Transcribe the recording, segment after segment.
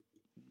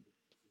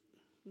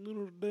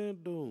Little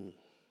dando.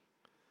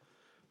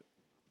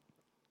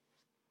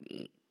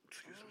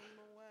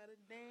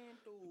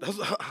 That's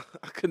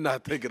I could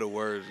not think of the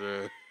words,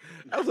 man.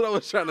 That's what I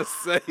was trying to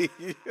say.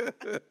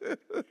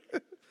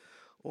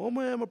 Oh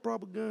man, my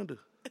propaganda.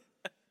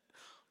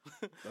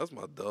 That's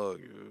my dog,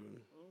 yo.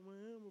 Oh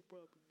man, my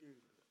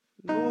propaganda.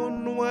 No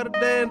one know how to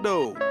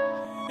dando.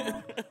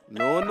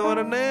 No one know how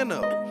to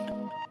nano.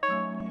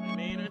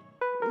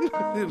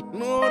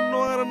 No one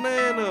know how to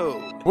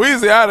nano.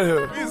 Weezy out of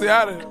here. Weezy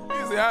out of here.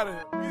 Weezy out of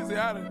here. Weezy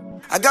out of here.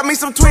 I got me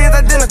some twins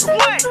identical.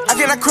 I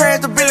cannot crash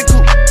the Billy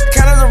Coupe.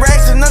 Count of the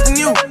racks is nothing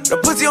new. The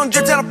pussy on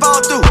drip till I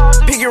fall through.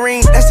 Piggy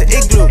ring, that's the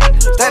igloo.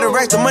 Stack the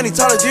racks, the money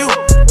tall as you.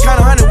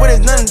 Count 100 when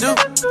it's nothing to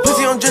do.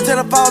 Pussy on drip till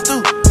I fall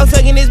through. I'm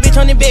fucking this bitch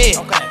on the bed.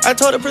 I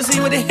told her proceed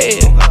with the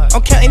head.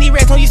 I'm counting these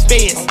racks on your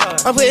spades.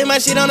 I'm putting my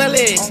shit on her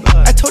legs.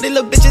 I told this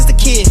little bitch it's the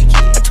kid.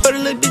 I told the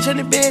little bitch on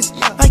the bench.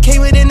 I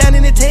came with it 9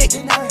 in the tech.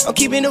 I'm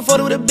keeping the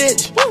photo with a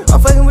bitch. I'm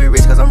fucking with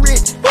rich cause I'm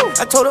rich.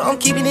 I told her I'm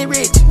keeping it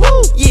rich.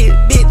 Yeah,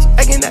 bitch,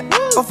 I cannot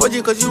afford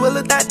you cause you a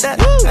little dot.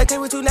 I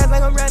came with 2 knives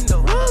like I'm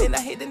Rando. And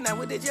I hit the night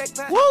with the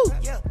jackpot.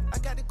 Yeah, I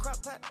got the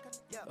crop pot.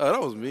 Oh,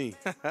 that was me.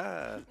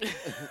 I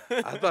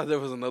thought there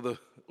was another.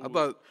 I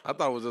thought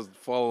it was just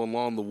following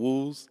along the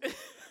wolves,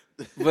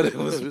 but it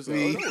was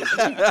me.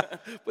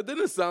 But then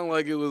it sounded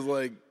like it was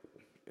like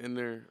in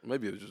there.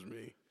 Maybe it was just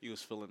me. You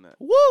was feeling that.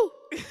 Woo!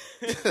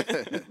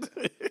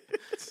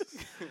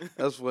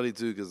 That's funny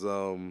too, cause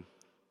I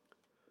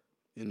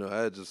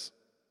had just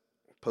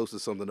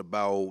posted something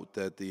about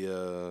that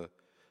that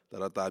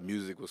I thought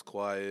music was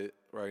quiet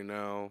right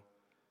now,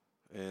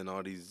 and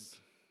all these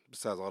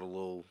besides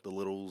all the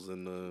littles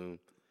and the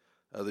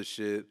other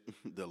shit.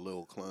 The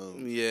little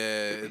clones.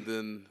 Yeah, and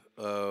then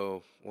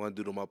one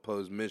dude on my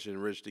post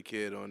mentioned Rich the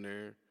Kid on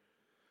there,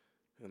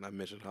 and I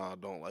mentioned how I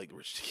don't like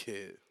Rich the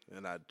Kid,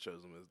 and I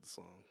chose him as the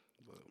song.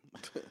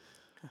 But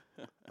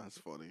that's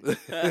funny.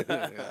 Yeah,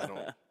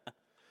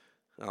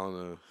 I don't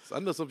know. So I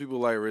know some people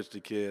like Rich the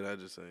Kid. I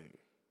just ain't.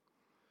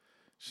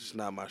 It's just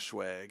not my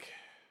swag.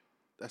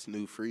 That's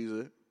New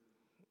Freezer.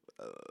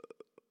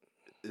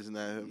 Isn't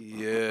that him?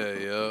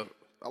 Yeah.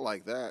 I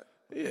like that.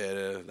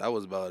 Yeah, that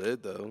was about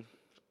it though.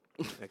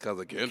 Because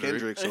of Kendrick.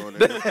 Kendrick's on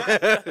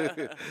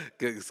there.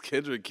 Because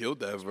Kendrick killed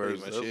that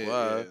verse. That's why.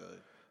 Yeah.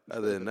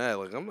 Other than that,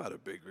 like I'm not a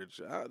big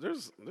Rich.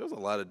 There's a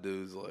lot of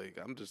dudes like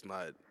I'm just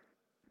not.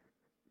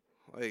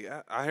 Like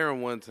I hear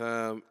him one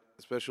time,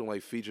 especially on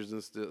like features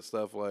and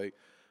stuff. Like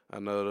I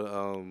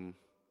know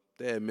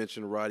they had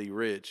mentioned Roddy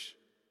Ricch.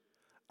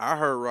 I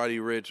heard Roddy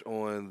Ricch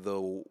on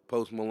the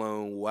Post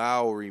Malone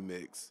Wow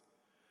remix,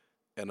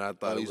 and I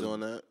thought he's on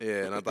that.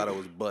 Yeah, and I thought it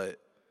was butt.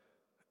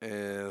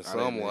 And so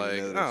I'm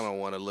like, I don't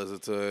want to listen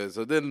to it.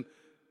 So then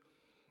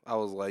I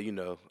was like,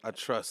 I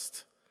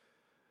trust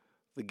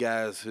the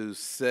guys who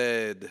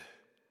said,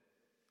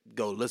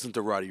 go listen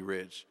to Roddy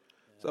Ricch.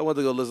 So I went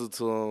to go listen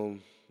to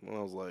him, and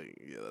I was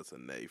like, yeah, that's a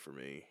nay for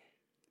me.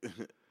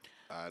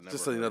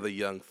 Just another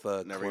Young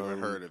Thug. Never even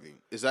heard of him.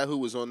 Is that who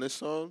was on this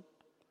song?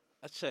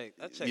 I checked.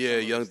 Yeah,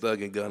 Young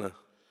Thug and Gunna.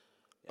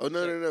 Oh,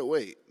 no,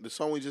 wait. The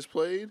song we just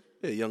played?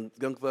 Yeah, Young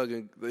Thug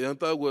and the Young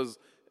Thug was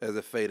as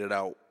it faded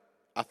out.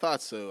 I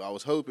thought so. I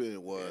was hoping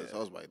it was. Yeah. I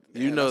was like,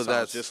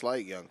 that's just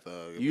like Young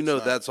Thug.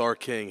 That's our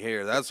king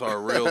here. That's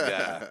our real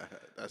guy.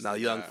 Now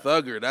Young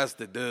Thugger, that's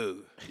the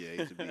dude. Yeah,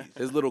 he's a beast.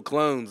 His little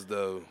clones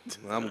though,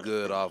 I'm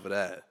good off of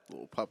that.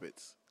 Little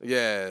puppets.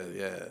 Yeah.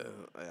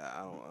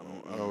 I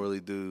don't really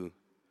do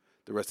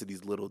the rest of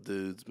these little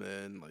dudes,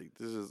 man. Like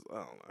this is, I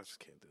don't know. I just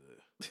can't do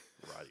it.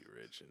 Roddy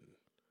Ricch and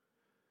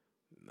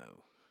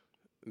no.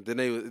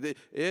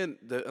 Then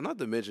not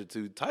to mention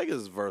too,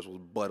 Tyga's verse was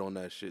butt on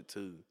that shit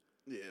too.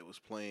 Yeah, it was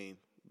plain.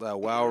 That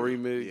Wow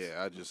remix.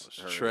 Yeah, I just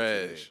heard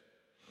trash.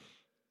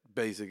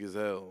 Basic as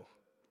hell.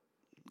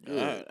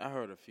 Yeah, I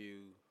heard a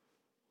few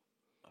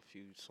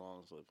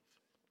songs of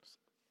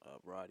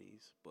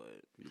Roddy's,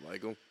 but you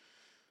like them?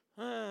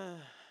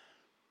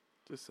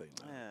 Just say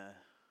no. Yeah.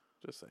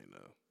 Just say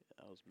no.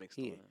 I was mixed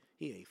on it.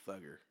 He ain't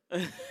thugger.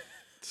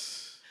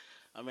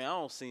 I mean, I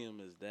don't see him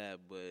as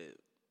that, but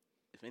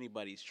if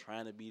anybody's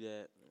trying to be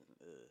that,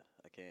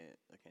 I can't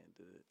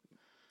do it.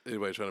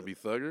 Anybody trying to be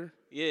thugger?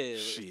 Yeah.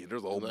 Shit,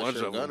 there's a whole bunch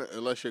of them.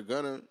 Unless you're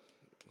Gunna.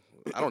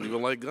 I don't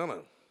even like Gunna.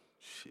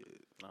 Shit.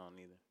 I don't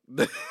either.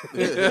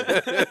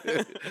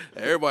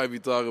 Everybody be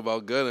talking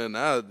about Gunna, and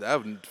I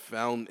haven't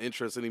found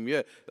interest in him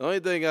yet. The only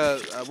thing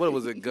what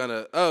was it,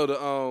 Gunna? Oh,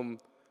 the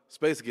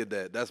Space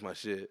Cadet. That's my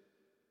shit.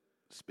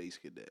 Space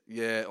Cadet.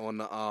 Yeah, on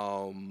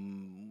the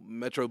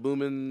Metro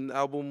Boomin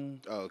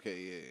album. Oh, okay,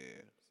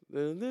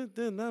 yeah.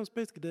 Then I'm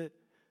Space Cadet.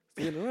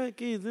 In the right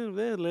keys in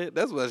the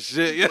that's my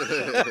shit. Yeah.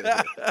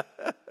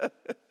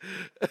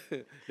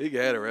 He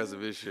can have the rest of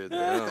his shit. Man.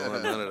 I don't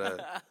want none of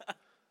that.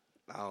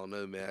 I don't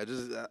know, man.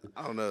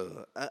 I don't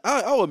know.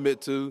 I'll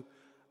admit too,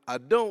 I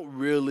don't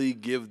really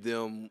give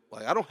them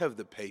I don't have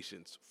the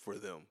patience for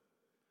them.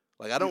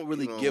 Like I don't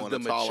really give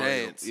them a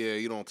chance. Yeah,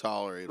 you don't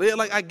tolerate them.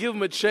 Yeah, I give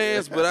them a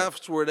chance, but I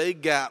swear they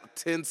got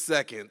 10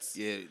 seconds.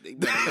 Yeah, they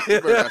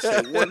better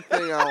say one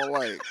thing I don't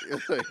like.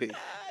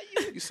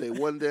 You say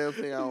one damn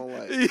thing I don't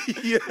like.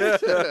 Yeah.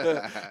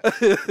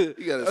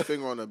 He got his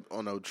finger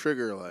on the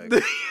trigger like,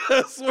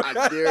 I swear.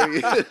 I dare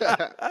you.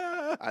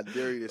 I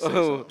dare you to say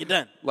something. You're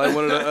done. Like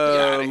one of the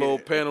outta little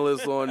here.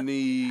 panelists on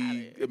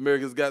the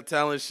America's Got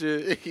Talent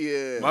shit.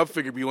 Yeah. My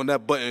finger be on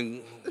that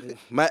button.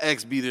 My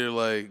ex be there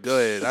like, go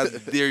ahead. I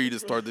dare you to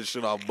start this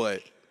shit off,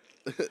 but.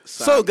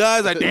 So,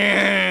 guys,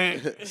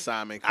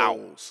 Simon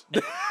Cowles.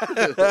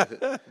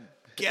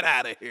 get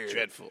out of here.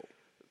 Dreadful.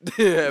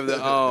 Have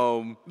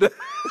the,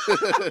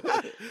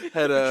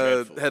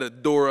 had a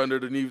door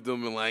underneath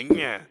them and like,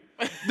 yeah.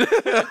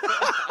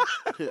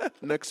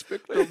 Next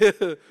victim. You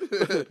didn't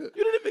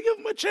even give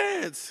him a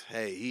chance.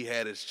 Hey, he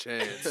had his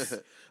chance.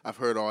 I've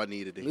heard all I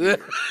needed to hear.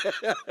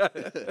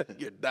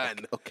 You're done.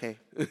 Okay.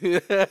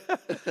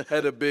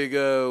 Had a big,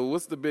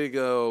 what's the big,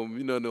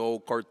 the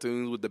old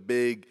cartoons with the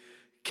big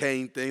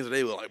cane things where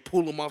they would like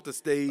pull them off the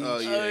stage. Oh,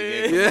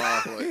 yeah. Get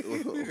off, like,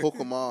 hook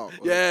them off.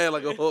 Like, Yeah,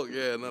 like a hook.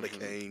 Yeah, not a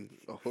cane.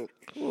 a hook.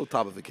 A little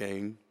top of a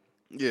cane.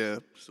 Yeah.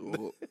 So a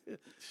hook.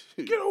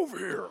 Get over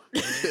here.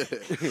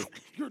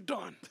 You're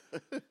done.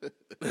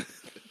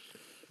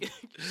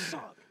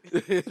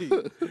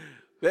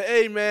 But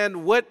hey,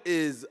 man, what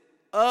is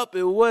up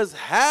and what's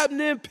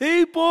happening,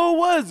 people?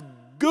 What's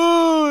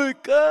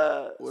good,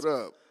 cuz? What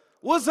up?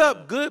 What's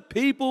up, good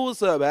people?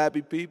 What's up,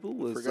 happy people?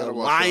 What's Forgot up, about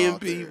y'all lying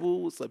out there.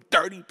 people? What's up,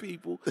 dirty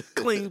people?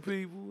 Clean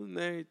people and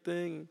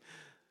everything.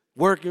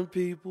 Working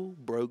people,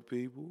 broke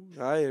people.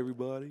 Hi,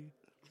 everybody.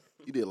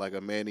 You did like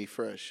a Manny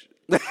Fresh.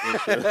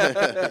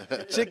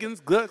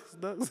 Chickens, ducks.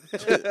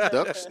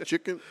 Ducks,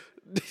 chicken.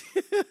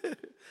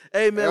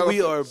 Hey, man,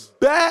 we are Elephants.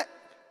 back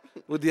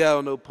with the I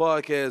Don't Know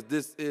podcast.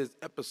 This is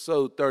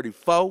episode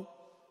 34.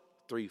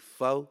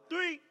 34.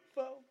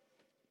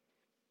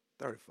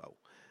 34.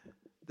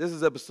 This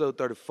is episode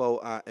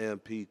 34. I am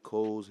P.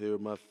 Coles here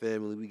with my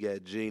family. We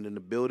got Gene in the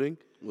building.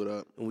 What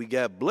up? And we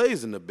got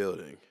Blaze in the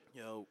building.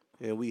 Yo.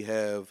 And we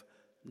have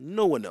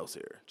no one else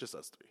here, just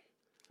us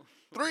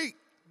three.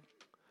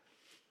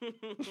 3.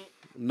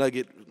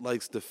 Nugget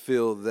likes to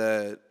feel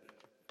that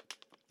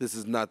this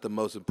is not the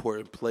most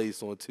important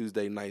place on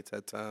Tuesday nights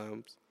at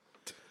times.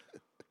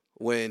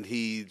 When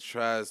he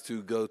tries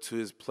to go to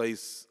his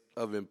place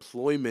of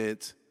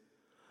employment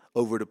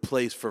over the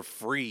place for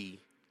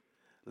free,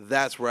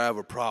 that's where I have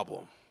a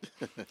problem.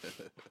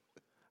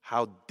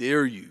 How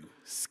dare you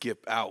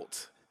skip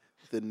out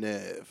The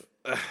Nev.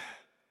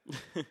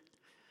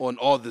 on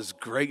all this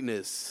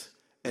greatness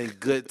and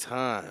good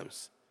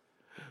times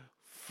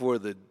for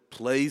the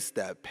place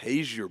that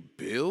pays your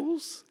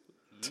bills?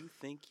 You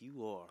think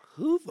you are.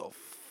 Who the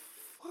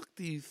fuck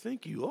do you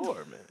think you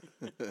are,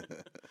 man?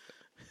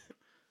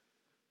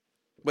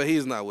 But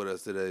he's not with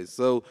us today,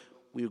 so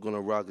we're going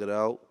to rock it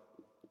out.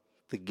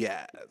 The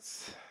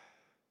guys.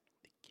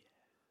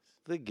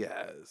 The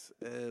guys.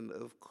 And,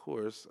 of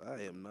course,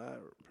 I am not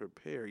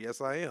prepared.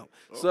 Yes, I am.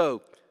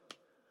 So,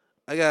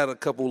 I got a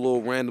couple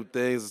little random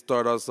things to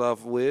start us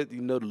off with,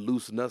 to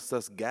loosen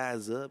us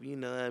guys up, you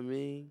know what I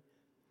mean?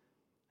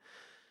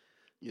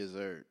 Yes,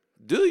 sir.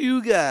 Do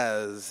you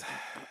guys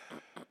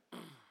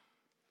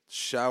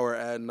shower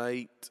at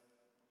night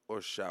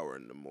or shower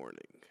in the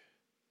morning?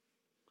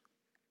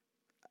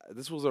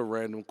 This was a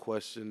random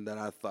question that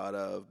I thought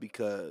of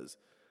because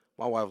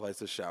my wife likes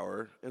to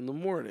shower in the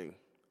morning.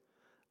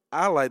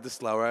 I like to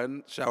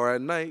shower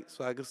at night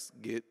so I can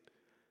get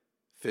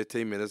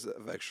 15 minutes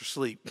of extra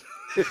sleep.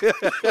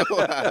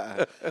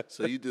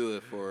 So you do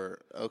it for,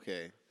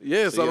 okay.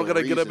 Yeah, so I you don't have got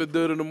a to get up reason and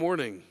do it in the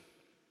morning.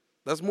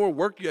 That's more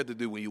work you have to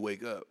do when you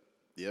wake up.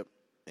 Yep.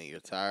 And you're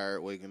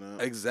tired waking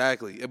up.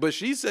 Exactly. But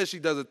she says she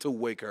does it to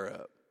wake her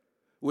up,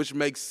 which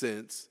makes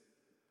sense.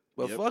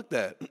 But Yep. fuck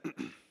that.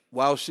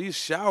 While she's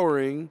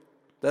showering,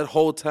 that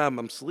whole time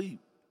I'm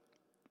asleep.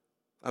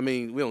 I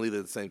mean, we don't leave it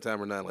at the same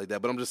time or not like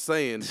that, but I'm just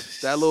saying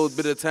that little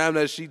bit of time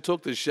that she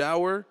took to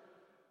shower,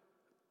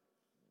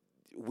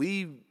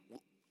 we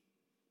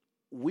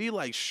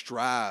like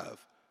strive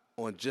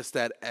on just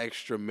that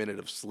extra minute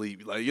of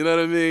sleep. Like, you know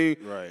what I mean?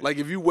 Right. Like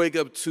if you wake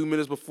up 2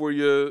 minutes before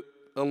your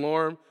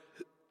alarm,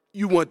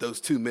 you want those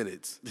 2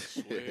 minutes.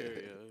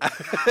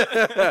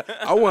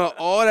 I want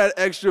all that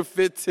extra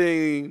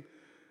 15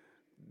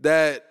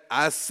 that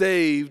I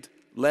saved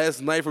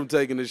last night from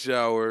taking a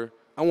shower.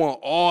 I want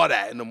all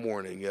that in the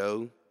morning,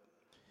 yo.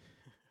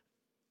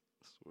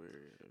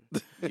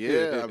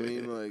 Yeah, I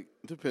mean, like,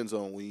 depends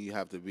on when you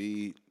have to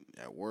be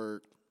at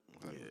work,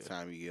 like the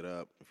time you get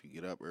up. If you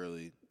get up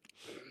early,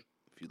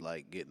 if you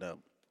like getting up,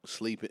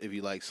 sleeping, if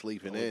you like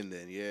sleeping in,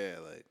 then yeah,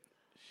 like.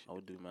 I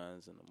would do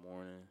mine in the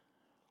morning,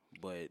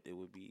 but it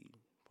would be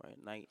probably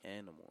night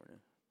and the morning.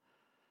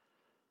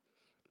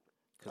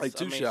 Like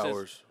two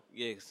showers.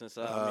 Since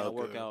I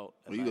work okay. out.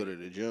 at Well, you go night. to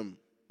the gym.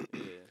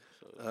 Yeah,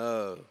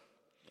 so,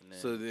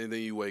 And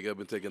then you wake up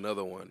and take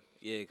another one.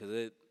 yeah, because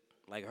it,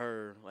 like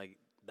her, like,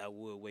 that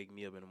would wake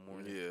me up in the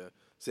morning. Yeah.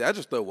 See, I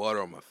just throw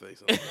water on my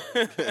face. All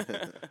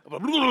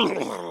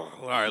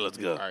right, let's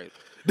go. All right.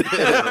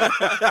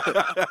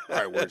 All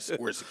right, where's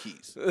the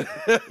keys?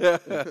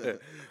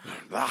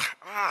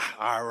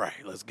 All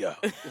right, let's go.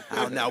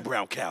 I'm now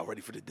brown cow,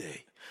 ready for the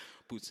day.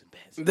 boots and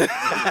pants.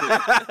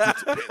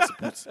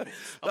 Boots.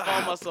 I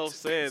found myself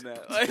saying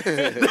that.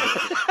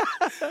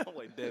 I'm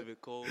like David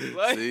Cole.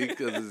 Like, See,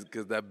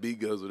 because that beat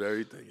goes with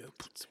everything. Yo,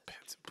 boots and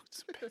pants.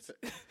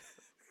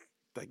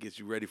 That gets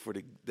you ready for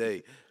the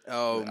day.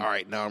 All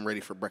right, now I'm ready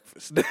for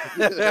breakfast.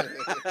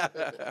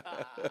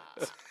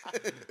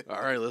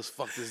 All right, let's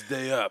fuck this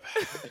day up.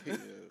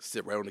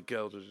 Sit right on the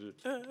couch and shit.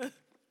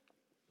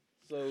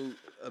 So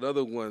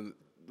another one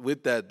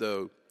with that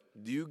though,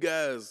 do you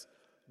guys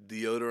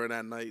deodorant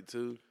at night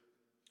too?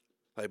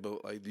 Like,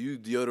 do you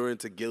deodorant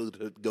to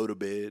go to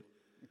bed,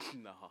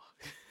 nah.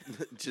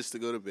 Just to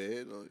go to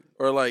bed?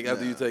 or like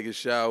after you take a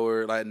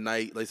shower like at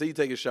night? Like, say you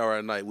take a shower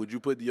at night, would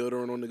you put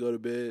deodorant on to go to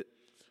bed?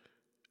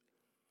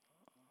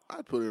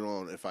 I'd put it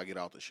on if I get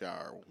out the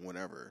shower,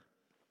 whenever.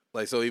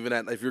 Like, so even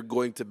if you're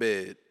going to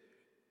bed,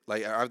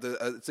 like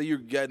after say you're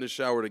getting in the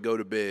shower to go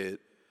to bed,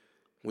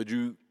 would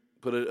you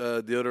put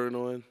a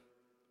deodorant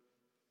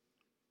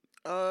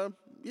on?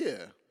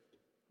 Yeah.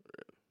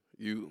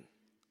 You?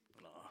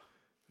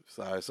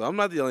 Sorry, so I'm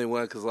not the only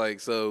one, because like,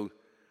 so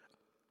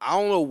I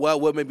don't know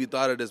what made me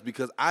thought of this,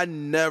 because I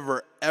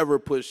never ever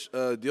push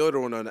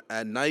deodorant on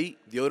at night.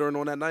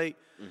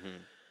 Mm-hmm.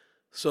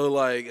 So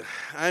like,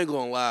 I ain't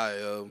gonna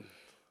lie,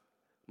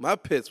 my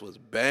pits was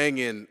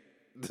banging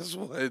this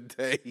one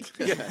day,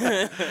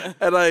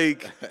 and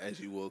like as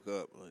you woke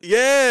up, like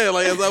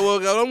as I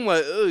woke up, I'm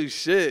like, oh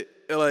shit,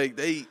 and like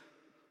I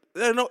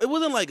don't know, it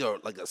wasn't like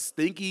a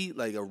stinky,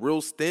 like a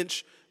real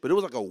stench, but it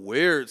was like a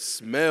weird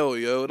smell,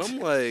 yo. And I'm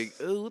like,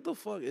 oh, what the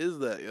fuck is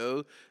that,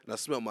 yo? And I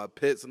smelled my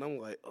pits, and I'm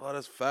like, oh,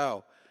 that's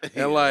foul.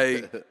 And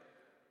like,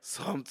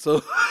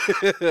 so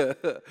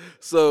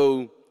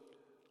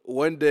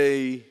one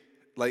day,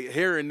 like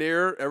here and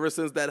there, ever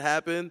since that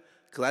happened,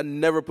 because I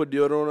never put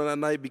deodorant on at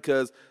night,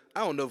 because I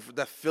don't know,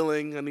 that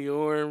feeling on the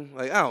arm,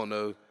 like I don't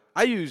know.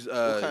 I use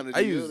what kind of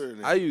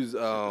deodorant? I use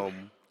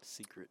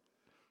Secret.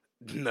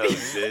 no,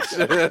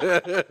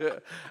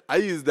 bitch. I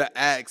use the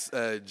Axe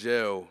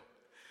gel.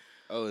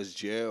 Oh, it's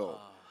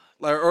gel.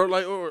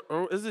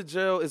 Or is it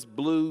gel? It's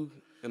blue,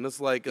 and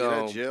it's like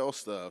that gel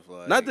stuff.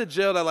 Like, not the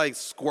gel that like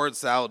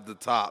squirts out the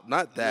top.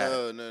 Not that.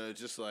 No,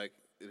 just like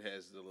it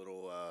has the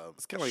little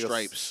It's kinda like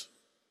stripes,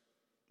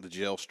 the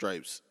gel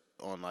stripes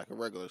on like a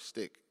regular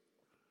stick.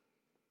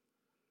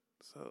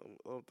 So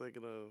I'm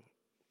thinking of.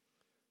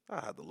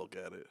 I have to look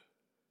at it.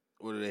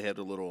 Or do they have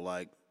the little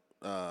like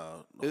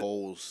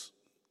holes?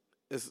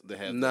 They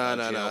have no,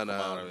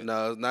 no.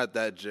 it's not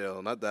that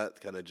gel, not that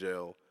kind of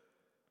gel.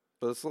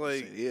 But it's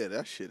like, yeah,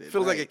 that shit.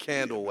 Feels like a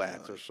candle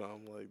wax or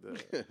something like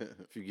that.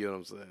 If you get what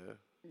I'm saying.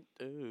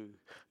 Dude.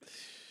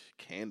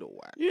 Candle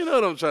wax. You know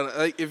what I'm trying to,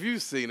 like, if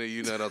you've seen it,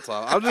 you know what I'm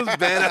talking. I'm just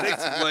bad at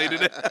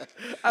explaining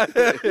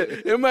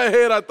it. In my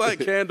head, I thought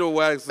candle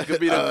wax could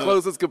be the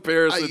closest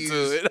comparison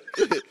to it.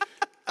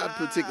 I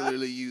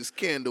particularly use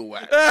candle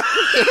wax.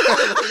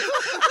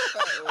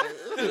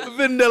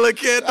 Vanilla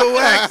candle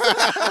wax.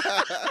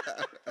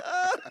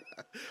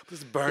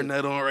 Just burn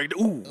that on right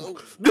there. Ooh.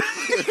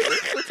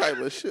 What type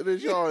of shit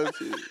is y'all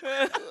into?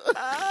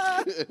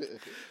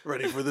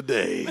 Ready for the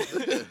day.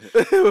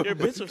 Your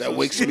bits are That so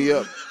wakes sweet. me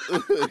up.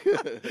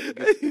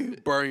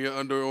 Burn your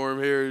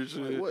underarm hair and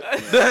shit. What?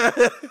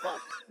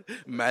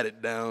 Mat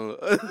it down.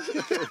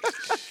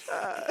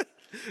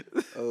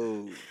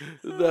 Oh.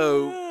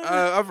 No,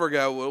 I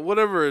forgot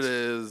whatever it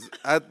is.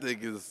 I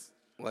think it's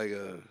like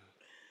a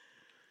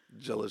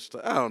jealous.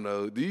 I don't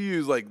know. Do you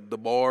use like the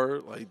bar,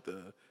 like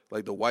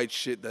the white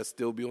shit that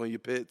still be on your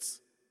pits?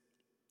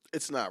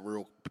 It's not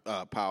real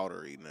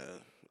powdery, no.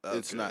 Okay.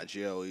 It's not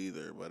gel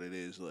either, but it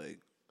is like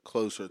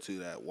closer to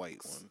that white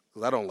one.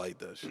 'Cause I don't like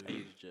that shit. I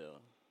use gel.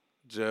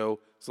 Gel.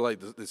 So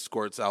like it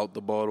squirts out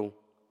the bottle.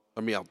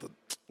 I mean out the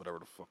whatever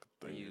the fuck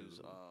I thing use is.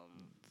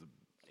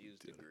 I use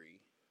Degree.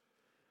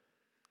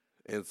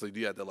 And so do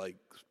you have to like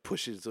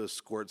push it until it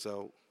squirts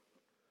out,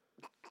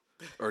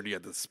 or do you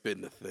have to spin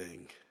the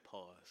thing?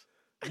 Pause.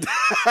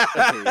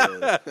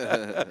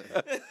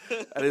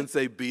 I didn't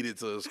say beat it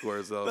till it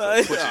squirts out. I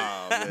was like,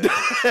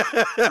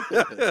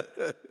 push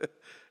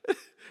it.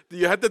 Do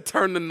you have to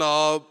turn the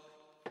knob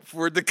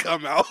for it to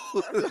come out?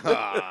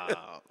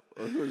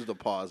 Where's the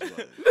pause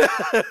button?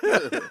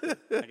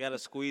 I gotta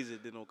squeeze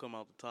it, then it'll come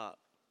out the top.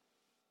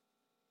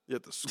 You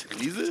have to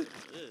squeeze it?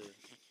 Yeah.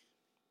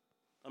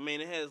 I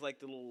mean, it has like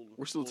the little.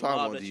 We're still little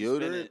talking knob about that you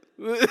spin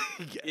deodorant? it.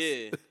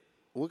 Yes.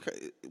 Yeah.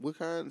 What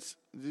kinds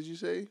did you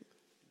say?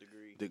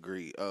 Degree.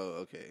 Degree.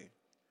 Oh, okay.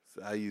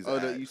 So I use Oh,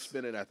 Axe. no, you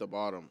spin it at the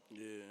bottom.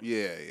 Yeah.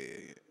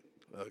 Yeah.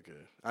 Okay.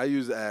 I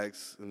use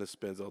Axe and it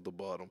spins out the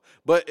bottom.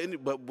 But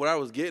what I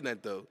was getting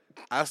at though,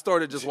 I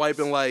started just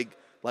wiping like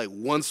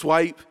one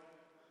swipe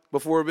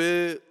before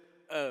bed.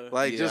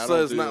 Like Yeah, just I so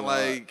don't it's do not a lot.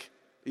 like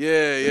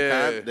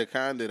The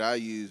kind that I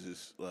use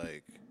is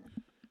like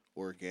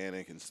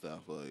organic and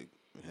stuff. Like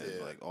it has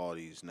like all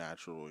these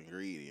natural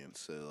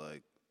ingredients. So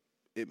like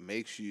it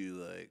makes you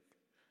like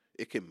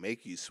it can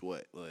make you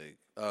sweat. Like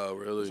Oh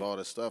really? 'cause all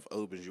the stuff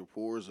opens your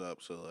pores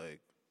up. So like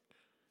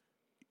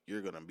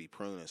you're gonna be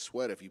prone to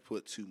sweat if you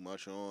put too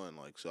much on.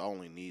 Like, so I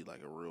only need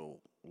like a real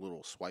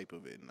little swipe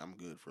of it, and I'm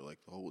good for like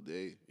the whole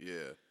day.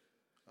 Yeah.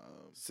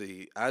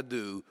 See, I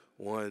do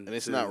one, And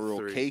it's two, not real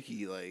three.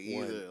 cakey, like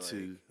either. One,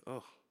 two.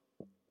 Oh,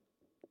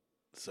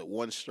 So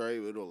one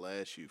stripe, it'll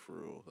last you for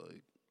real.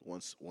 Like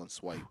one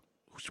swipe.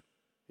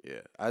 yeah.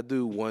 I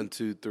do 1,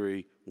 2,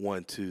 3,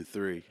 1, 2,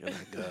 3, and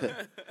I go.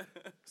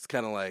 It's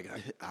kind of like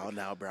Out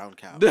now, brown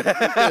cow.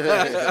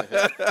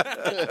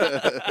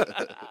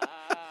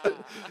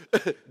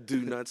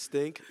 do not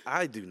stink.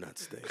 I do not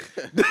stink.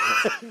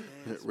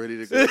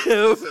 Ready to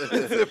go.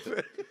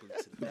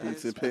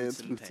 Boots and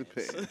pants.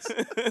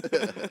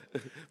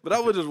 But I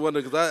was just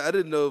wondering because I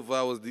didn't know if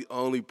I was the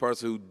only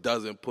person who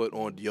doesn't put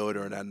on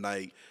deodorant at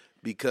night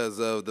because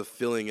of the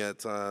feeling at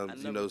times,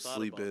 I never thought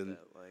sleeping.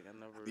 About that. Like, I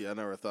never. Yeah, I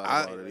never thought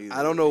about it either.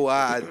 I don't know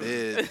why I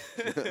did. Like,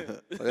 I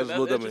just That's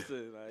looked at me.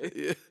 interesting. Like,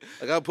 Yeah.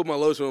 Like I put my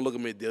lotion on, look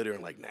at me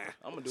deodorant, like nah.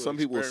 I'm gonna do Some an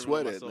people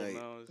experiment sweat on at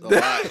myself night. now. A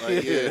lot.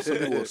 Like, yeah, some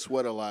people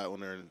sweat a lot when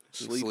they're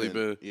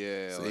sleeping.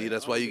 Yeah. See, like,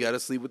 that's why you gotta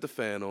sleep with the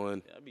fan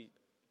on. Yeah, I'll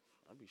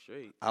be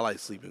straight. I like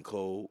sleeping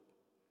cold.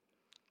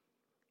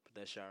 Put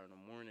that shower in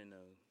the morning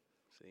though.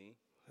 See.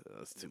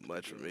 That's too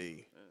much for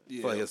me. I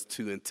yeah. feel like it's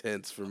too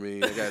intense for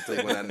me. I gotta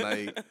take one at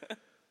night.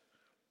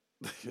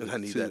 And I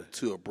need that.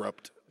 too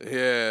abrupt.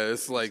 Yeah,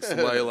 it's like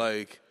somebody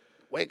like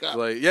Wake up.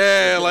 like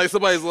yeah, like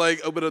somebody's like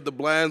open up the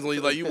blinds and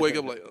you wake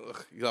up like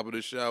ugh, you hop in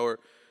the shower,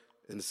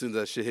 and as soon as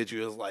that shit hits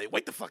you, it's like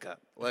wake the fuck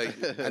up. Like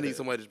I need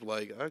somebody to just be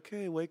like,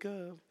 okay, wake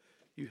up,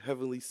 you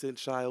heavenly sent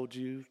child,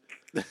 you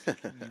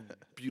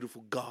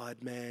beautiful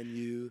God man,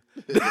 you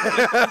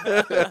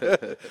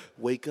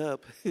wake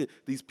up.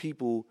 These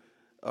people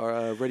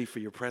are ready for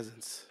your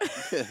presence.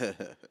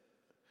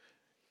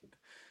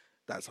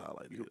 That's how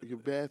I like it. Your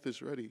bath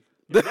is ready.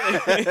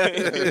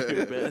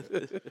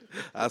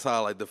 That's how I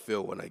like to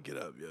feel when I get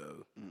up,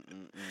 yo.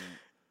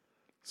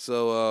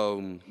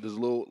 So, Does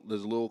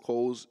Lil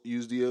Coles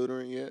use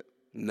deodorant yet?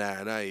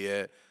 nah, not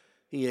yet.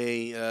 He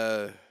ain't.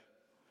 I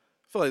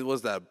feel like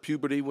what's that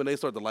puberty when they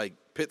start to like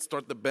pits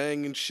start to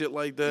bang and shit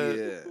like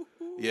that.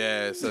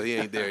 Yeah. So he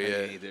ain't there He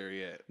yet. ain't there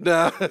yet.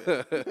 Nah,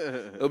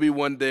 it'll be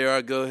one day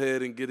I go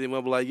ahead and get him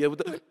up like, yeah,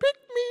 pick me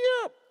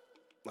up.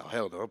 Oh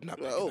hell no, I'm not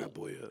picking that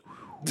boy up.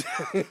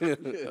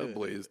 That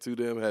boy is too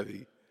damn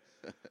heavy.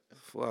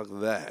 Fuck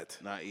that.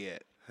 Not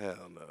yet.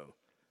 Hell no.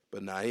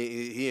 But nah,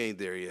 he ain't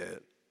there yet.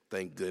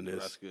 Thank goodness.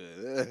 That's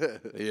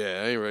good.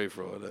 Yeah, I ain't ready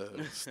for all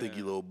that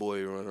stinky little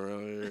boy running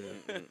around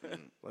here.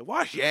 Like,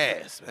 wash your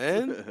ass,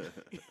 man.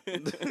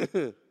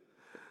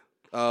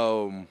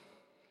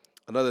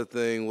 Another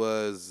thing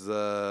was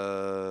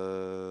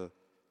no,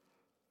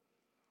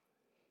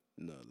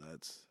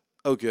 that's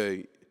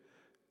okay.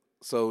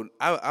 So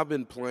I've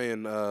been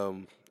playing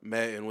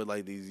Madden with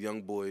like these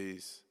young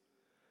boys.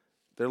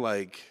 They're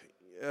like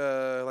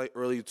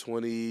early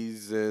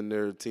 20s and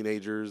they're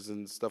teenagers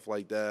and stuff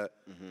like that.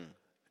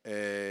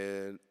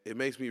 And it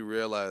makes me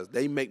realize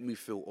they make me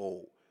feel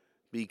old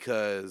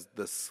because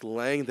the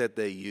slang that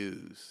they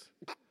use.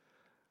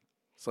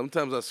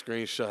 Sometimes I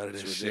screenshot it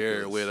and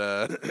share it with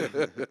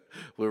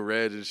with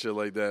Reg and shit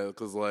like that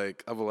because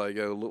like I'm like,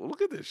 yo,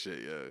 look at this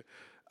shit, yo.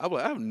 I'm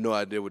like, I have no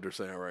idea what they're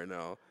saying right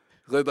now.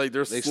 Like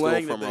there's They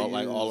slang stole from that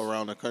they use. all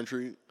around the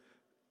country.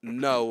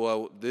 No,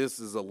 well, this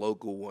is a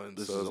local one.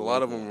 This So is there's a a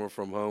lot of local them are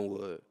from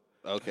Homewood.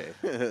 Okay.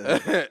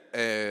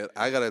 And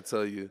I gotta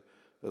tell you,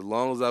 as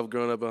long as I've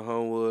grown up in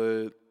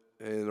Homewood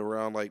and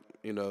around like,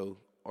 you know,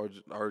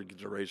 our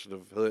generation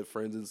of hood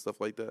friends and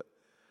stuff like that,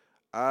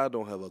 I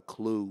don't have a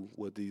clue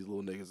what these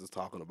little niggas is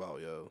talking about,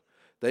 yo.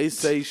 They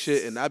say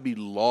shit and I be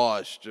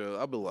lost, yo.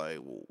 I be like,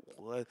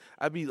 what?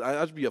 I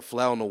just be a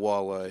fly on the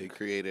wall, like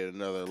Created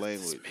another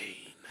language.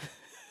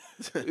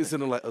 it's sitting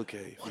there like,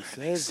 okay, if he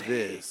says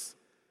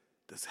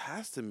this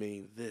has to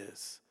mean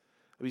this.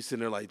 I be sitting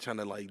there like trying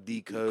to like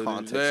decode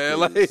Context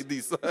and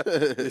clues.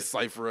 like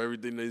decipher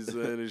everything they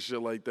saying and shit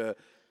like that.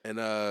 And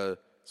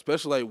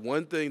especially like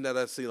one thing that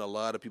I've seen a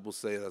lot of people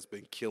say that's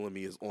been killing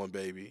me is on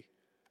baby.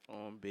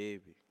 On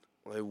baby.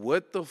 Like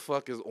what the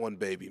fuck is on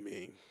baby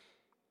mean?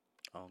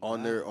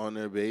 On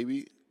their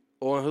baby?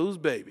 On whose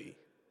baby?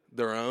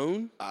 Their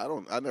own? I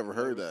never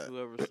heard that.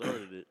 Whoever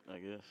started it, I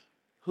guess.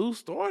 Who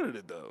started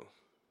it though?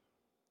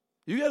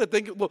 You got to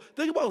think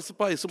about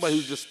somebody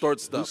who just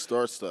starts Who stuff.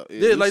 starts stuff?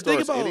 Yeah, Who like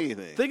think starts about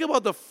anything. think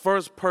about the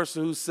first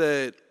person who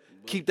said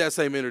keep that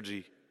same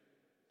energy.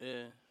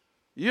 Yeah.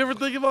 You ever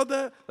think about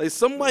that? Like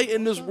somebody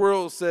in this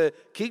world said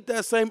keep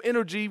that same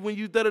energy when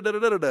you da da da da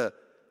da da,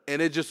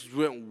 and it just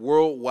went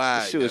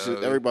worldwide. Shit was yo.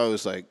 just, everybody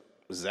was like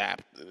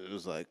zapped. It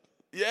was like,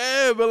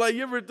 Yeah, but like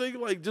you ever think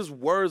like just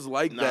words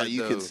like nah, that?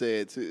 you though? can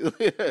say it too.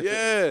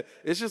 Yeah,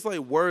 it's just like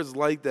words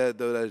like that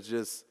though. That's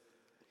just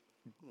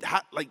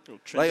like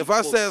trendy if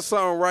I quotes. said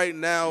something right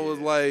now was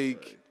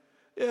like,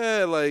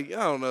 yeah, like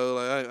I don't know,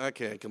 like I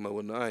can't come up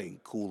with. I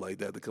ain't cool like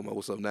that to come up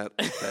with something that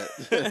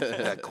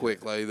that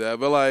quick like that.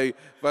 But like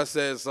if I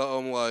said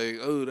something like,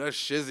 oh, that's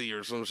shizzy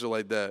or some shit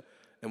like that,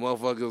 and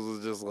motherfuckers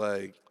was just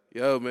like,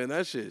 yo, man,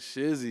 that shit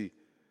shizzy.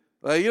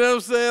 Like, you know what I'm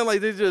saying?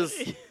 Like, they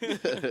just,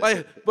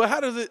 like, but how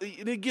does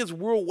it gets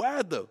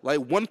worldwide, though. Like,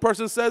 one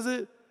person says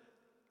it,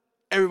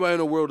 everybody in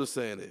the world is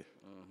saying it.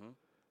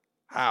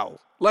 How?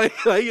 Like,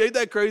 ain't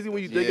that crazy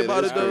when you think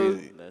about it, though?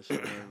 That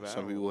shit went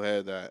Some viral. people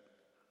had that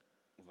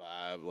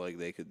vibe, like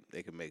they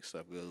could make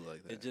stuff good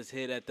like that. It just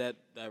hit at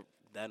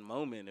that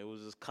moment. It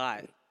was just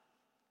caught.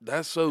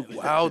 That's so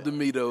wild to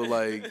me, though.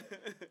 Like,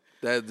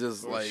 that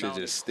just, like, Shit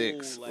just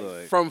sticks. Cool, like-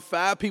 Like, from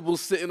 5 people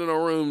sitting in a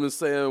room and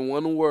saying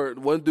one word,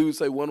 one dude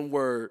say one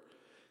word,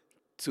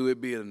 to it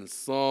being in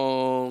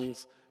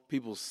songs.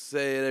 People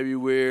say it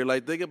everywhere.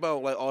 Like, think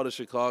about, like, all the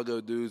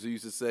Chicago dudes who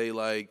used to say,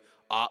 like,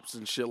 ops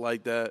and shit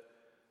like that.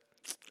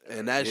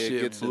 And that Yeah, it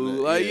shit gets in blew.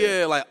 the- Like, yeah.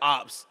 yeah, like,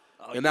 ops.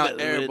 Oh, And now you better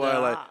with everybody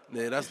the like, op.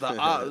 man, that's the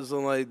op, or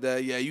something like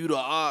that. Yeah, you the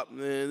op,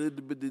 man.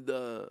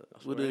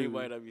 For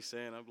anybody that be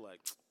saying, I'm like,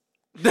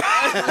 That's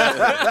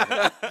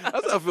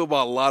how I feel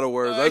about a lot of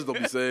words. I just don't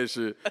be saying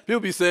shit. People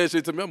be saying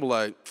shit to me. I'm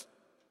like,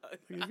 if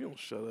you don't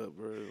shut up,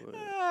 bro.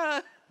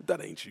 Like,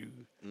 that ain't you.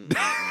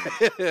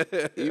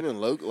 even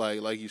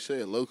like you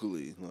said,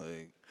 locally,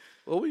 like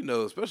Well, we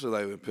know, especially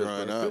like in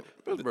Growing Pittsburgh. up,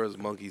 Pittsburgh's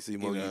monkey see, you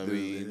monkey know what I do.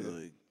 mean. Yeah.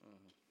 Like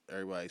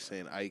everybody's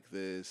saying Ike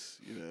this,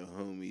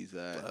 homies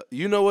that.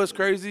 You know what's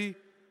crazy?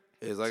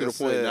 Is like To I the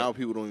point said, now,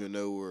 people don't even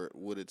know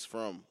what it's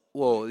from.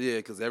 well, yeah,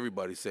 because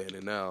everybody's saying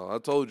it now. I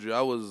told you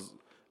I was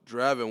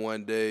driving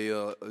one day,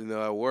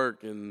 at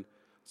work, and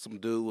some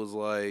dude was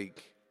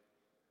like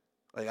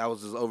I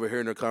was just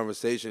overhearing their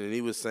conversation, and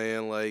he was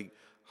saying like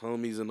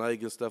homies and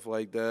Ike and stuff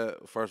like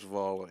that. First of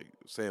all, like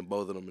saying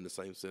both of them in the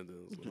same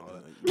sentence and all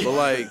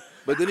that.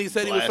 But then he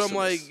said he was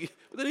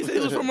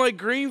from like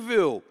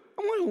Greenville.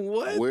 I'm like,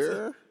 what?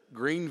 Where?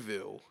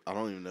 Greenville. I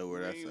don't even know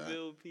where that's at.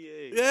 Greenville, PA.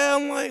 Yeah,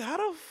 I'm like, how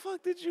the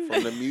fuck did you?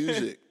 From the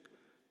music,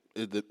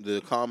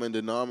 the common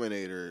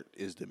denominator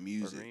is the Or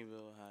music. Greenville,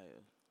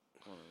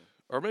 Ohio.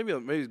 Or maybe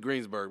it's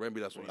Greensburg. Maybe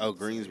that's what. I Oh, meant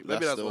to say. Greensburg.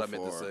 Maybe that's That's what I still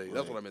meant to far, say. That's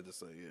like- what I meant to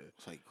say. Yeah.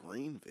 It's like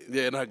Greenville.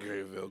 Yeah, not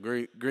Greenville,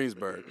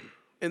 Greensburg.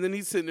 And then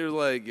he's sitting there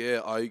like, yeah,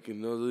 Ike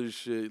and all this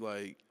shit.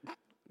 Like,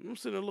 I'm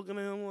sitting there looking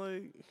at him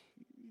like,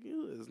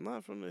 you is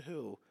not from the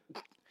hill.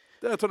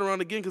 Then I turn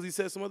around again because he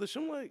said some other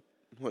shit. I'm like,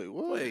 Wait,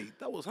 what? wait,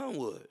 that was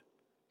Homewood.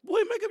 Boy,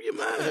 make up your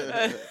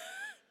mind.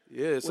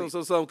 Yeah, some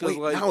because Wait,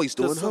 like now he's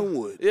doing 'cause some-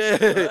 Homewood. Yeah,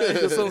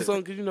 because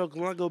because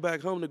when I go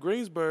back home to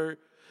Greensburg,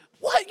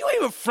 what? You ain't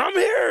even from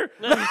here?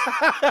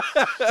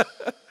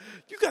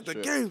 You got the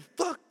game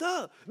fucked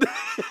up.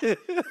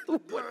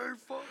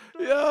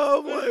 Yo,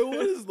 I'm like,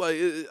 what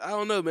is I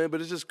don't know, man,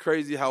 but it's just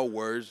crazy how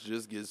words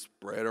just get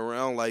spread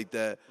around like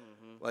that.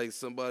 Like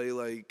somebody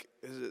like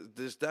is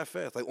just that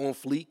fast, like on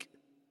fleek.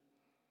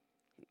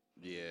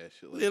 Yeah,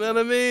 shit like You know what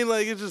I mean?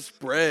 Like it just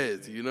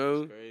spreads, you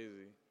know. Crazy.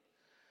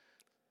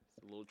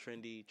 It's a little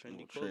trendy Trend.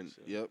 quotes.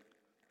 Yep.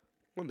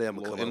 One day I'm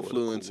gonna Little come up with a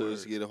cool influencers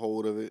word. get a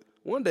hold of it.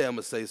 One day I'm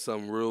gonna say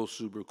something real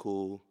super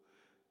cool,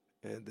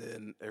 and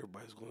then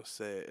everybody's gonna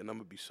say it, and I'm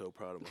gonna be so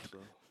proud of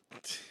myself.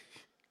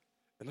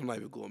 And I'm not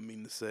even gonna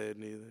mean to say it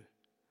neither.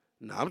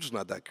 No, I'm just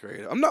not that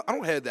creative. I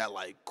don't have that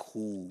like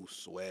cool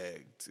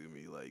swag to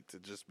me, like to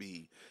just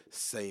be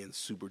saying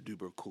super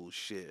duper cool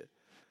shit.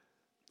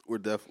 We're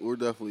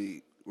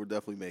definitely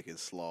making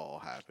slaw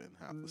happen.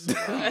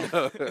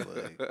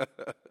 Like,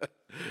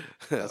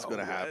 that's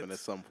gonna happen at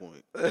some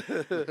point.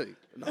 Like,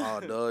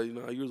 Nah, dog,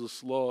 you was a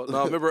slaw.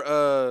 No,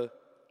 remember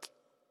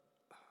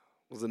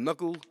was it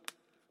Knuckle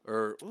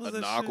or what was a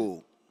that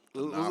knuckle.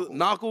 shit? Was it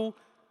Knuckle?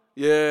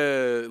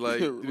 Yeah,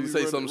 like you We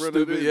say run- something run it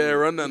stupid. in, Yeah, man.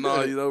 run that.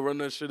 Nah, run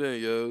that shit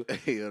in, yo.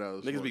 Yeah, that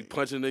was Niggas funny. be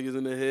punching niggas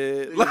in the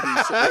head.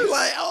 Niggas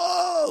Like,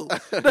 oh!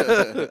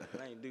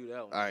 I ain't do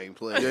that one. I ain't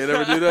play. You ain't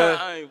never do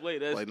that? I ain't play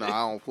that Like, shit. no,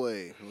 I don't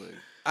play. Like,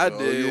 I no,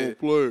 did. You don't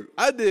play.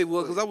 I did,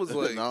 well, because I was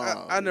like,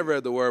 Nah. I never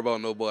had to worry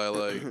about nobody,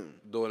 like,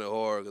 doing it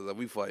hard, because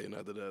we fighting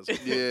after that. So,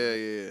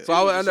 Yeah. so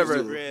I Just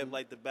never... grab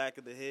like the back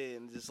of the head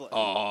and just like.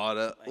 Oh,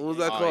 what was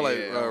that Oh, called? Like,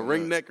 yeah, I don't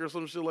ring know. neck or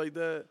some shit like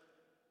that?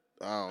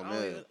 Oh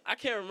man. I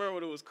can't remember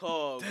what it was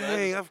called. but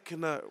Dang, I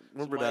cannot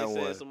remember that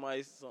one.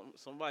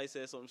 Somebody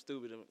said something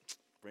stupid and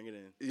bring it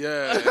in.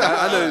 Yeah,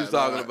 I know who you're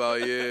talking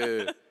about,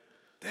 yeah.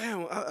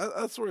 Damn,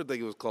 I swear I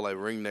think it was called like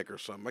ring neck or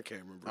something. I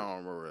can't remember. I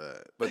don't remember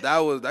that. But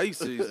that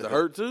used to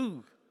hurt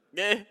too.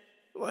 Yeah.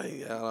 Like,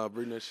 yeah, I'll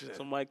bring that shit.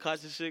 Somebody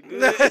caught your shit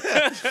good.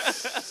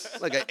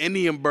 Like an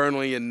Indian burn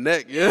on your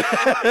neck, yeah.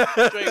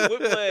 Straight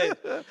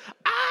whiplash.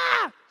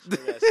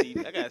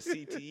 I got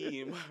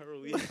CTE in my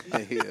early.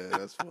 Yeah,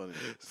 that's funny.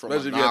 From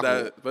Especially if a you had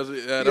knuckle. that,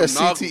 especially You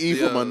got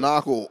CTE from a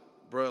knuckle.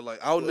 Bro, like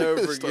I'll never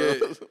forget.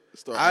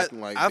 Start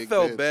acting like I Big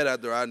felt Ben. bad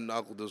after I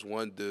knuckled this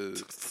one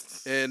dude,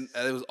 and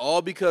it was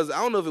all because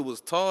I don't know if it was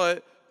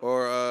Todd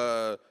or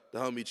the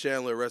homie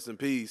Chandler, rest in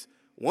peace.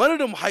 One of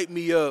them hyped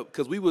me up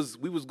because we was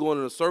going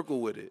in a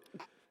circle with it,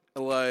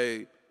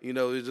 like.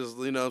 It's just,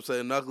 what I'm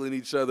saying, knuckling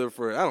each other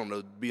for, I don't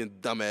know, being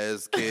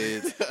dumbass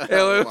kids.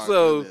 Oh, my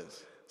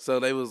goodness. So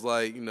they was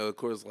like, of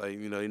course, like,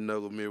 he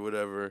knuckled me or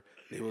whatever.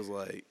 It was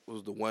like, it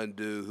was the one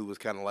dude who was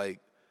kind of like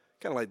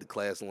the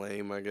class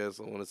lame, I guess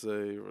I want to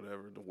say, or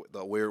whatever,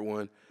 the weird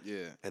one.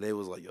 Yeah. And they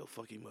was like, yo,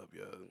 fuck him up,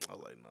 yo. I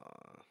was like, nah.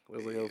 They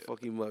was like, yo,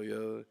 fuck him up,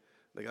 yo.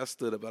 Like I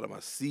stood up out of my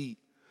seat.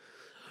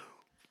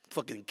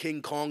 Fucking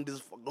King Kong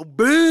just fucking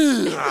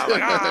boom.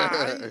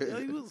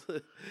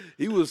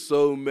 He was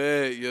so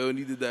mad, yo, and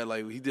he did that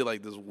like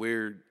this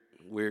weird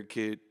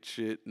kid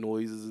shit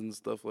noises and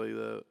stuff like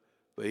that.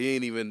 But he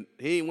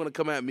ain't want to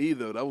come at me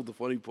though. That was the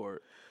funny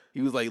part.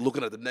 He was like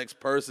looking at the next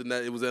person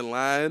that it was in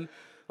line,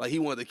 like he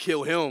wanted to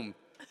kill him.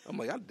 I'm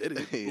like, I did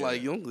it. Yeah.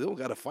 Like you don't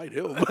gotta fight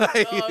him. Oh,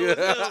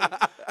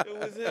 it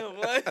was him.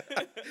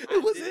 Like.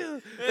 It was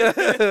him.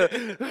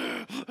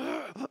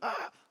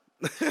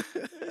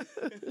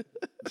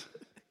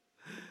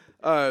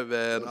 All right,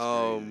 man.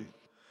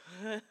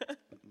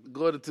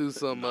 Go to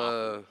some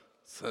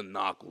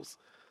knuckles.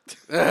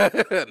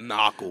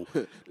 Knuckle.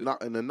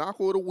 And the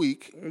knuckle of the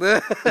week.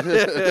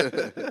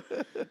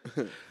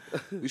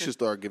 We should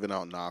start giving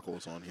out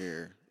knuckles on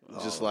here.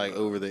 Just like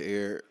over the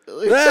air.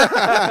 It's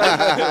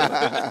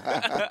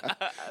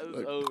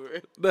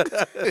over.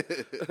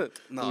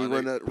 Nah,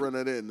 run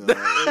that in.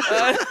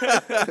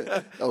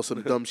 That was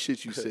some dumb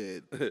shit you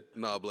said.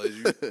 Nah, Blaze.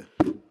 You... Okay.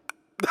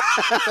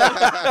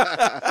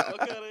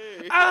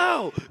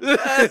 Ow!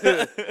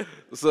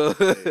 So,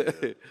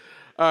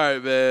 all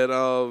right,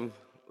 man.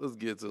 Let's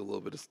get to a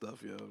little bit of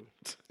stuff, yo.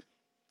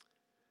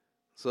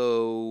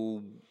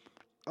 So,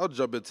 I'll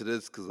jump into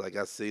this because, like,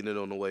 I seen it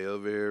on the way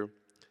over here.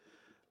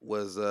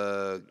 Was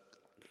I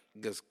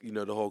guess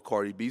the whole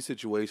Cardi B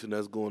situation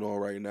that's going on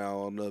right now.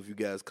 I don't know if you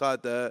guys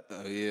caught that.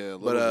 Yeah,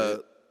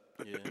 But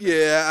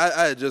yeah,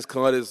 I had just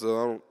caught it, so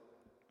I don't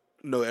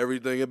know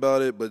everything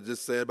about it. But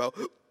just saying about,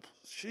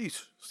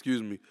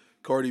 excuse me,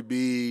 Cardi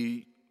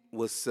B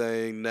was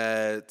saying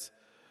that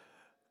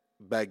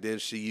back then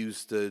she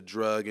used to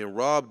drug and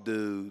rob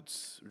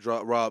dudes,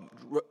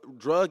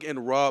 drug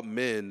and rob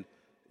men,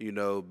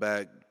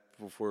 back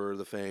before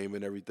the fame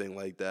and everything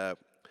like that.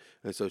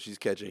 And so she's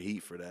catching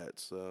heat for that.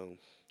 So,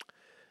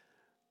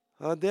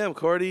 damn,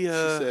 Cardi. she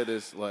said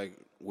it's like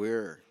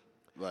where,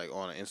 like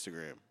on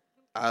Instagram.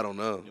 I don't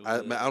know. I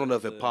don't know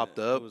if it popped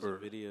up it was or a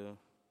video.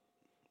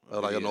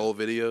 like an old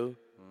video.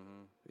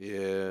 Mm-hmm.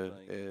 Yeah,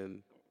 Like-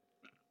 and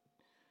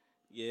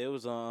Yeah, it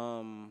was a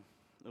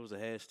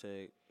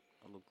hashtag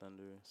I looked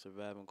under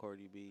surviving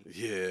Cardi B.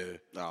 yeah,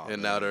 Oh,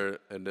 and man. now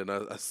and then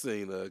I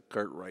seen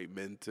Kurt write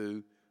Men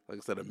Too, like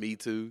I said, a Me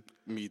Too,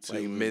 Me too.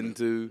 like Men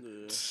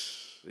Too.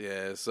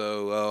 Yeah,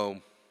 so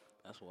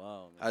That's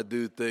wild, man. I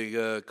do think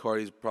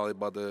Cardi's probably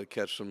about to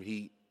catch some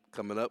heat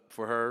coming up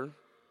for her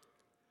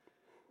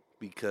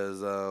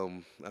because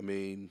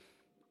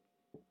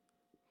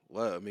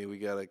we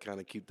gotta kind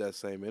of keep that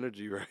same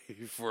energy, right?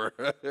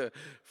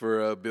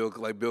 For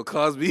Bill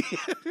Cosby.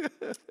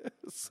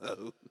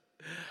 So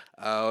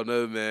I don't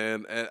know,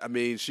 man.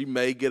 And, she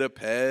may get a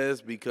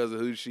pass because of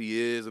who she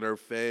is and her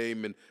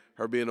fame and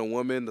her being a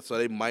woman, so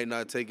they might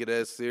not take it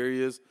as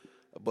serious.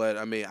 But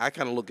I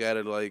kind of look at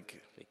it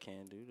like, They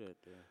can't do that,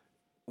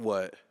 though.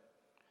 what?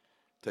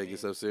 Take it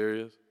so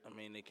serious?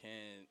 They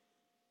can't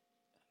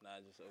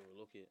not just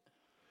overlook it.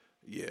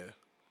 Yeah,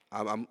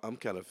 I'm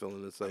kind of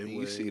feeling the same way.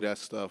 You see that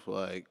stuff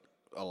like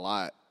a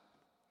lot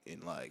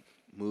in like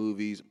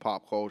movies,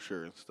 pop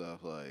culture and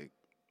stuff. Like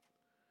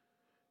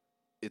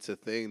it's a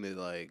thing to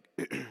like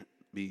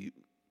be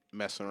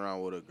messing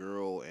around with a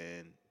girl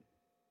and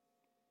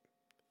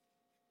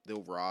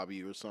they'll rob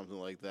you or something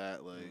like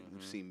that. Like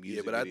we've seen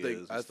music. Yeah, but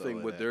I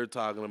think what they're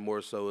talking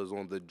more so is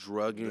on the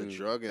drugging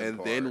and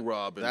part. then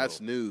robbing. That's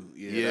them. new.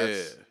 Yeah.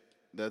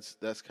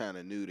 That's kind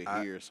of new to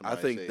hear. I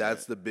Somebody think say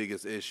that's that. the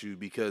biggest issue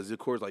because, of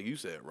course, like you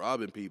said,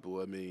 robbing people.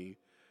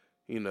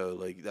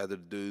 Like other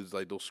dudes,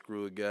 like they'll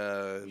screw a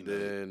guy and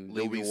then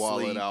they'll leave be your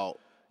wallet sleep. out.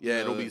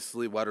 Yeah, they'll be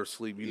sleep while they're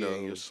sleep.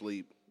 in your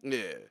sleep.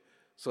 Yeah,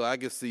 so I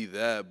can see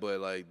that,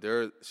 but like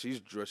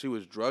she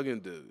was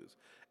drugging dudes,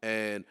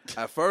 and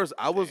at first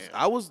I was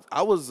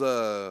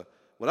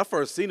when I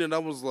first seen it, I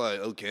was like,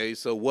 okay,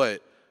 so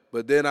what?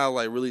 But then I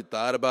like really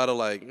thought about it,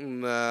 like,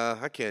 nah,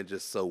 I can't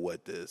just so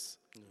what this.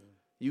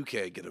 You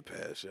can't get a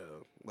pass,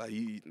 yo. Like,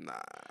 nah.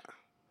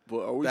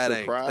 But are we That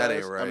ain't- surprised? that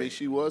ain't right.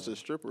 She was a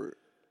stripper.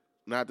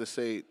 Not to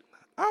say,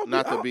 I'll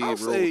be I'll real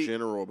say-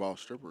 general about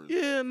strippers.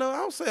 Yeah, no, I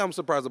don't say I'm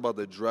surprised about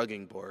the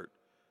drugging part.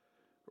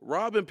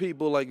 Robbing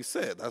people, like you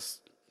said,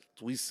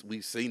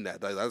 we've seen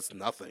that. That's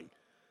nothing.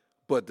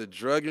 But the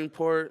drugging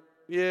part,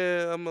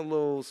 yeah, I'm a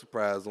little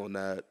surprised on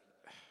that.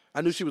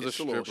 I knew she was It's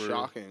a a stripper. little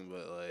shocking,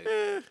 but like,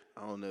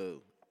 I don't know.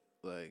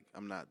 Like,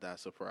 I'm not that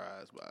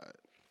surprised by it.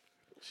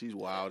 She's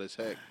wild as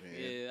heck, man.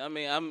 Yeah,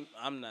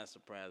 I'm not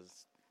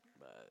surprised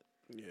by it,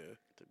 Yeah.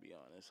 to be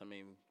honest.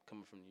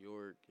 Coming from New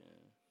York, and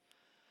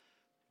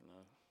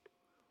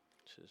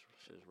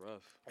shit's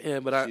rough. Yeah,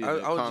 but She's in I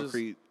the was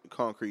just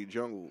concrete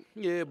jungle.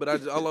 yeah,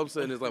 but all I'm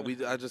saying is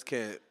like I just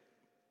can't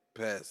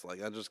pass.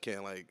 Like I just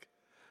can't like.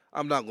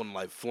 I'm not gonna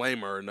like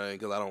flame her or nothing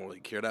because I don't really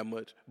care that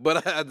much.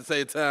 But at the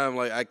same time,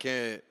 like I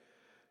can't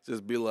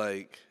just be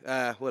like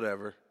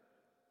whatever.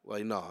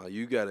 Like nah,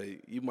 you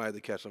might have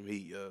to catch some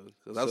heat, yo.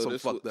 Cause that's some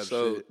fucked up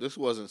shit. This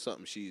wasn't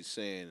something she's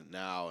saying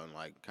now and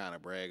like kind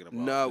of bragging about.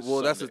 No, This is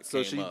well that's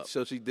something that came up.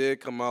 so she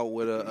did come out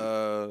with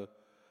a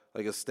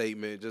like a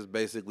statement, just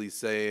basically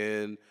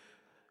saying,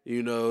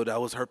 that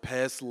was her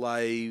past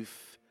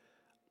life.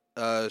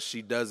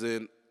 She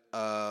doesn't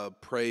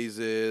praise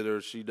it,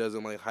 or she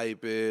doesn't like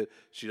hype it.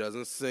 She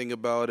doesn't sing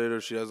about it,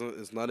 or she doesn't.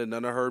 It's not in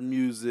none of her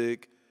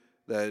music.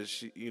 That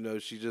she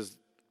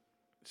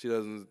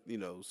doesn't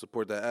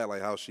support that act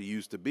like how she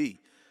used to be.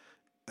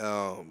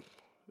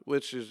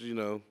 Which is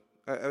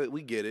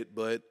we get it,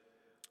 but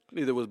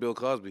neither was Bill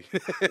Cosby.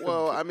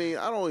 Well, I mean,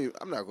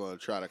 I'm not going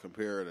to try to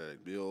compare her to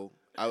Bill.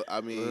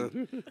 I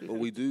mean, but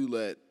we do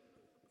let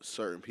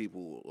certain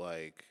people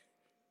like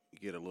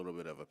get a little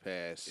bit of a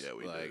pass. Yeah,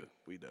 we like, do.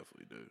 We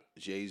definitely do.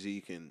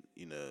 Jay-Z can,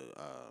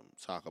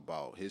 talk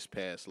about his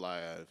past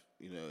life,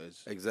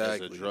 as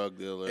Exactly. as a drug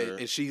dealer.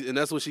 And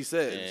that's what she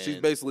said. And She's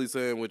basically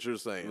saying what you're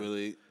saying.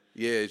 Really?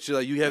 Yeah, she's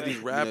like, you have these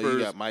rappers. You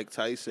got Mike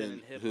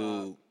Tyson,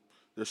 who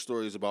there's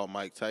stories about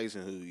Mike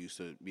Tyson who used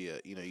to be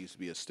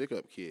a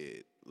stick-up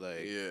kid,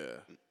 like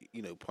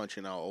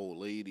punching out old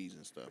ladies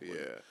and stuff.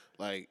 Yeah,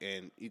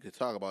 and you could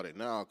talk about it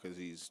now because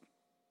he's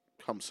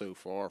come so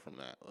far from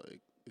that. Like,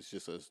 it's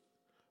just a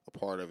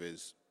part of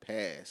his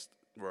past,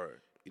 right?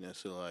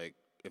 So like,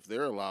 if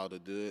they're allowed to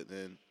do it,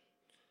 then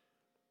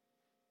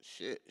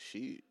shit,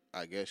 she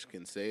I guess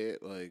can say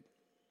it. Like,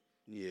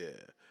 yeah.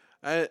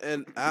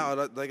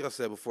 Like I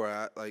said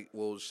before,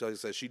 Shelly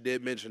said she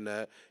did mention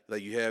that,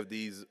 like, you have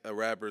these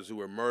rappers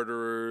who are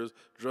murderers,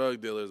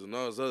 drug dealers, and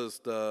all this other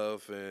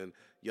stuff, and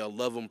y'all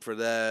love them for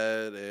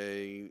that,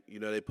 and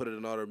they put it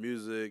in all their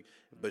music,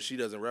 but she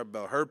doesn't rap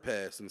about her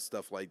past and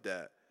stuff like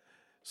that.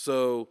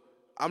 So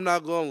I'm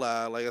not gonna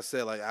lie, like I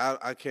said, like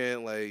I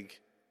can't like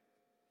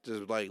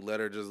just like let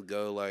her just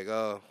go like,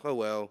 oh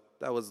well,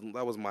 that was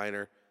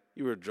minor.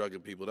 You were drugging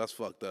people, that's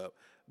fucked up.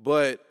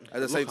 But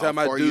at the same time,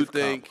 I do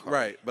think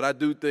but I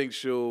do think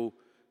she'll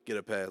get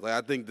a pass. Like,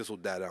 I think this will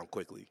die down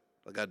quickly.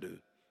 Like, I do.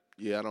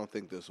 Yeah, I don't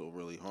think this will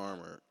really harm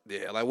her.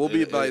 Yeah, like we'll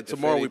be like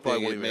tomorrow. We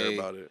probably won't even hear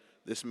about it.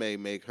 This may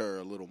make her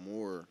a little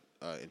more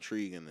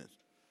intriguing than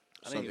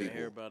I didn't even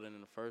hear about it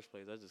in the first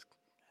place. I just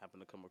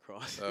happened to come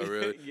across it. Oh,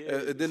 really? Yeah.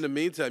 And then in the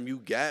meantime, you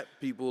got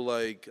people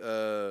like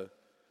the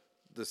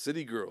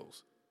City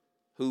Girls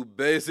who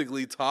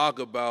basically talk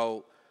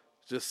about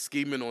just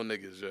scheming on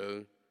niggas,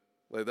 yo.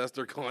 Like, that's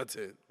their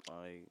content.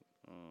 Like,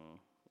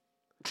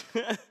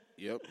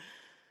 Yep.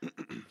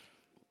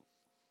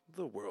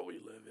 The world we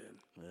live in.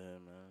 yeah,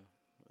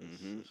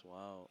 man. It's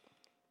wild.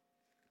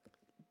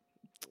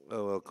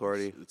 Oh, well,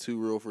 Cardi. It's too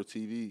real for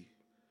TV.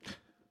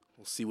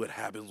 We'll see what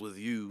happens with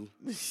you,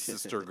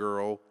 sister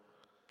girl.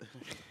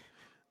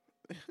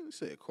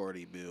 Say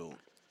Cardi Bill.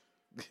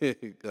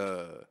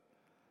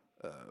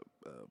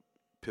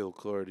 Pill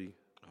Cardi.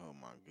 Oh,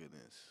 my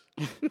goodness.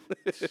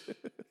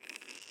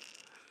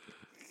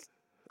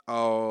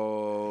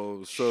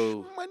 Oh,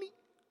 so Money.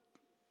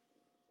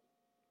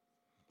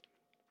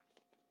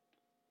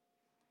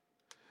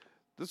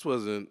 this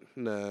wasn't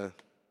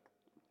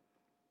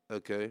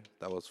Okay,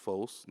 that was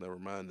false. Never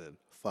mind then.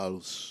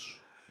 False.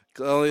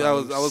 I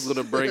was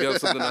gonna bring up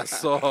something I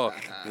saw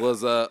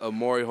was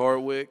Amari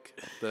Hardwick,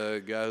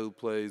 the guy who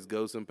plays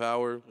Ghost in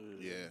Power.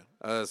 Yeah.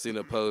 I seen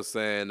a post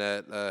saying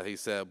that he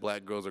said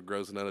black girls are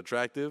gross and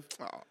unattractive,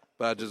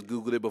 but I just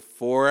Googled it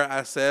before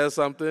I said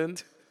something,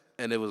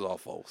 and it was all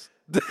false.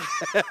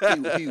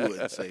 he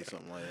wouldn't say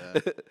something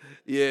like that.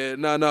 Yeah,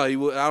 no, he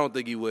would. I don't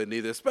think he would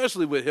either,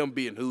 especially with him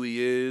being who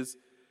he is,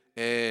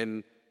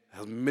 and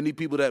as many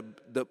people that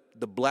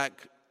the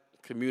black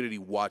community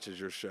watches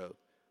your show.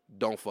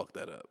 Don't fuck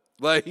that up.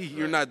 Like,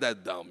 you're not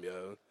that dumb,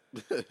 yo.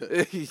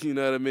 You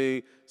know what I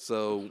mean?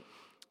 So,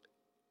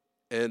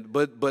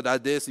 but I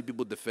did see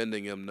people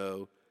defending him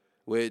though,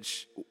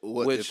 which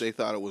if they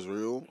thought it was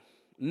real?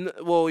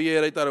 Well,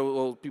 yeah, they thought it was.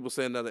 Well, people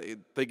saying that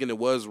thinking it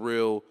was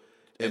real.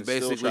 And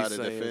basically still try to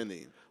saying, defend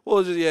him.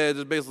 Well,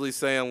 just basically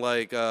saying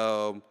like,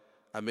 I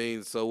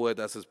mean, so what?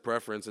 That's his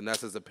preference and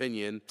that's his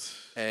opinion,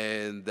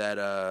 and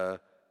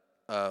that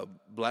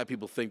black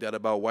people think that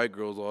about white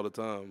girls all the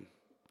time.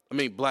 I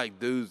mean, black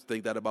dudes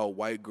think that about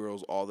white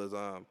girls all the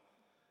time,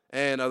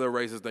 and other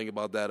races think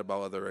about that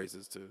about other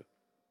races too.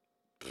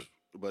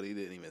 But he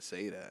didn't even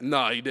say that.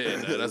 No, he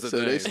didn't. That's the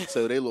thing.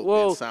 So they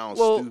look. It sounds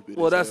stupid.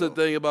 Well, that's the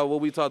thing about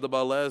what we talked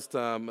about last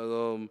time.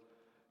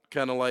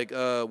 Kind of like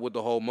with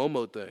the whole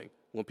Momo thing.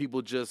 When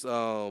people just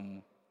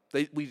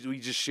we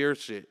just share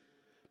shit.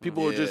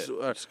 People are just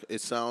it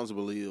sounds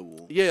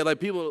believable. Yeah, like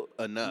people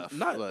enough.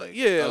 Not like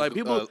like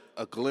people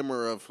a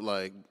glimmer of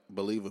like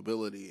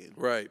believability.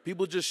 Right.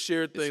 People just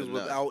share things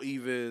without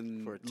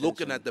even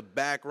looking at the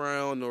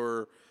background,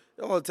 or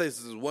all it takes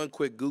is one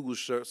quick Google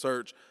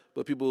search.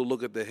 But people will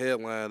look at the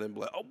headline and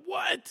be like, "Oh,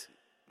 what?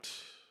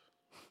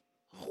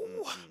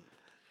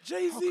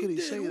 Jay-Z How could he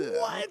did say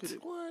that?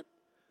 what?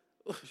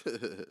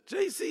 What?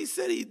 Jay-Z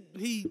said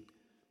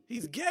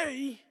he's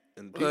gay."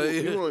 And people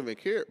don't even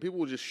care. People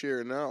will just share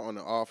it now on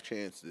the off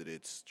chance that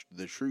it's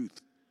the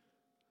truth.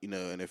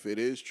 And if it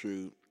is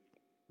true,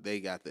 they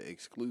got the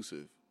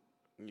exclusive.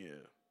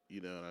 Yeah. You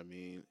know what I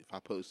mean? If I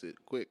post it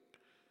quick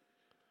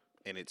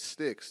and it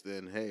sticks,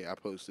 then hey, I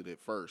posted it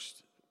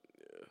first.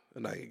 Yeah.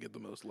 And I can get the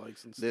most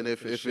likes and stuff. Then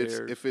if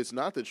it's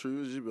not the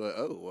truth, you'd be like,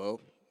 oh well,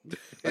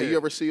 Like, you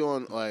ever see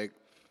on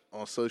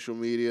social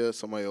media,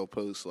 somebody will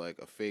post like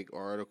a fake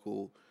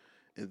article,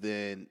 and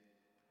then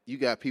you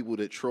got people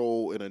that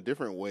troll in a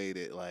different way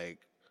that like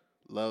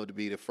love to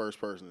be the first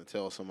person to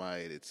tell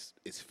somebody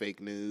it's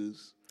fake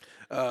news.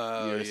 You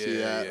ever see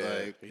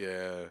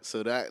that?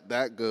 So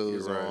that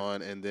goes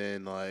on, and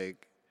then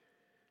like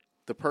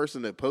the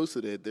person that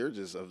posted it, they're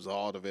just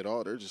absolved of it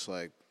all. They're just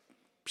like,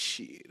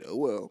 shit, oh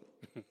well,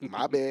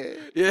 my bad.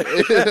 Yeah.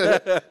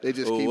 They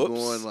just keep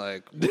going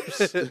like,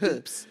 whoops.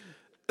 Oops.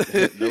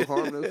 No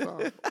harm, no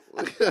foul.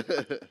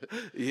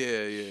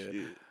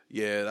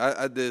 Yeah.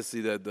 I did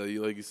see that though.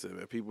 Like you said,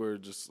 man, people are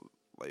just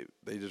like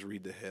they just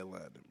read the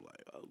headline and be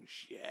like, oh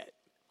shit,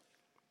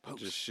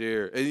 just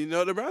share. And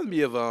it reminds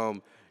me of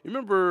you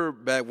remember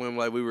back when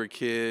like we were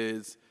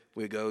kids.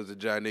 We go to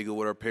Giant Eagle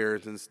with our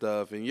parents and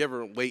stuff, and you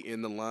ever wait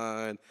in the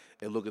line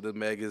and look at the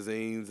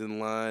magazines in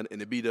line,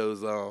 and it be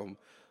those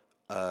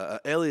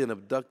alien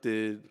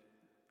abducted.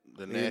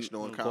 The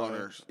National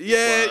Encounters.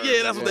 Yeah,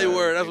 that's what they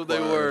were. That's what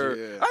they were.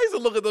 Yeah. I used to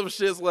look at them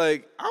shits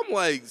like, I'm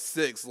like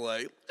 6,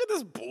 like, look at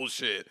this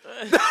bullshit.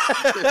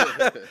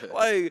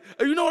 Like,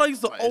 you know what I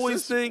used to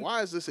always think?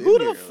 Why is this in who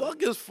here? the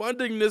fuck is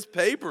funding this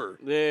paper?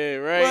 Yeah,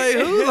 right.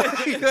 Like, who,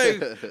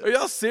 like, are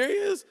y'all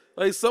serious?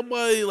 Like,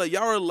 somebody, like,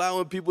 y'all are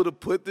allowing people to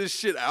put this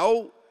shit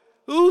out?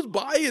 Who's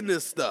buying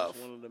this stuff?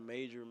 One of the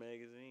major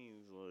magazines.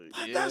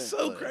 Like, that's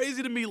so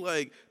crazy to me.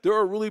 Like, there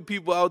are really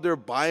people out there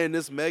buying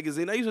this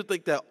magazine. I used to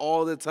think that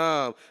all the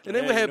time. And they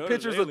would have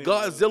pictures of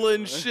Godzilla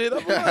and shit.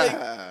 I'm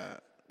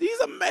like,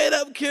 these are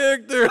made-up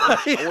characters.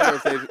 I wonder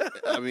if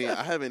they've,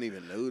 I haven't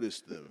even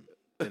noticed them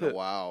in a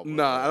while.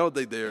 Nah, I don't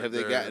think they're. Have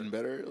they gotten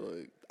better?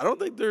 Like, I don't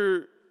think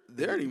they're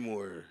there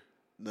anymore.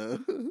 No.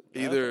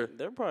 Either.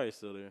 They're probably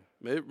still there.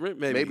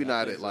 Maybe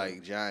not at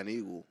like Giant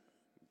Eagle.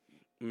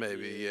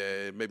 Maybe,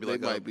 yeah. Maybe They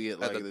like might be at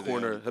like the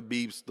corner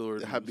Habib store.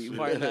 Habib.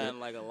 Probably not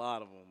in like a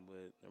lot of them,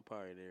 but they're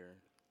probably there.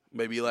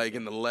 Maybe like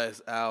in the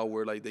last hour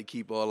where like they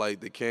keep all like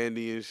the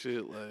candy and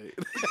shit, like,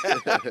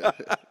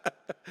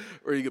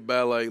 or you could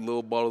buy like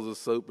little bottles of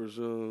soap or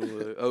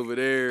something like, over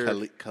there.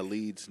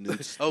 Khalid's new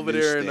over new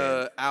there in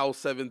stand. aisle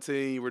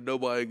 17 where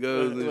nobody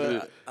goes.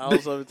 And shit. I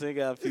also think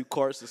I got a few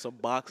carts and some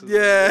boxes.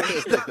 Yeah,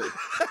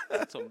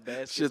 Some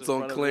baskets. shit's in on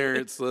front of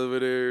clearance over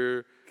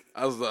there.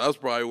 That's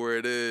probably where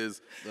it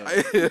is.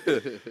 I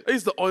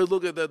used to always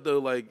look at that though,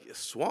 like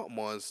Swamp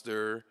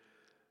Monster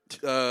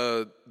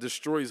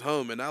destroys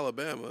home in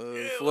Alabama,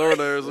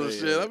 Florida, or some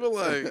shit. I've been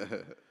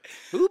like,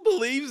 who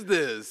believes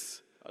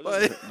this?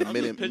 Like, the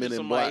Men in somebody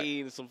Black.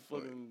 eating some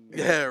fucking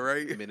yeah,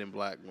 right. Men in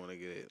Black want to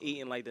get it.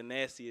 eating like the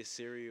nastiest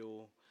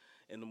cereal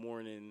in the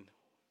morning,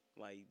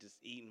 like just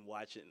eating,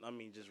 watching.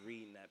 Just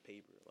reading that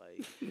paper,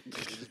 like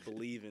just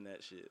believing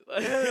that shit.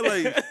 Yeah,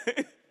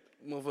 like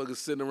motherfuckers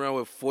sitting around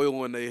with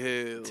foil in their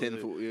head.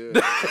 Tenfold,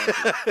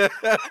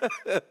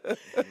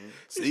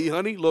 See,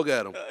 honey, look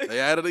at them. They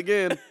at it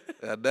again.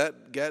 At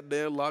that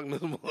goddamn Loch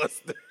Ness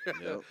monster.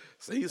 Yep.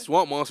 See,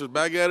 Swamp Monster's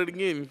back at it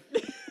again.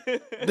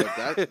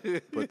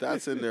 But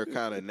that's in there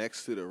kind of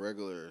next to the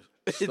regular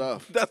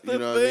stuff. That's the you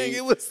know what I thing. mean?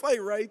 It was like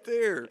right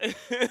there.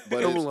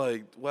 But I'm it's-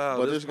 like, wow.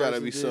 But this there's got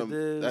to person be did some.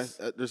 this.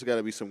 There's got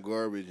to be some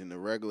garbage in the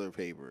regular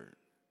paper.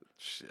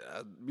 Shit,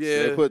 So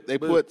yeah. they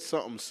but- put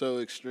something so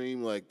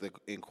extreme like the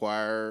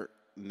Inquirer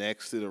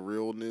next to the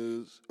real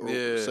news or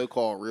Yeah.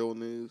 so-called real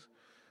news.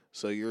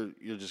 So you're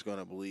just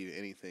gonna believe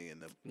anything in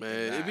the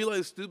Man, it'd be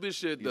like stupid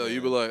shit though. Yeah.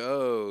 You'd be like,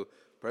 oh,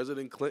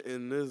 President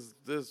Clinton, this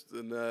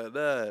and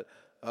that.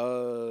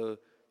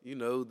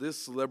 This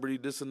celebrity,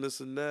 this and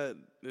this and that,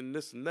 and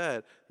this and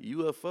that.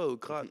 UFO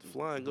caught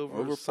flying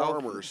over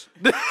South- farmers.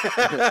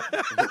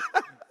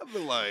 I've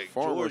been like,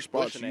 Farmer George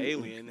spots Bush and you.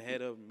 an alien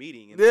had a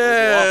meeting. In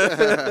yeah.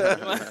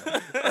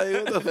 the Like,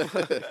 what the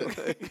fuck?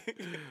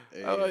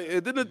 Hey,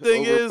 And then the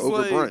thing is,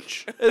 over like,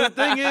 brunch. and the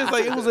thing is,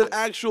 like, it was an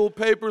actual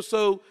paper,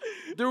 so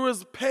there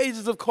was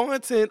pages of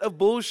content of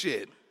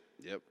bullshit.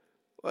 Yep.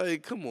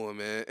 Like, come on,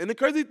 man. And the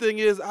crazy thing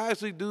is, I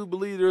actually do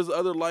believe there's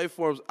other life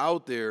forms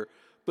out there,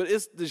 but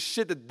it's the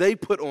shit that they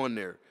put on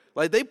there.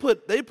 Like, they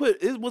put,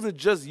 it wasn't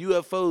just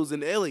UFOs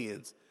and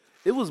aliens.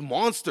 It was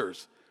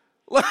monsters.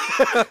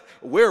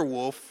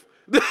 Werewolf.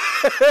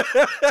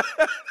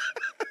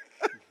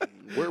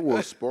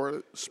 Werewolf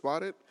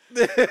spotted.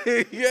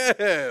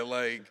 Yeah,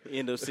 like. You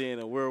end up seeing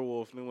a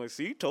werewolf, and I'm like,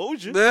 see,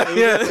 told you. Yeah.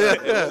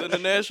 It was in the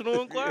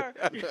National Enquirer.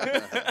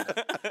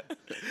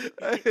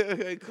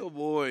 Hey, come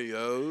on,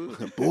 yo.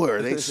 Boy,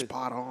 are they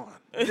spot on.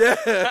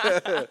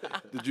 Yeah.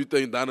 Did you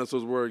think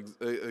dinosaurs were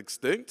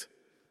extinct?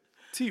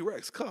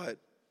 T-Rex caught.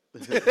 In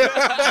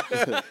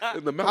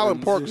the Highland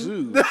mountains. Park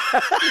Zoo.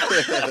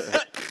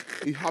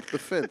 He hopped the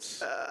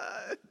fence.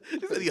 He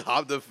said he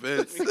hopped the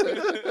fence.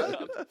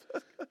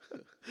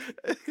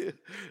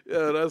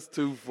 Yeah, that's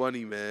too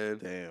funny, man.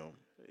 Damn.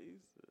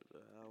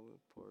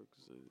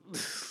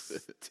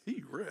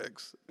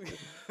 T-Rex.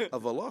 A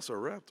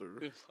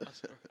velociraptor.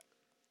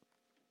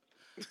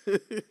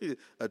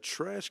 A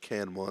trash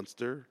can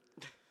monster.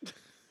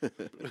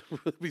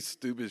 Be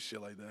stupid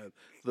shit like that.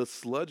 The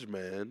Sludge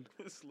Man.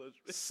 Sludge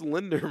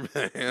Slender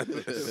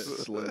Man.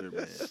 Slender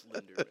Man.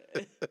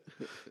 Slender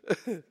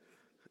Man.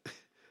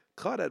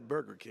 Caught at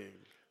Burger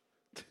King.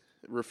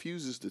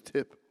 Refuses to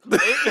tip.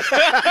 Local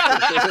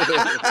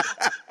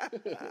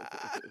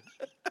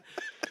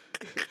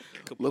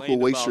Complained about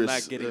waitress.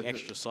 not getting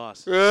extra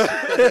sauce.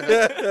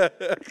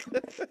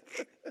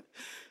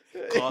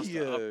 Caused the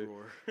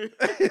uproar.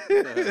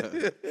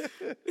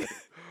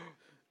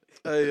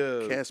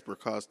 Casper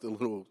caused a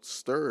little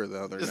stir the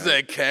other Is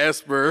night that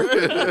Casper?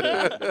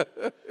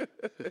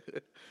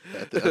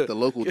 at the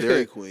local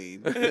Dairy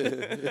Queen.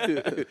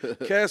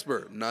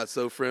 Casper, not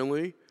so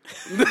friendly.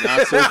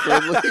 Not so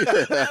friendly.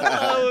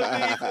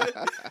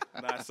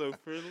 Not so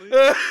friendly.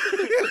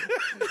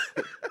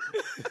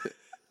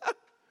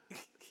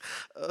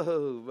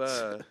 Oh,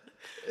 man.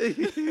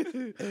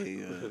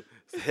 Hey,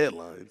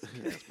 Headlines.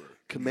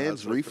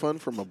 commands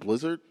refund from a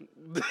blizzard.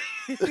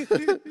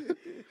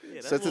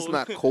 Yeah, Says it's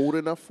not cold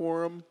enough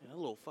for him. That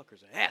little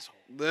fucker's an asshole.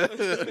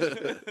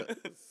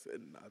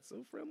 Said not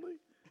so friendly.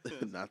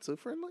 Not so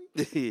friendly.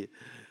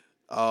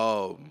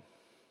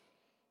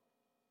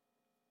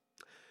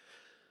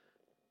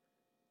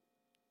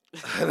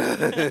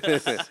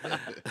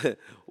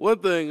 One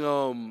thing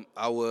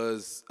I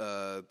was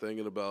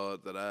thinking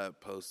about that I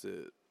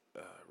posted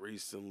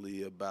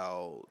recently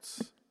about,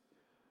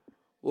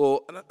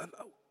 well,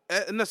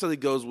 it necessarily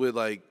goes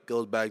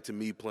back to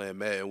me playing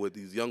Madden with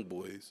these young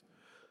boys.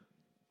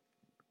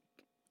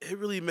 It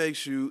really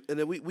makes you, and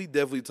then we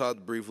definitely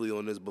talked briefly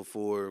on this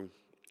before.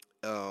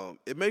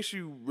 It makes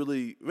me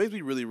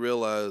really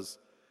realize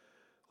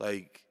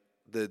like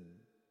the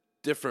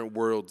different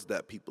worlds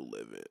that people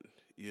live in,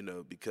 you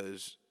know,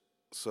 because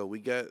so we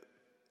got,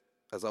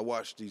 as I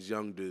watch these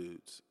young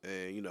dudes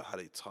and you know how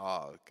they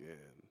talk, and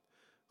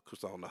of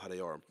course I don't know how they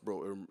are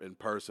in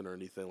person or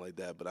anything like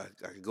that, but I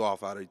can go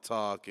off how they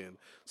talk and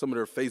some of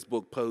their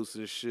Facebook posts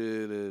and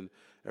shit, and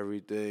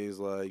everything's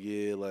like,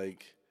 yeah,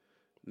 like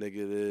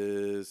nigga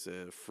this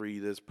and free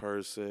this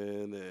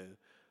person, and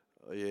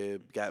yeah,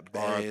 got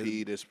bands.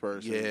 RP this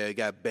person. Yeah,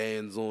 got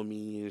bands on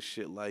me and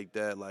shit like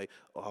that. Like,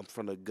 oh, I'm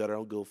from the gutter. I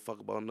don't give a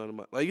fuck about none of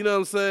my, like, you know what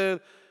I'm saying?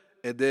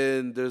 And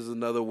then there's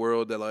another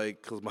world that,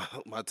 like, because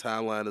my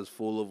timeline is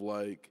full of,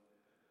 like,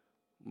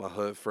 my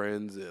hood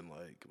friends and,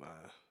 like, my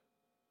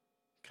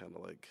kind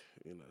of, like,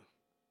 you know,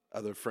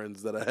 other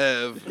friends that I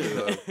have,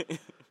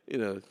 you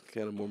know,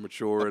 kind of more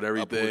mature and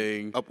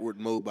everything. Upward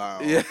mobile.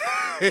 Yeah.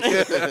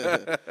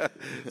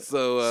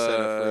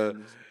 So,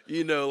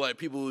 you know, like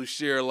people who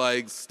share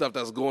like stuff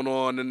that's going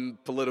on in the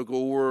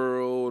political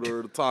world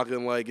or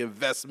talking like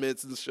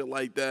investments and shit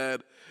like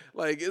that.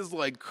 Like it's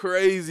like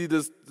crazy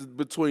this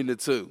between the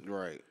two.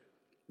 Right.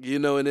 You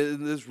know, and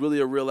it's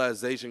really a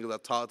realization because I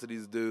talk to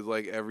these dudes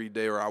like every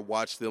day, or I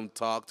watch them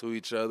talk to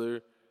each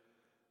other.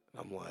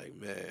 I'm like,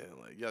 man,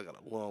 like y'all got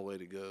a long way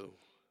to go,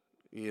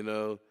 you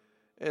know.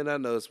 And I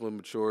know it's with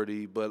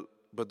maturity, but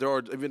there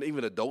are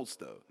even adults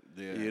though,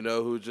 you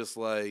know, who just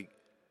like.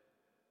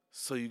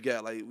 So you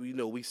got like, you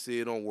know, we see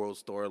it on World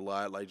Star a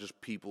lot, like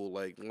just people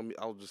like,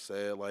 I'll just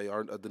say it, like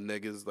aren't the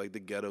niggas like the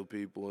ghetto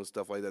people and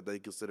stuff like that they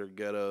consider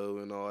ghetto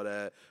and all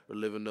that, or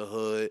live in the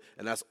hood,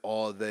 and that's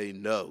all they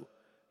know.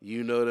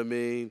 You know what I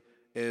mean?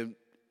 And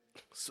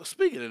so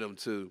speaking of them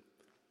too,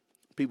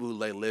 people who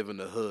like live in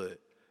the hood,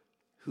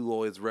 who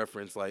always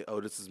reference like, oh,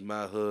 this is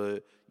my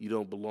hood, you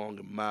don't belong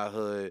in my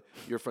hood,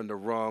 you're from the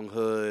wrong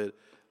hood.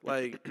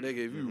 Like, nigga,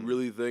 if you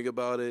really think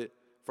about it,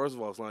 first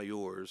of all, it's not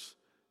yours.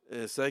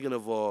 And second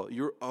of all,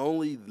 you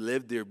only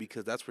lived there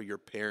because that's where your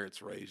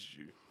parents raised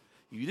you.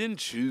 You didn't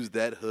choose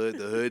that hood.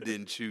 The hood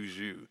didn't choose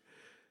you.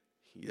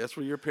 That's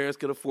where your parents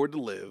could afford to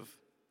live.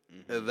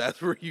 And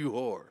that's where you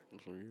are.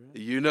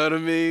 You know what I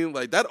mean?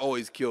 Like, that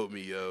always killed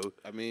me, yo.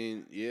 I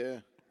mean, yeah.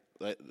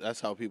 Like,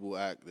 that's how people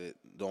act that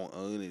don't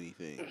own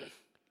anything.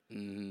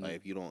 Like,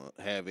 if you don't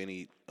have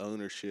any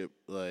ownership,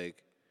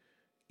 like,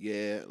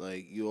 yeah,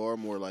 like, you are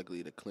more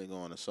likely to cling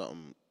on to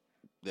something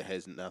that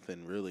has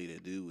nothing really to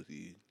do with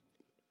you.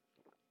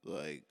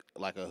 Like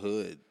a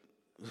hood.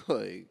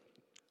 Like,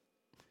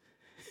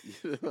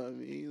 you know what I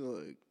mean?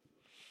 Like,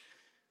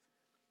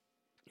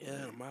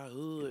 yeah, my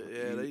hood.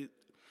 Yeah,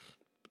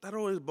 that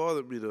always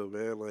bothered me though,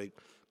 man. Like,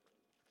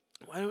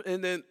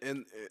 and then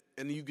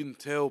and you can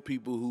tell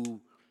people who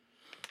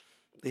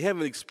they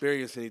haven't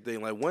experienced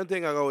anything. Like one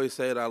thing I always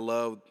say that I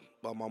loved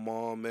about my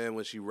mom, man,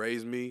 when she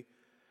raised me,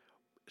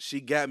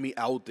 she got me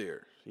out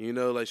there. You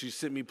know, like she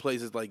sent me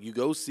places like you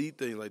go see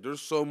things. Like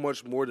there's so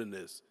much more than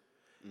this.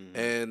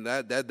 And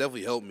that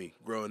definitely helped me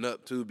growing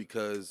up too,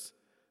 because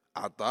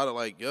I thought of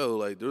like, yo,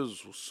 like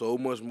there's so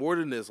much more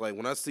than this. Like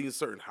when I see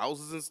certain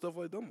houses and stuff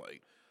like that, I'm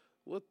like,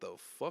 what the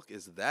fuck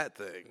is that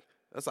thing?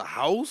 That's a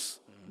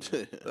house?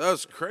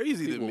 That's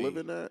crazy people to me. live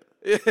in that?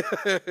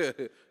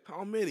 Yeah.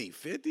 How many?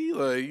 50?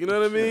 Like, you know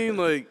what I mean?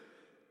 Like,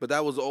 but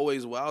that was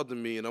always wild to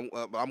me, and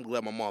I'm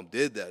glad my mom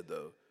did that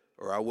though,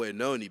 or I wouldn't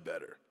know any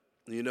better.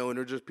 You know, and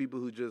they're just people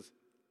who just.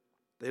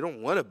 They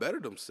don't want to better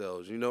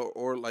themselves, you know,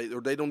 or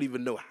they don't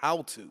even know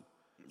how to.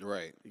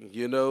 Right.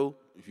 You know?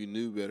 If you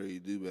knew better, you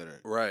do better.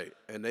 Right.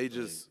 And they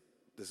just,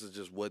 this is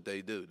just what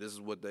they do. This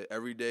is what they,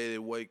 every day they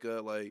wake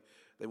up, like,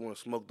 they want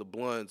to smoke the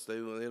blunts. They,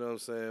 you know what I'm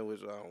saying?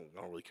 Which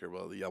I don't really care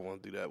about. Y'all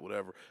want to do that,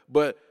 whatever.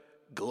 But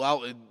go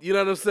out and, you know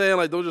what I'm saying?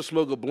 Like, don't just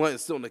smoke a blunt and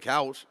sit on the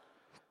couch.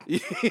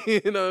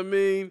 You know what I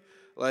mean?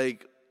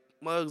 Like,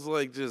 mugs,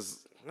 like,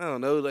 just, I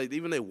don't know. Like,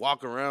 even they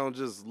walk around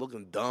just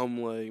looking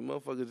dumb. Like,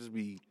 motherfuckers just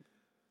be,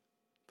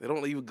 they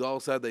don't even go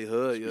outside their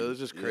hood. Yo, it's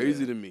just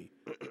crazy to me.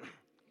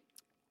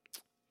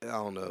 I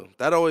don't know.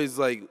 That always,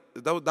 like,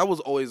 that was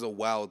always a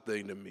wild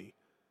thing to me.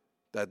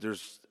 That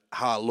there's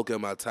how I look at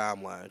my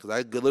timeline. Because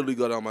I could literally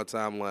go down my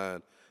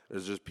timeline.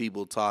 There's just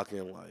people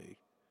talking, like,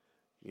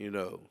 you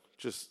know,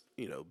 just,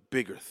 you know,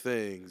 bigger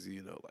things.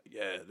 You know, like,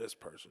 yeah, this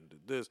person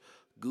did this.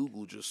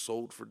 Google just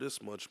sold for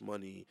this much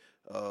money.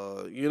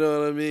 You know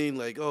what I mean?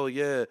 Like, oh,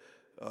 yeah,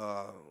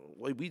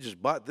 wait, we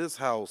just bought this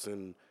house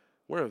and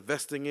we're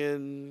investing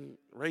in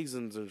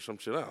raisins or some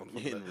shit. I don't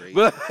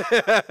know.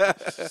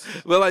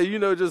 But like, you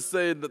know, just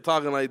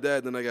talking like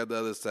that. Then I got the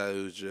other side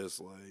who's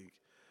just like,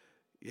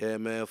 yeah,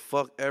 man,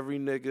 fuck every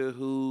nigga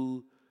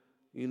who,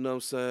 you know what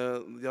I'm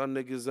saying, y'all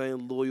niggas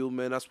ain't loyal,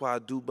 man. That's why I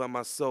do by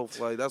myself.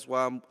 Like, that's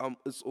why I'm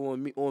it's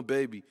on me, on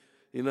baby.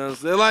 You know what I'm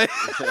saying? Like,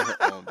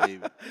 On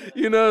baby.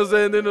 You know what I'm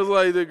saying? Then it's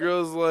like, the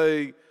girl's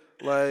like,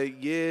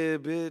 yeah,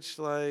 bitch,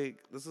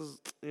 like, this is,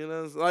 you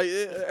know, it's like,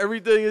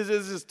 everything is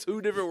just two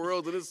different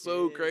worlds, and it's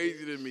so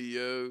crazy to me,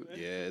 yo.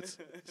 Yeah, it's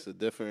a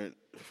different,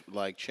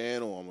 like,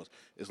 channel almost.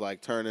 It's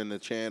like turning the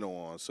channel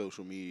on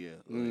social media.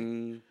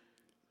 Like,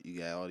 you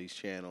got all these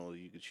channels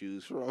you could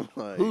choose from.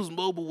 Like, Who's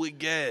mobile with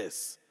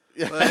gas?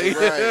 Like,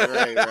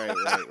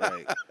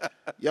 right.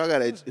 Y'all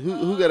got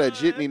who got a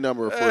jitney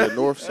number for the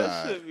north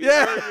side?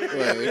 Yeah.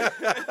 Like,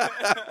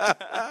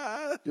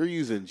 you're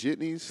using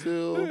jitneys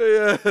still?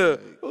 Yeah.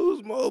 Like,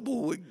 who's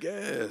mobile with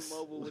gas?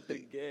 Mobile with the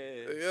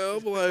gas. Yeah,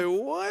 I'm like,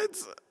 what?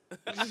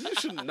 You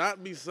should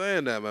not be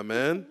saying that, my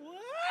man. What?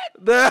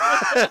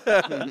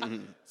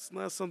 It's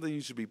not something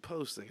you should be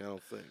posting, I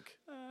don't think.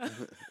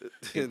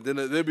 And then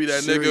there'd be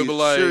that nigga be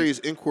like, serious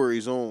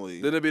inquiries only.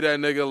 Then it'd be that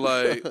nigga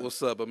like,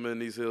 what's up? I'm in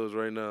these hills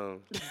right now.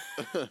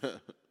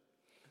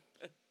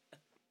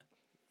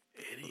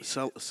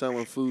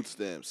 Selling food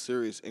stamps,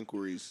 serious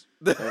inquiries.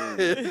 Like,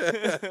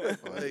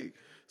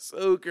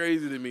 so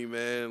crazy to me,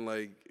 man.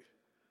 Like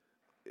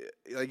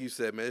you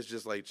said, man, it's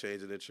just like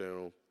changing the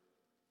channel.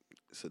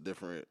 It's a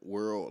different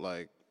world.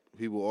 Like,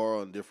 people are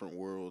on different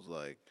worlds,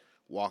 like,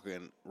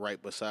 walking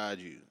right beside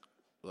you.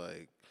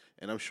 Like,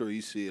 and I'm sure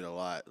you see it a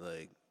lot,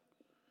 like,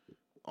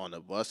 on the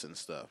bus and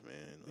stuff,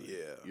 man. Like,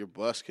 yeah. Your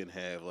bus can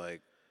have,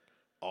 like,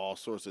 all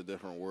sorts of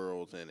different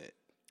worlds in it.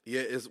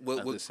 Yeah, it's at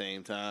the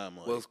same time.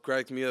 Like, what's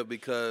cracked me up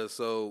because,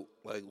 so,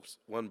 like,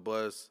 one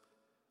bus,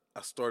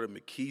 I started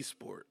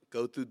McKeesport,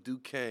 go through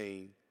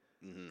Duquesne,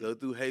 go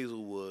through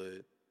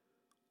Hazelwood,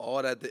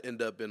 all that to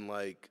end up in,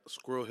 like,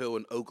 Squirrel Hill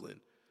and Oakland.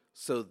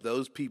 So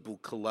those people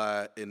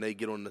collide and they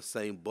get on the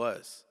same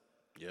bus.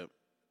 Yep.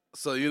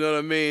 So, you know what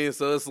I mean?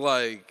 So it's,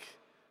 like,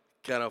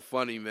 kind of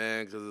funny,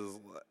 man, because it's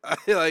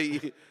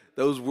like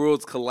those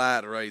worlds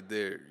collide right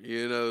there.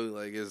 You know,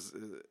 like, it's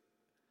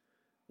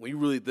when you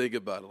really think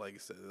about it, like I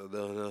said,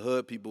 the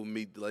hood people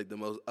meet like the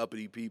most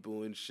uppity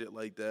people and shit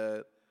like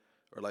that,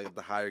 or like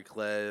the higher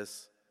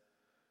class.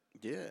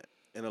 Yeah,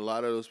 and a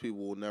lot of those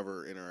people will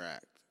never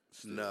interact.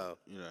 Still, no,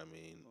 you know what I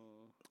mean.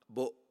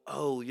 But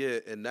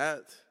and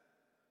that.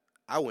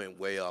 I went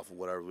way off of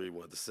what I really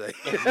wanted to say.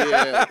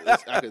 Yeah,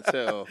 I could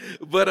tell.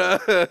 But I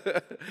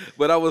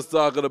was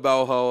talking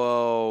about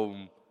how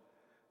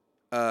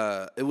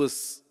it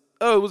was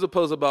a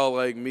post about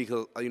like me,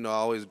 because you know I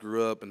always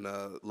grew up and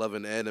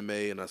loving anime,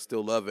 and I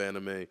still love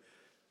anime,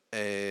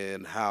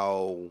 and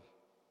how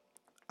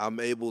I'm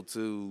able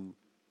to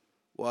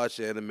watch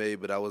anime,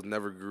 but I was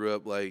never grew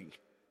up like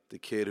the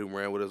kid who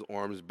ran with his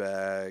arms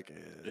back,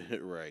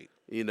 and right.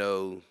 You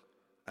know,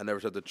 I never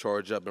tried to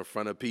charge up in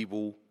front of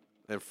people.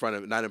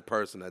 Not in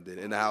person, I did.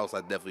 In the house,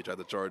 I definitely tried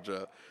to charge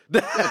up.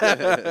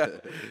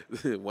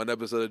 One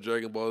episode of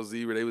Dragon Ball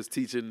Z where they was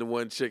teaching the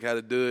one chick how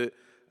to do it.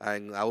 I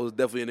was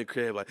definitely in the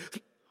crib like,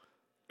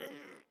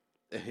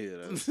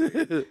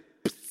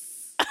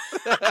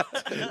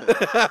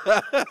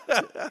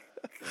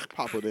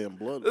 Papa damn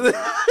blood.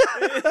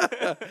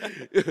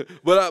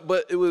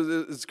 But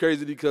it's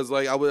crazy because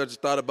like I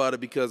just thought about it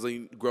because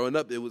like, growing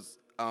up it was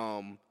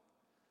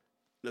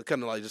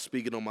kind of like just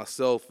speaking on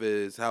myself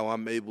is how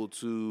I'm able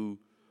to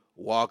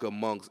walk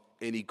amongst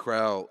any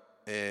crowd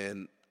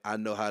and I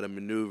know how to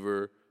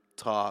maneuver,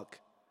 talk,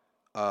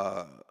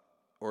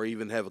 or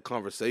even have a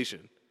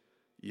conversation.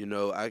 You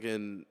know, I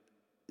can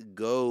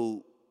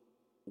go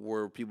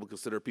where people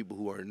consider people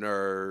who are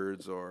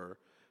nerds or,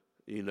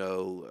 you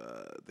know,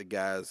 the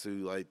guys who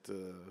like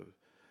to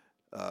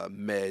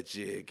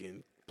magic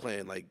and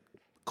playing like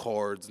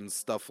cards and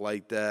stuff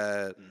like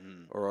that,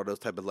 or all those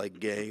type of like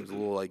games, a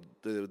little like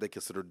they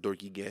consider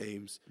dorky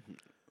games,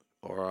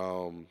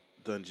 or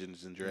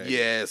Dungeons and Dragons.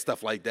 Yeah,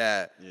 stuff like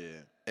that.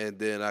 Yeah, and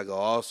then I can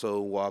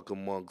also walk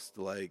amongst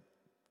like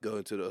go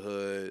into the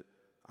hood.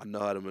 I know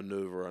how to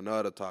maneuver. I know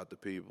how to talk to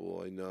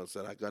people. You know what I'm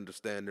saying? I can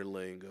understand their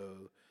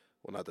lingo.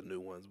 Well, not the new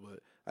ones, but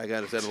I can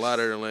understand a lot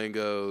of their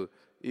lingo.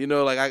 You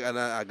know, like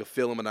I can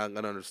feel them and I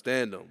can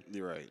understand them.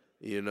 You're right.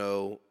 You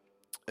know,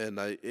 and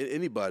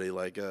anybody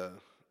like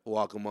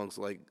walk amongst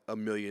like a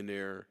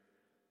millionaire,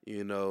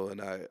 you know, and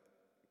I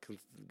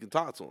can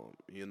talk to him.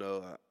 You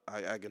know,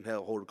 I can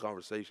hold a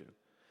conversation.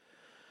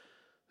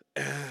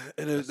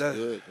 And That's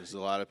good because a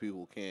lot of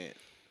people can't.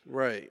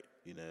 Right.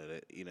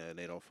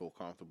 They don't feel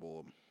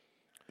comfortable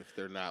if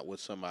they're not with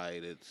somebody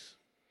that's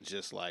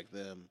just like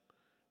them.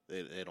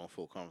 They don't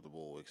feel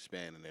comfortable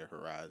expanding their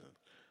horizon.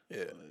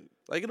 Yeah.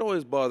 Like it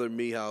always bothered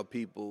me how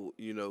people,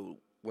 you know,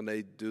 when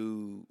they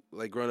do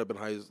like growing up in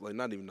high school, like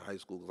not even high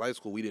school. 'Cause high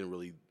school we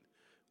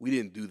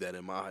didn't do that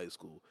in my high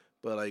school.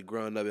 But like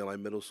growing up in like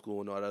middle school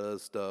and all that other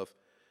stuff,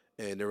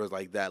 and there was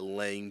like that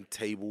lame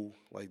table,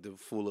 like the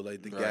full of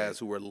like the guys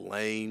who were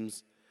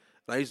lames.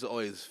 And I used to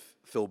always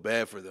feel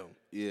bad for them.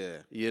 Yeah.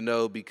 You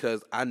know,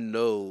 because I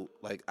know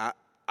like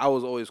I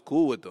was always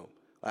cool with them.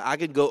 Like I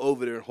could go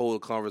over there and hold a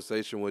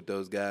conversation with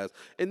those guys,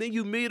 and then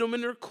you meet them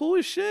and they're cool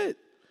as shit.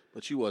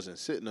 But you wasn't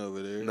sitting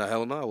over there. No,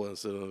 hell no, I wasn't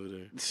sitting over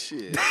there.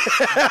 Shit.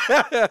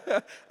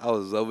 I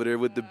was over there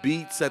with the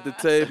beats at the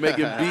table,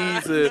 making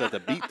beats. And, At the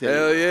beat table.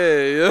 hell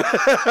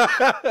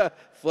yeah.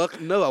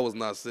 Fuck no, I was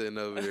not sitting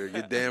over there.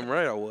 You're damn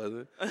right I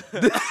wasn't.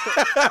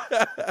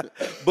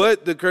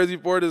 But the crazy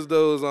part is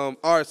those, all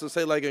right, so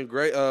say like in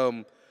grade,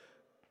 5th,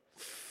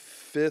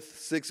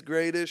 6th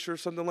grade-ish or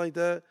something like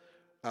that.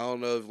 I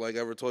don't know if like I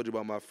ever told you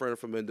about my friend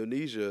from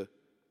Indonesia,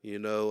 you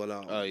know. And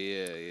Oh,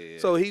 yeah.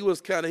 so he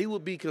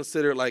would be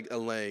considered like a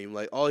lame.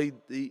 Like all he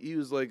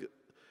was like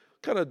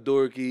kind of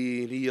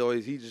dorky,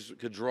 and he just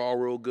could draw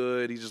real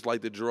good. He just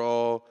liked to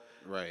draw.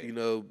 Right. You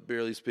know,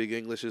 barely speak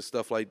English and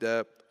stuff like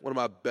that. One of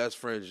my best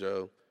friends,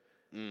 yo.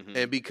 Mm-hmm.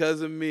 And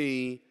because of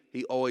me,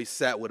 he always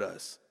sat with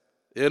us.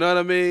 You know what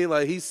I mean?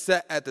 Like he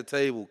sat at the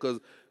table because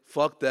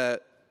fuck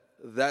that.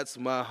 That's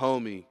my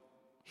homie.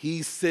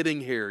 He's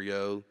sitting here,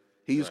 yo.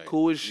 He's Right.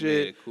 cool as You made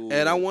shit. it cool.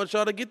 And I want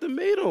y'all to get to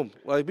meet him.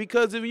 Like,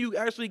 because if you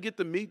actually get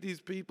to meet these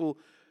people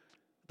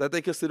that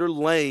they consider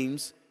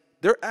lames,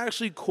 they're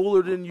actually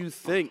cooler than you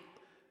think.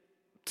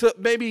 To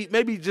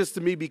maybe just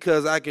to me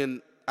because I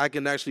can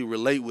actually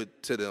relate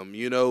to them,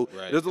 you know.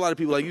 Right. There's a lot of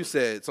people, like you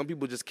said, some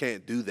people just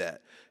can't do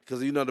that.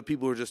 Because, you know, the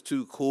people are just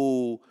too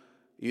cool,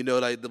 you know,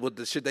 like with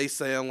the shit they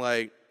say, I'm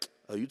like,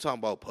 oh, you talking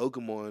about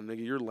Pokemon,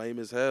 nigga, you're lame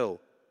as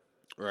hell.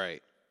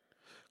 Right.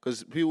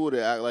 Because people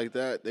that act like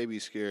that, they be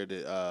scared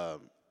that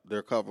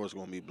their cover is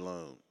going to be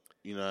blown.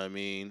 You know what I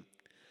mean?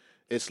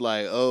 It's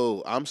like,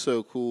 oh, I'm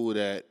so cool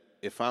that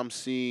if I'm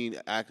seen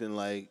acting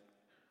like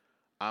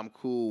I'm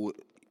cool,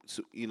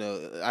 you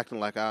know, acting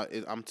like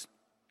I'm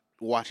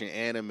watching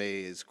anime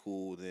is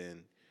cool,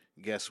 then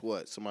guess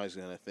what? Somebody's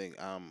going to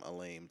think I'm a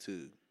lame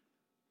too.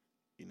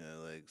 You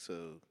know, like,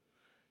 so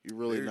you're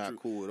really Very not true.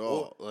 cool at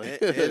all. Well,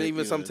 Like, and even you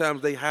know.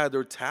 sometimes they hide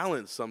their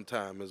talent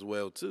sometime as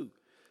well too.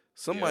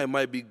 Somebody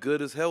might be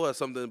good as hell at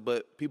something,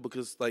 but people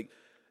just like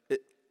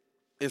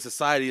in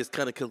society is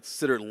kind of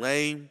considered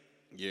lame.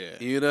 Yeah.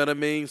 You know what I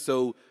mean?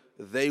 So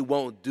they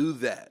won't do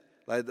that.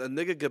 Like a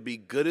nigga could be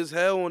good as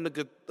hell on the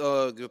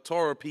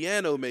guitar or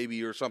piano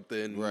maybe or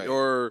something, Right.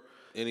 or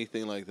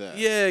Anything like that.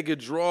 yeah, could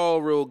draw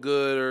real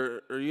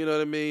good, or you know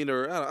what I mean,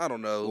 or I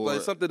don't know, Or,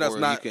 like something that's or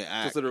not you can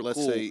act. considered Let's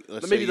cool. say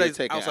Maybe you're like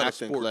taking outside of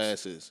acting sports.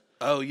 classes,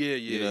 Oh yeah,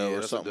 you know, or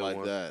that's a something good like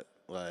one. that.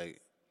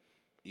 Like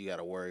you got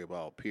to worry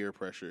about peer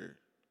pressure,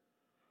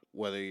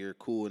 whether you're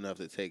cool enough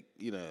to take,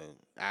 you know,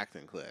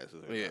 acting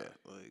classes. Or Yeah.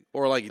 not. Like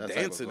Or like that type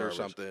of dancing or garbage.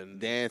 something.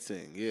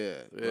 Dancing, yeah.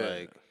 Yeah.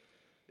 Like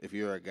if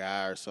you're a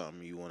guy or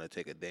something, you want to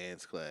take a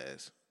dance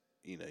class.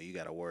 You know, you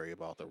got to worry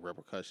about the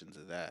repercussions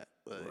of that.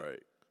 Like, Right.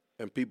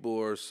 And people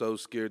are so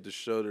scared to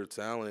show their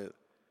talent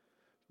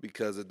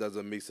because it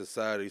doesn't meet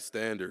society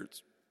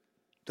standards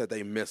that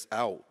they miss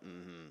out.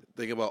 Mm-hmm.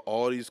 Think about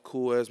all these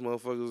cool ass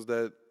motherfuckers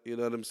that, you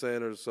know what I'm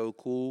saying, are so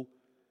cool.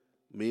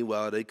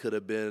 Meanwhile, they could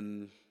have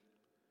been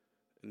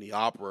in the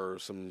opera or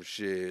some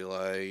shit.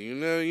 Like, you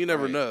know, you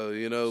never Right. know,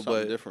 you know,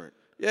 Something but different.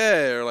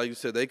 yeah, or like you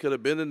said, they could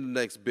have been in the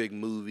next big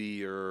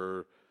movie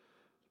or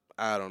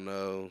I don't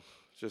know,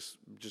 just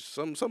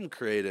something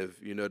creative,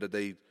 you know, that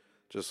they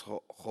just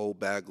hold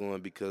back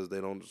on because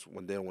they don't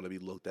want to be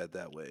looked at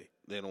that way.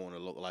 They don't want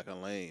to look like a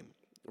lame.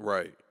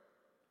 Right.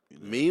 You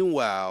know?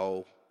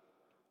 Meanwhile,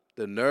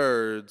 the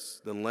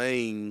nerds, the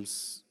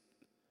lames,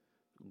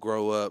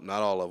 grow up.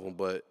 Not all of them,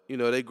 but you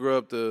know they grow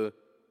up to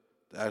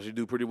actually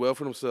do pretty well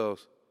for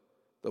themselves.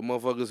 The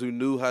motherfuckers who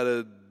knew how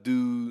to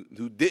do,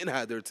 who didn't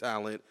have their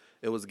talent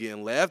and was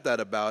getting laughed at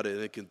about it,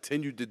 and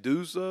continued to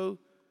do so.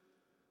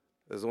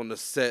 Is on the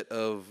set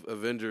of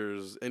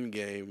Avengers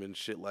Endgame and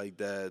shit like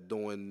that,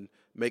 doing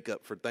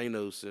makeup for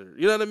Thanos, or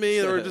you know what I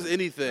mean, or just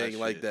anything That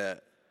like shit.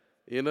 that.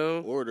 You know?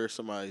 Or they're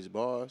somebody's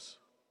boss.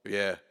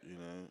 Yeah. You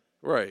know.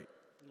 Right.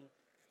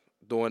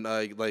 Doing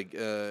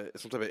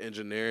some type of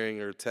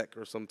engineering or tech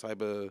or some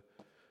type of,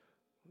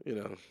 you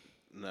know.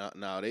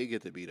 Now they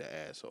get to be the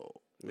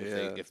asshole.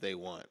 Yeah. If they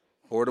want.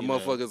 Or the You know.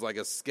 motherfucker's like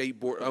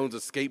owns a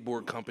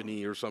skateboard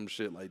company or some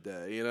shit like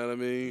that. You know what I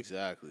mean?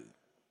 Exactly.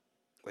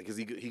 Like, 'cause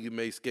he could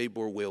make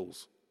skateboard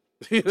wheels.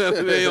 You know what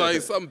I mean?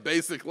 Like, something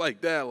basic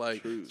like that.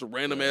 Like, True. it's a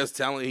random ass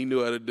talent he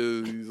knew how to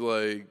do. He's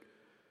like,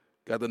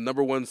 got the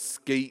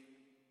 #1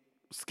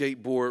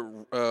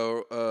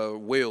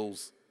 skateboard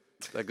wheels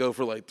that go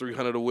for like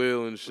 $300 a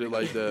wheel and shit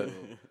like that.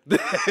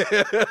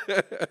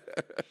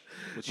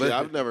 But yeah,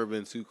 I've never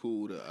been too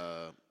cool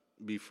to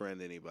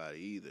befriend anybody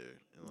either.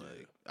 And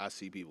like, I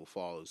see people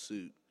follow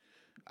suit.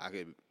 I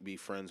could be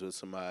friends with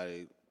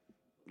somebody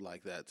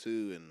like that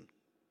too, and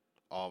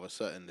all of a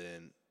sudden,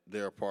 then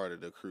they're a part of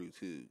the crew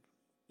too.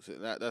 So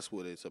that's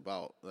what it's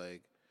about,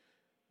 like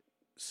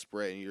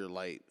spreading your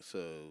light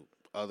so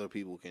other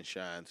people can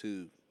shine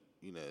too.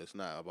 You know, it's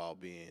not about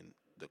being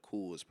the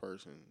coolest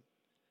person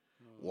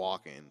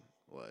walking.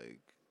 Like,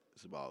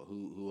 it's about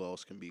who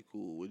else can be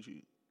cool with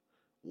you,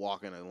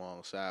 walking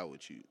alongside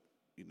with you.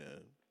 You know,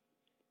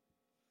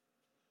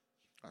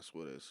 that's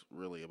what it's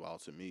really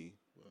about to me.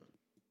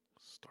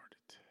 Started.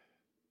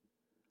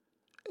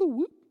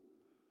 Ooh,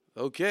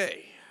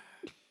 okay.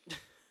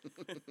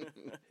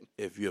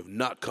 If you have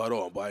not caught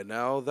on by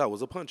now, that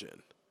was a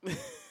punch-in.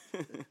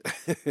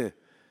 Had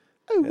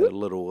a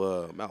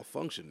little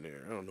malfunction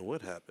there. I don't know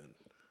what happened.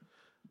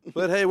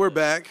 But hey, we're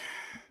back.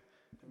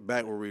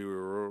 Back where we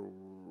were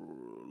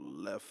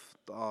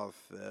left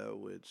off at,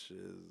 which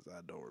is,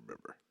 I don't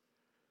remember.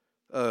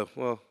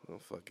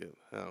 Fuck it.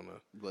 I don't know.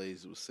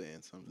 Blaze was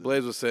saying something.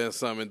 Blaze was saying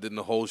something, then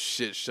the whole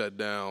shit shut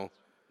down.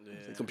 Yeah.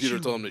 The computer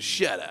told him to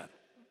shut up.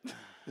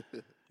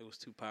 It was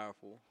too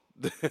powerful.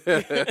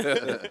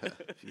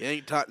 If you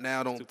ain't talk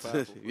now, don't.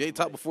 If you ain't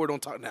talk before,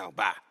 don't talk now.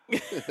 Bye.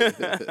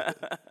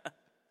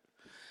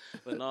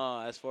 But no,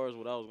 as far as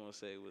what I was gonna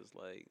say was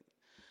like,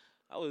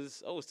 I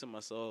was to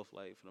myself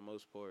like for the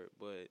most part,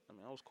 but I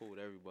mean I was cool with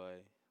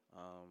everybody.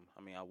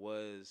 I mean I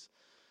was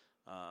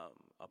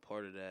a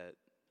part of that.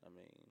 I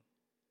mean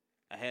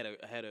I had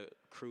a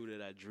crew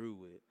that I drew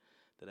with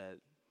that I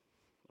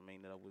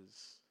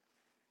was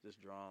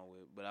just drawn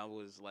with. But I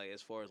was like,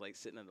 as far as like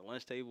sitting at the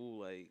lunch table,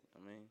 like I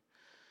mean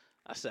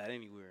I sat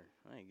anywhere.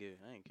 I ain't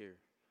care.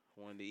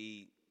 I wanted to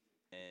eat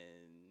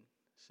and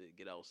shit,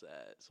 get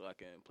outside so I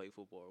can play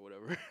football or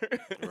whatever.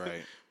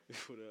 Right.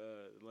 Before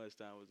the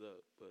lunchtime was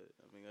up. But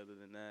I mean, other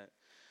than that,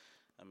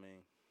 I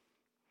mean,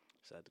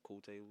 sat at the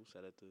cool table,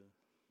 sat at the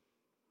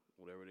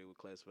whatever they would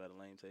classify the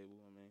lane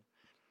table. I mean,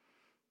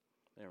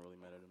 it didn't really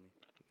matter to me.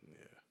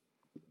 Yeah.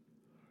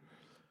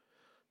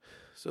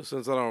 So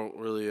since I don't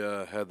really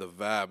have the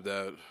vibe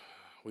that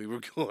we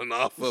were going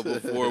off of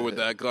before with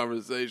that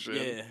conversation.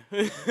 Yeah.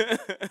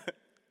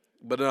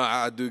 But no,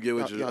 I do get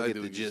what Y'all I get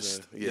do the what you're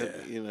gist. saying.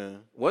 Yeah. You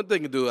know. One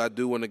thing I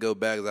do want to go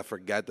back is I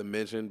forgot to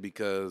mention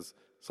because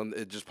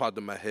it just popped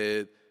in my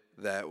head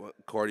that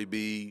Cardi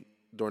B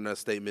during that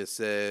statement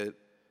said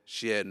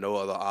she had no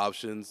other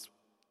options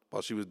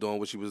while she was doing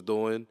what she was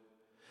doing.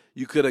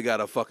 You could have got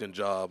a fucking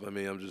job. I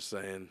mean, I'm just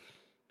saying.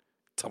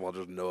 Talking about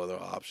there's no other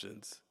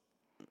options.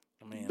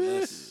 I mean,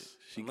 unless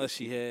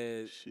she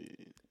had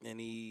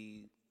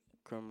any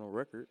criminal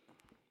record,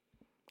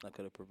 I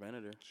could have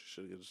prevented her. She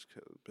should have just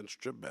been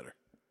stripped better.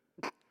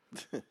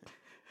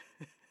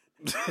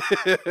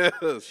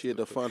 She had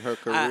to fund her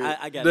career.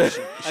 I got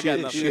nothing. I got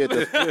nothing.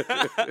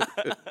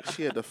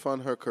 She had to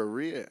fund her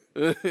career.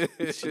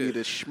 She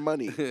needed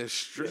shmoney.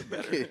 Strip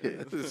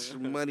better.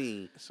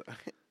 Money.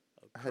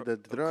 I had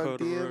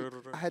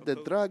to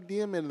drug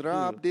them and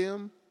rob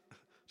them.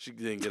 She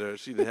didn't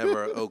have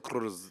her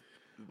okras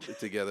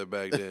together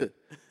back then.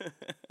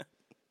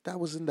 That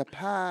was in the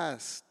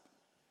past.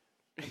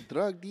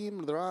 Drug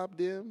them, rob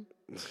them.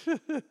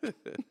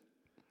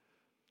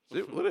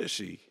 What is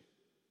she?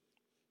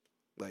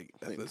 Like,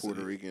 I think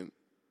Puerto Rican.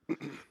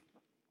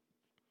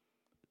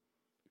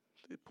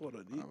 Puerto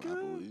I Rican?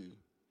 believe.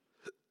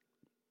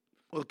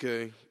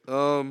 Okay.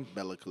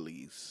 Bella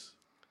Calise.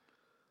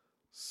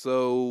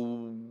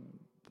 So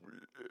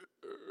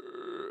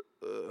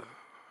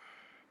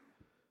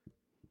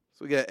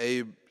we got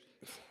Abe.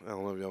 I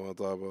don't know if y'all want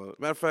to talk about it.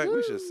 Matter of fact,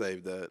 we should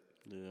save that.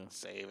 Yeah.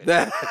 Save it.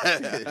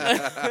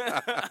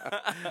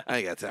 I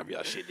ain't got time for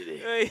y'all shit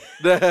today.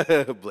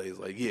 Blaze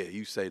like, yeah,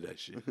 you say that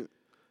shit.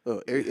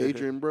 Oh,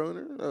 Adrian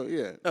Broner? Oh,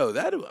 yeah. Oh,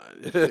 that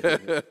one.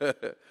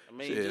 I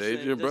mean, Shit,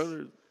 Adrian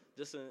Broner.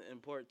 Just in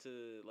part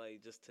to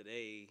like just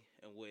today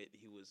and what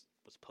he was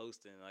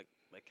posting, like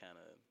that kind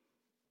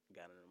of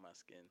got under my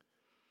skin.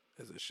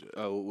 As it should.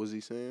 Oh, what was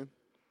he saying?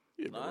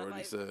 Yeah, No, remember what he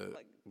like- said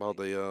like- about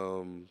the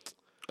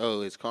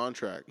Oh, his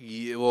contract.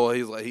 Yeah, well,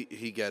 he's like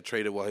he got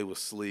traded while he was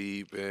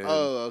asleep, and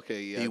Oh,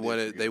 okay, yeah. he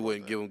wanted they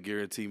wouldn't give him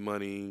guarantee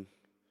money.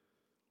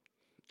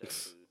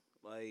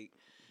 Like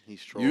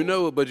He's trolling. You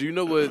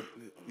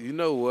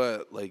know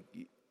what? Like,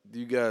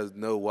 you guys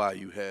know why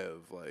you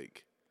have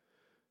like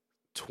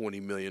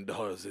 $20 million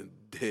in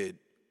dead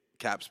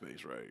cap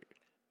space, right?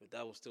 but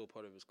that was still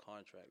part of his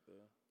contract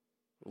though.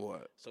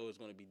 What? So it's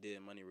going to be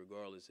dead money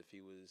regardless if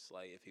he was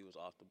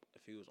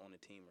on the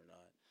team or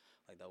not.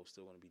 Like that was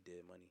still going to be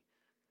dead money.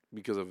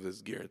 Because of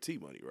his guarantee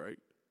money, right?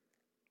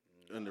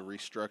 in the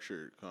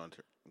restructured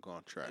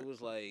contract. It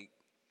was like,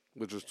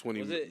 which was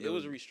 20. it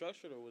was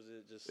restructured, or was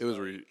it just? It was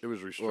like, it was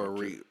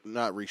restructured.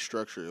 Not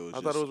restructured. It was.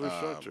 I thought it was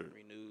restructured.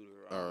 renewed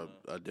or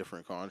a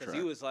different contract.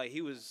 he was like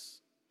he was.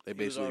 They he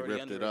was basically already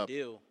ripped under it a up.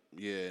 Deal.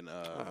 Yeah, and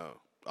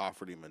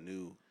offered him a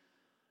new.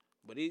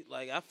 But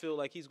I feel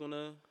like he's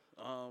gonna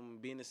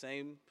be in the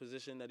same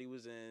position that he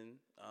was in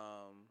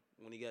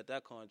when he got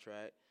that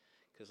contract,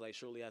 because like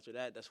shortly after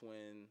that, that's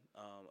when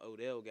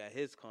Odell got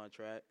his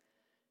contract,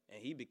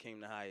 and he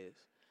became the highest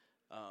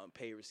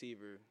paid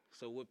receiver.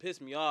 So what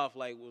pissed me off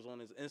was on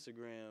his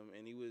Instagram,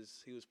 and he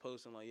was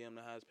posting like, yeah, I'm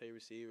the highest paid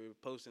receiver,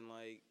 posting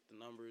like the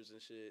numbers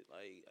and shit,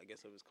 like I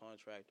guess of his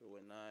contract or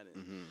whatnot,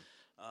 and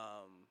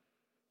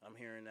I'm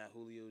hearing that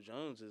Julio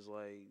Jones is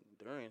like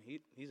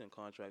he's in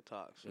contract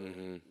talks, so,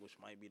 which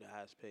might be the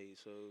highest paid.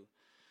 So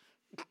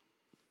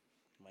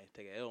might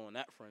take an L on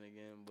that front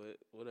again, but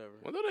whatever.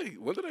 When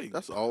do they?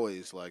 That's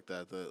always like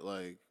that. That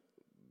like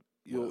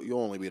you'll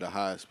only be the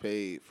highest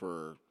paid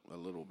for a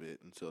little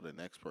bit until the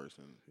next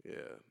person. Yeah,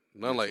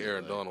 not like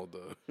Aaron Donald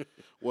though.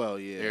 Well,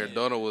 yeah, Aaron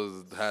Donald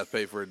was the highest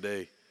paid for a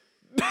day.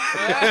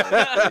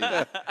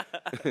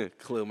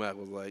 Khalil Mack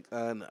was like,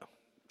 no.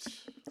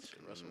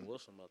 Russell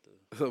Wilson about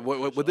to.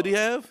 What did he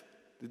have?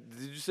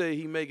 Did you say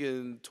he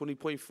making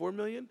 20.4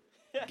 million?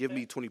 Give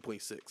me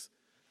 20.6.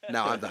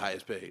 Now I'm the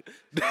highest paid.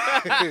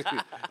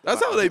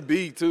 That's how they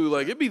be too.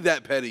 Like it be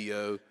that petty,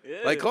 yo. Yeah.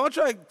 Like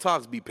contract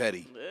talks be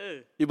petty. Yeah.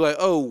 You be like,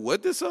 oh,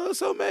 what did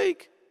so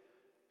make?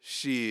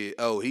 Shit.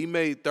 Oh, he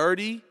made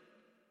 30.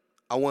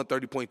 I want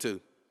 30.2.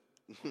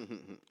 I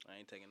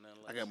ain't taking nothing.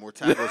 I got more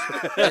tackles.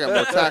 I got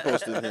more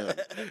tackles than him.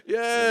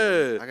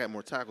 Yeah. I got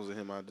more tackles than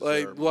him. I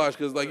deserve. Like, watch,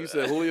 because like you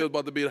said, Julio's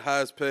about to be the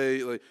highest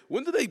paid. Like,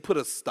 when do they put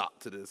a stop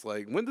to this?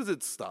 Like, when does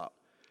it stop?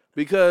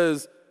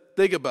 Because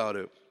think about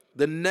it.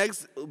 The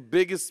next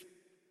biggest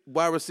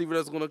wide receiver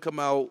that's going to come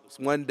out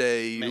one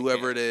day,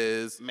 whoever it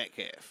is.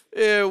 Metcalf.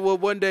 Yeah, well,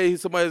 one day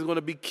somebody's going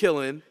to be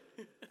killing,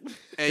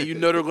 and you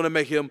know they're going to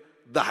make him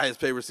the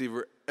highest paid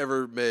receiver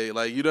ever made.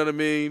 Like, you know what I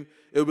mean?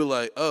 It'll be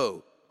like,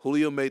 oh,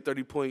 Julio made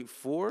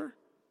 30.4?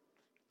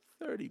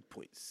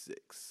 30.6.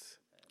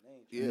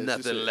 Yeah,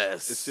 Nothing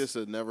less. It's just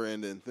a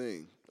never-ending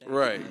thing.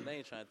 Right. They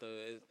ain't trying to throw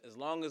it. As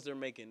long as they're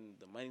making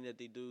the money that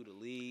they do, the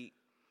league,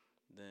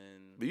 then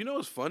But you know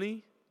what's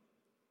funny?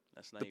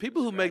 that's not The even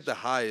people who make the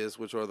scratching. highest,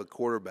 which are the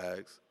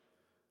quarterbacks,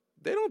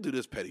 they don't do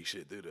this petty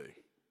shit, do they?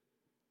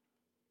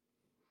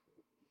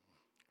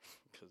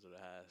 Because of the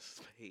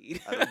highest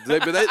paid.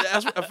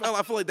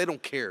 I feel like they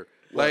don't care.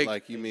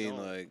 Like you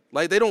mean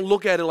Like they don't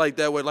look at it like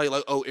that way. Like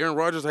oh, Aaron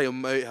Rodgers, hey,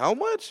 how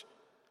much?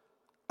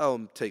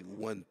 I'll take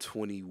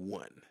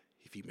 121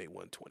 if he made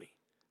 120.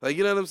 Like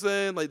you know what I'm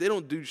saying? Like they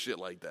don't do shit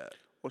like that.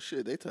 well,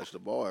 shit, they touch the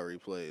ball every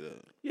play. Though.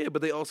 Yeah,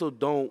 but they also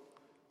don't.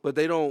 But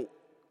they don't.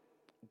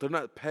 They're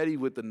not petty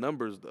with the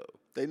numbers though.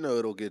 They know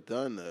it'll get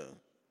done though.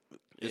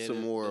 It's Yeah, a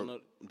more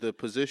the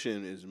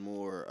position is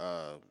more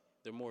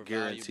They're more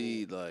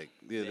guaranteed. valuable Like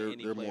yeah, than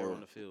any they're player more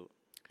on the field.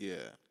 yeah.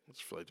 I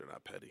just feel like they're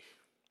not petty.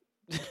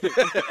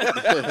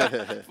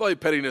 I feel like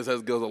pettiness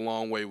goes a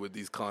long way with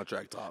these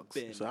contract talks.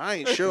 Ben. So I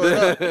ain't showing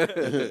up.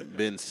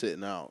 Been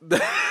sitting out.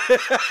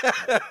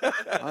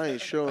 I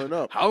ain't showing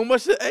up. How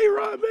much did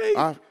A-Rod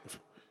make?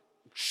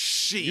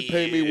 Shit. You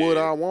pay me what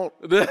I want.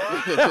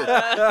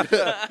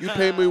 You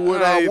pay me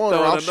what I I ain't want. Or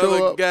throwing I'll show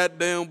another up.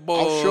 goddamn ball.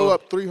 I'll show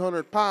up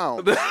 300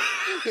 pounds.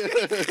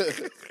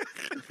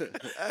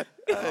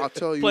 I'll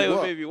tell you Play with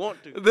what. me if you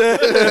want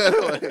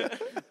to.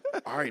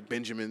 All right,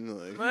 Benjamin.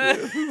 Damn I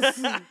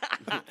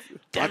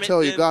it,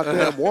 tell you, Ben.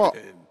 goddamn what.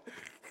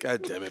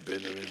 God damn it,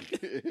 Benjamin.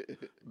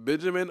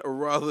 Benjamin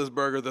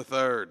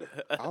Roethlisberger III.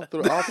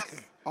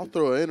 I'll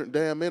throw a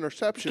damn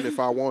interception if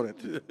I wanted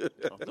to.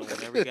 I'm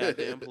throwing every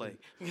goddamn play.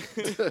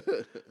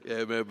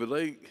 Yeah, man, but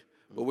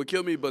what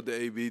killed me about the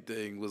AB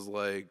thing was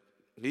like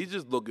he's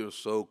just looking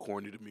so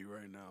corny to me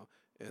right now,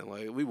 and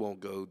like we won't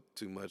go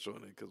too much on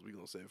it because we're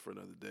gonna save it for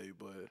another day.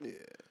 But Yeah.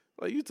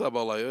 like you talk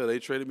about like, oh, they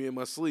traded me in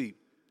my sleep.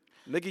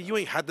 Nigga, you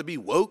ain't had to be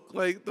woke.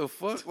 Like the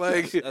fuck,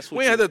 like That's what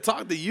we ain't had to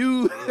talk to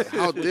you.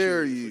 How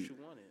dare What you? you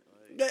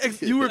wanted.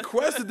 Like, You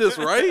requested this,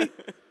 right? Like,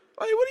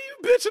 what are you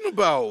bitching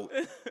about?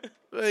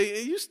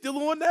 Like, you still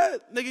on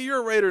that? Nigga, you're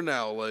a Raider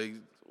now. Like,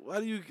 why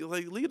do you,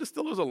 like, leave the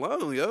Steelers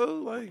alone,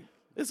 yo? Like,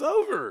 it's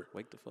over.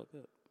 wake the fuck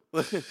up.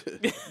 but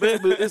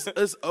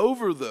it's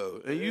over,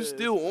 though. And you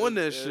still on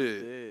that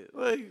shit. dead.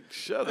 Like,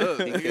 shut up.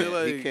 Nigga.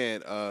 Like, He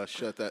can't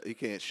shut that. He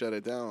can't shut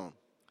it down.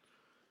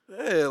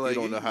 yeah, like,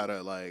 He don't know how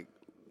to like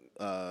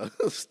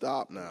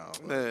stop now.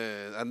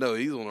 Man, I know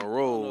he's on a I don't know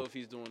roll. if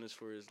he's doing this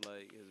for his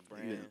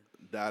brand.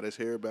 Dyed his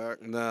hair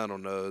back. Nah, I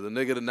don't know. The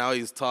nigga now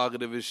he's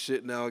talkative as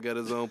shit now. Got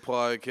his own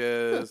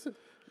podcast.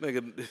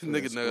 nigga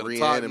know how to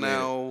talk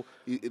now.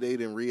 They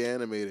didn't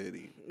reanimate it.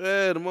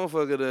 Yeah, the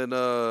motherfucker then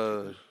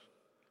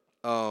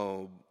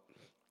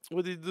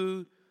what did he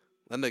do?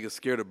 That nigga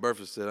scared of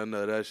Burford. I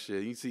know that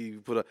shit. You see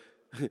you put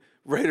a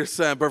Raiders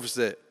sign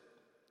Burford.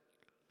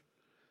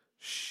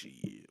 Shit.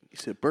 He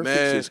said, "Burford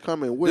Man, is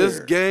coming where?" this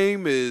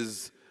game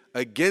is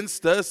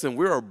against us, and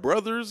we're our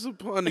brothers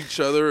upon each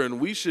other, and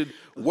we should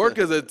work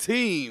as a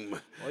team.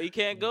 Well, you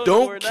can't go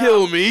nowhere Don't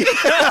kill now. me. You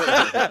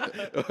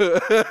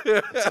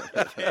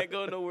can't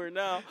go nowhere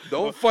now.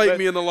 Don't fight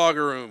me in the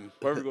locker room.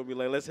 Perfect gonna be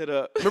like, let's hit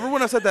up. Remember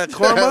when I said that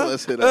karma?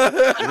 Let's hit up.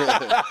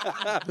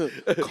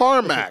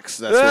 Carmax.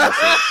 That's what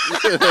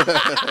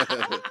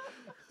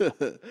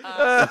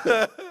I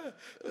said.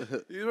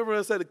 You remember when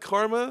I said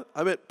karma?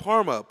 I meant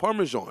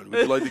Parmesan. Would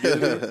you like to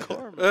get into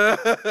Karma.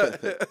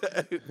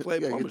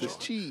 eggplant Gotta get this Parmesan?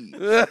 cheese.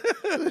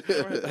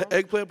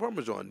 Eggplant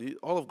Parmesan.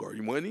 Olive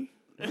Garden. You want any?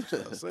 That's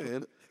what I was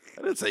saying.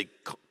 I didn't say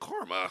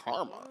karma.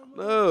 Karma.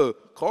 No.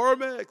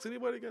 Carmax.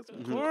 Anybody got some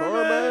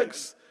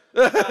Carmax?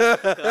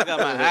 I got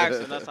my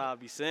accent. That's how I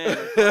be saying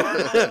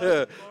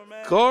it.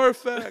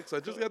 Carfax. I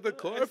just got the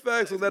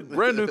Carfax on that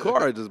brand new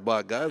car I just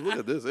bought, guys. Look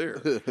at this here.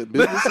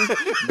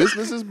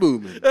 Business is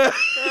booming.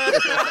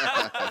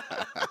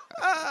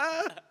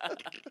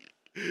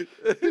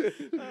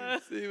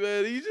 See,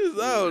 man, I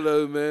don't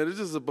know, man. It's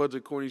just a bunch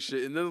of corny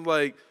shit. And then,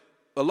 like,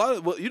 a lot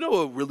of, you know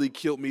what really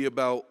killed me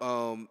about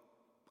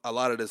a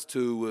lot of this,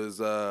 too, was,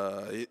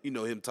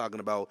 him talking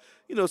about,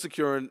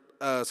 securing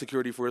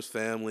security for his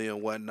family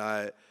and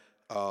whatnot,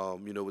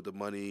 with the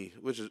money,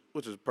 which is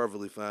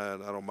perfectly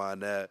fine. I don't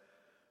mind that.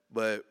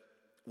 But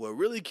what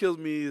really kills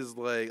me is,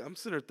 like, I'm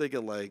sitting there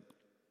thinking, like,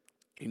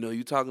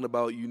 you talking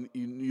about, you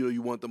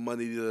want the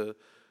money to,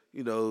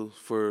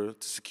 to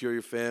secure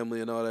your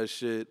family and all that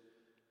shit.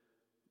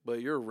 But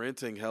you're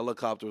renting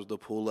helicopters to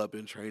pull up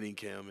in training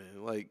camp,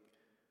 man. Like,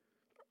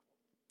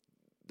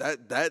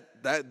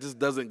 that just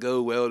doesn't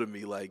go well to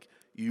me. Like,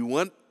 you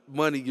want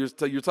money. You're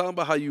talking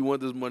about how you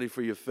want this money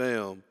for your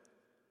fam,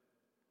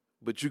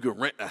 but you can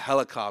rent a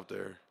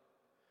helicopter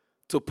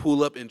to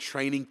pull up in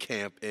training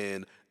camp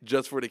and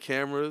just for the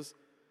cameras.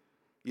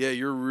 Yeah,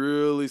 you're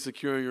really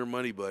securing your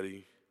money,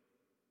 buddy.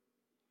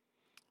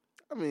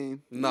 I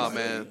mean, No,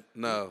 man.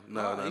 No.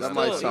 That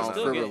might sound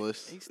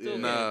frivolous. He's still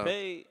No. getting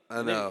paid.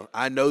 I know.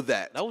 I know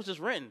that. That was just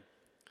renting.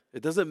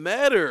 It doesn't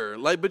matter.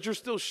 Like, but you're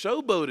still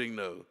showboating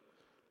though.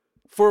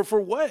 For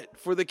what?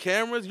 For the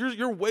cameras?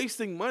 You're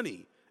wasting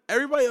money.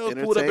 Everybody else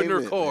pulled up in their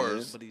Entertainment,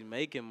 cars. But he's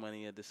making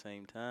money at the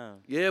same time.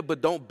 Yeah,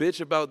 but don't bitch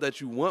about that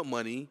you want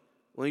money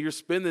when you're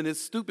spending it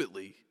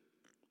stupidly.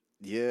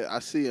 Yeah, I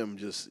see him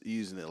just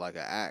using it like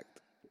an act.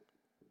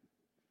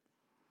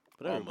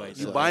 But everybody Almost.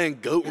 You does. buying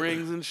goat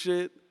rings and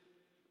shit.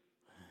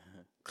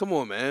 Come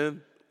on,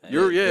 man. The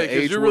Because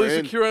age you're really we're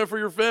in- securing for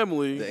your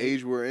family. The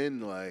age we're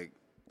in, like,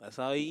 That's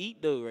how he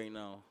eat though right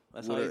now.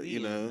 That's how What, he's you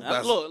eating.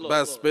 know,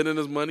 By spending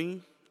his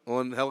money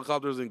on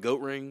helicopters and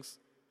goat rings.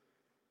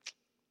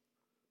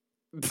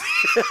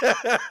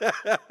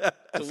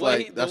 that's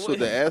like that's what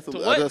the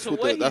athletes.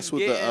 That's what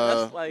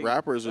the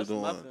rappers are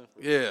doing.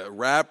 Yeah,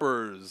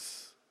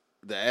 rappers.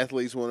 The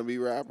athletes want to be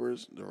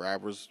rappers. The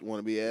rappers want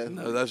to be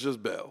athletes. No, that's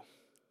just Bell.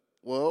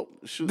 Well,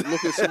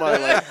 look at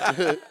somebody like.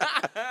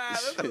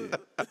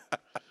 Shit.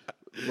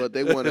 But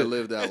they want to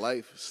live that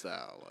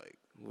lifestyle, like.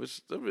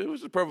 Which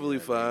is perfectly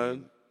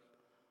fine.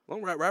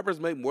 Long rappers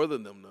make more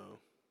than them though.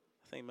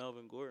 I think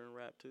Melvin Gordon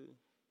rap too.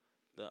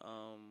 The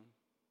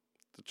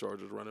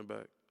Chargers running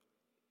back.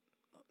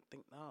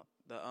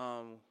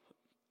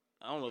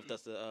 I don't know if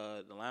that's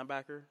the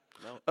linebacker.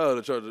 No. Oh,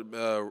 the Chargers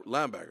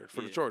linebacker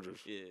for the Chargers.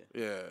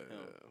 Yeah.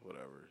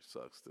 Whatever.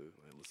 Sucks too.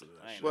 I ain't listen to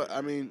that I shit. But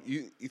I mean,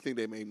 you think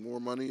they make more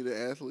money than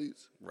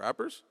athletes?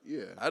 Rappers?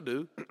 Yeah, I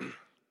do.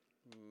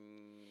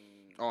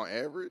 on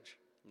average.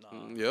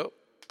 Nah, Yep.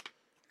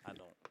 I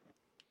don't.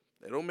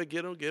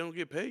 They don't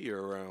get paid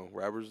year round.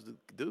 Rappers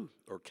do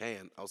or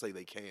can. I'll say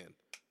they can.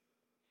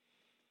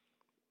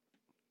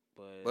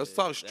 But Let's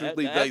talk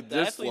strictly like the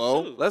this. athletes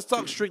Well, too. Let's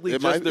talk strictly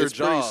It just might- their it's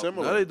pretty job.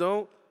 similar. No, they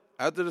don't.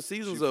 After the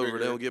season's You over, figure-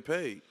 they don't get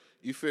paid.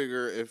 You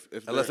figure if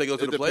Unless they go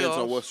to it the depends playoffs.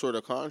 on what sort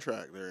of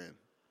contract they're in.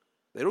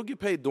 They don't get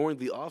paid during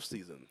the off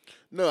season.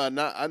 No, I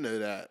know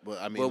that,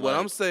 but I mean, But what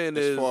like, I'm saying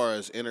as is- far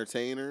as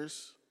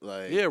entertainers,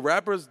 like, Yeah,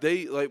 rappers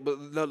but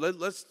no,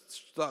 let's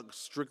talk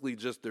strictly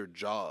just their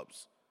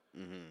jobs.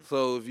 Mm-hmm.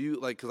 So if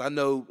you because I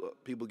know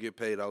people get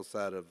paid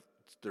outside of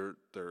their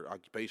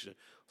occupation.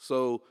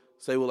 So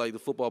say with like the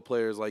football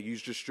players, like you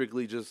just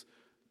strictly just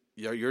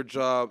your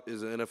job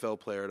is an NFL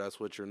player. That's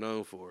what you're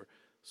known for.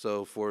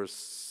 So for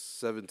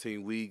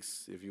 17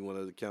 weeks, if you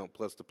want to count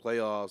plus the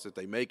playoffs, if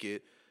they make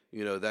it,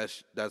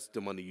 that's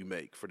the money you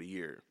make for the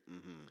year.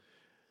 Mm-hmm.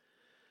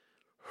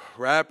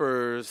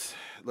 Rappers,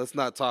 let's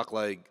not talk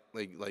like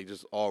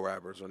just all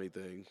rappers or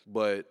anything,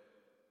 but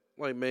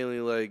like mainly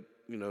like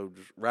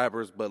just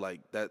rappers, but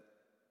like that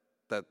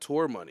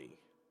tour money.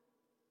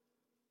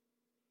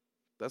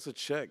 That's a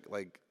check,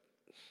 like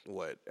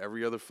what,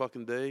 every other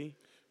fucking day?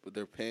 but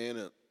they're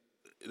paying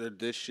they're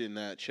dishing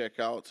that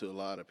check out to a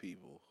lot of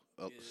people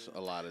a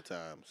lot of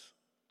times.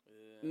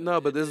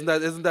 No, but isn't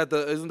that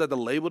the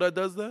label that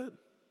does that?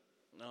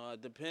 No,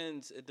 it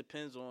depends. It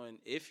depends on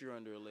if you're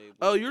under a label.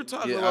 Oh, you're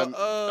talking Yeah,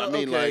 about. I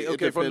mean, okay, like, it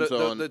okay, from depends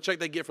the on- the check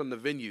they get from the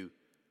venue.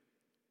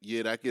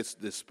 Yeah, that gets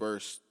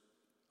dispersed.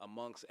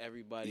 amongst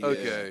everybody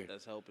Okay.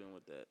 that's helping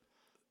with that.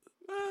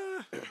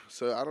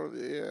 So I don't.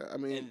 Yeah, I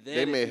mean, And then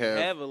they may if you have.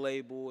 have a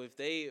label, if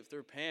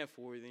they're paying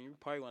for it, then you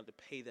probably want to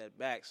pay that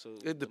back. So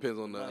It depends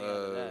on money out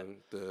of that.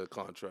 the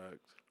contract.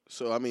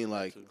 So I mean,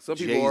 like Some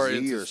people are Jay-Z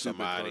into or stupid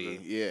somebody.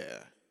 content. Yeah,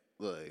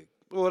 like.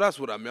 Well, that's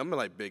what I mean. I'm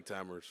like big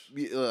timers.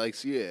 Like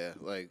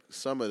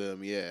some of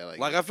them, yeah.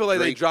 Like I feel like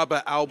they Drake- drop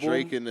an album.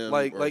 Drake and them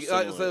like are like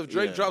similar, so if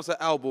Drake yeah. drops an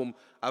album,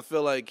 I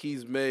feel like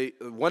he's made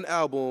one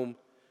album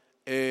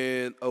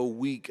in a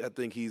week. I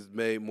think he's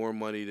made more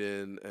money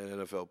than an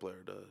NFL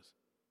player does.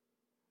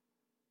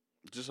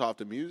 just off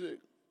the music.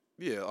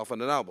 Yeah, off on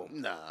an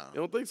album. Nah, You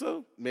don't think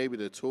so? maybe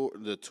the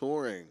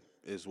touring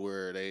is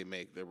where they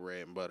make the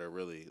bread and butter.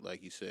 Really,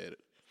 like you said.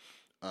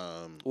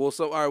 Well,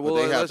 so all right. But Well,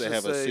 they have let's to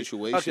just have a say-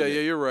 situation. Okay,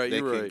 yeah, you're right. They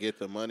You're can right. get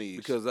the money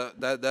Because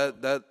that they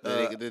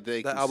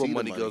can see album the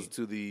money money. goes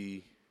to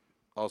the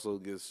also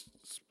gets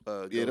yeah,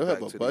 goes they'll have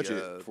back a to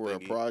budget the, for a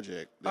thingy.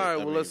 project. All right, I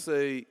well mean,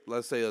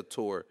 let's say a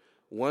tour.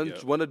 One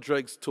of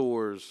Drake's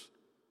tours.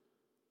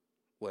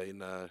 Wait,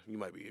 nah, you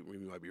might be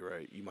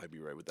right. You might be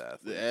right with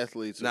that. the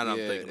athletes. Now that I'm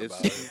yeah, thinking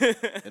it's-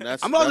 about it. and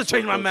that's I'm about to that's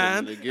change what my goes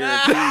into mind. the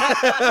guarantee.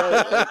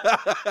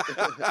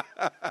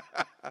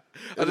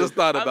 I just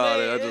thought about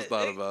I mean, it. I just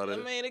thought about I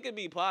it. mean, it could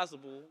be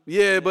possible.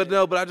 Yeah, but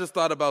I just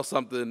thought about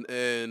something,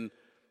 and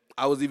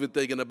I was even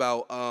thinking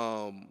about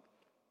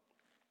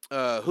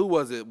who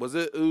was it? Was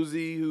it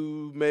Uzi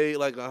who made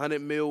like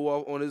 $100 million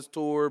on his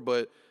tour,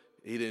 but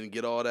he didn't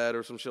get all that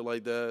or some shit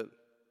like that?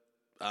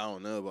 I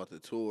don't know about the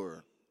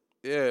tour.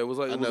 Yeah, it was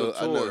like I it was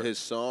a know tour. his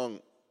song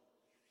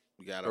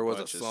got a Or was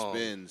bunch it of song?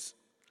 spins.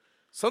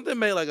 Something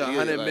made like $100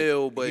 like,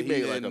 million, but he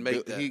made didn't like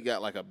make that. He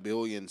got like 1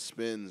 billion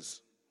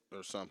spins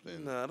or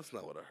something. Nah, that's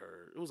not what I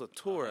heard. It was a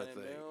tour, I 100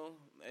 think. mil,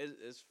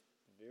 it's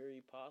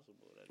very possible.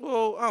 That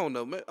Well, I don't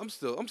know, man. I'm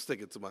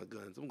sticking to my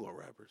guns. I'm going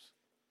rappers.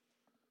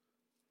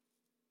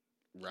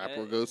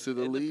 Rapper goes to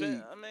the it league.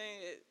 I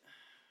mean, it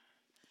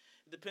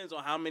depends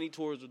on how many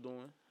tours we're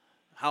doing,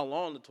 how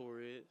long the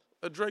tour is,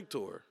 A Drake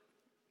tour,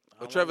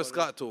 how a Travis long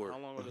are Scott those- tour. how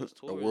long are those A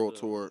tours, world though?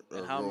 tour, and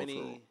a how world many,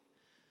 tour.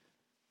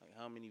 like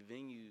how many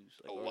venues?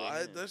 Like, Oh,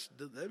 are they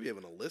in? they'd be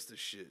having a list of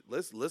shit.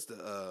 Let's list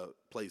the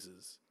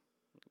places.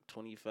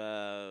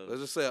 25.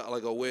 Let's just say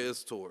like a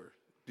Wiz tour.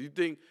 Do you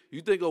think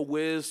a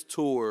Wiz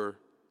tour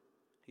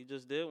He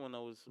just did one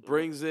that was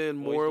brings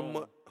in Well, he's more doing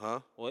money? Huh?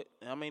 What?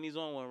 I mean, he's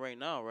on one right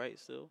now, right?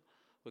 Still,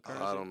 with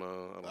Currency? I don't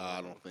know.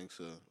 I don't think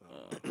so.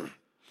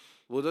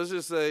 Well, let's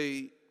just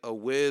say a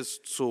Wiz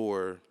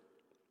tour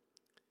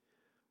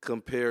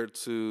compared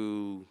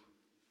to.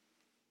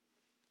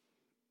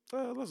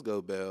 Let's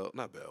go Bell,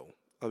 not Bell.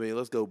 I mean,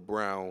 let's go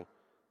Brown,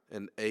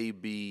 an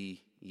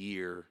AB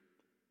year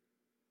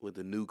with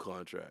a new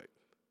contract.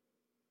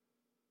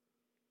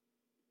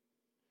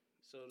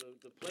 So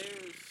the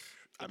players,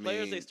 I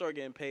they mean- start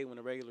getting paid when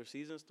the regular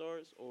season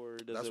starts, or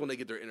does That's it, when they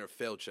get their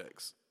NFL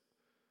checks.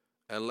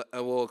 And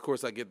well, of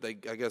course, I guess they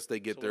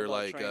get So their what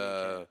about like. training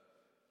camp?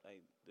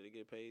 Like, do they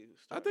get paid?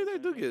 I starting think they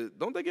do training camp? get.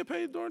 Don't they get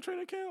paid during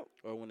training camp?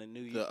 Or when the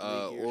new The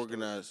league year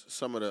organized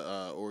some of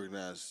the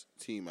organized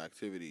team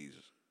activities.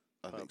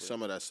 I think Probably.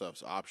 some of that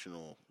stuff's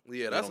optional.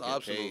 Yeah, They that's don't get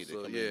optional. paid to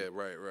So come yeah, in.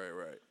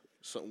 right.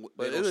 So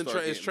But they don't isn't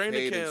start it's getting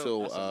training paid camp-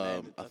 until That's a I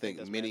I think think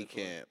that's mini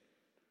mandatory. camp.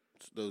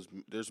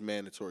 There's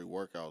mandatory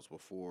workouts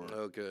before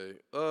Okay.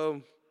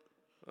 I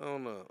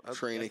don't know.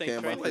 training think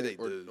camp. training- I think,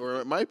 They do.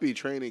 or it might be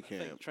training I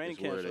think camp. training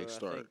is where camps they are, I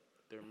start. think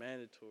they're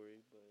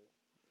mandatory,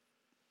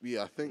 but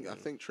Yeah, I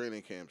think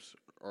training camps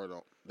are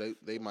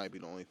they might be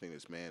the only thing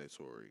that's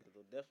mandatory.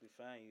 they'll definitely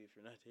fine you if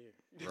you're not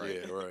there.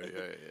 Right. Yeah,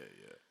 right.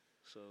 Yeah.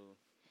 So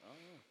I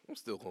don't know. I'm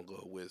still gonna go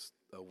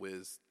a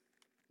Wiz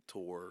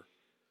tour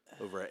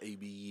over an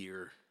AB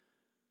year.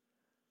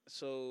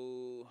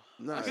 So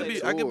Nah, I could say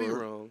be- I could be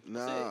wrong.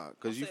 Nah,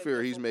 because you say figure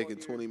for he's football making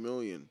year. $20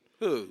 million.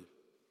 Who?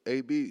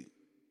 AB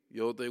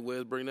You don't think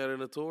Wiz bring that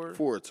in a tour?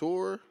 for a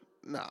tour?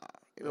 Nah, ain't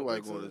don't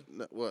nobody think going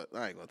to. What?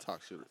 I ain't gonna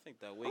talk shit. I think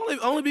that way.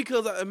 Only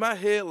because in my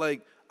head,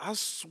 like I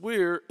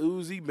swear,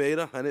 Uzi made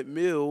 $100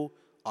 million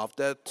off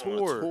that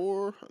tour.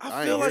 Tour?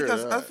 I ain't feel like hear I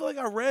that. feel like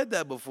I read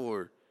that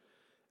before.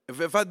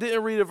 If I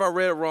didn't read it, if I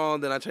read it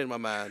wrong, then I changed my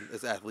mind.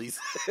 It's athletes.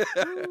 I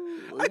could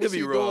What's be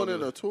he wrong.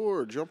 doing in a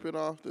tour, jumping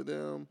off the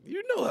damn.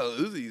 You know how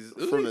Uzi's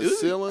From the Uzi,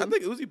 ceiling? I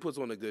think Uzi puts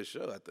on a good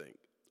show. I think,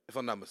 if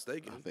I'm not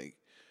mistaken. I think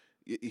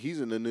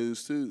he's in the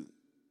news too.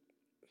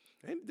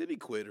 Did he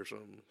quit or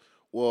something?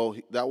 Well,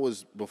 that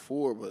was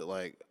before, but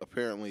like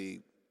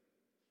apparently,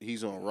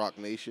 he's on Rock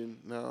Nation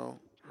now.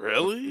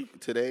 Really?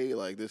 Today,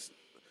 like this,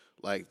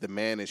 like the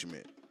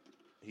management,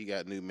 he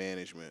got new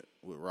management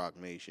with Rock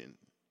Nation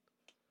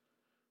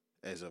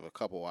as of a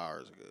couple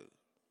hours ago.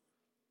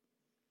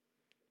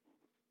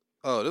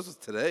 Oh, this was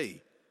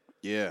today.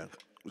 Yeah,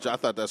 which I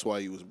thought that's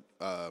why he was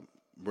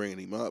bringing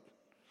him up.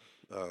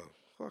 Oh,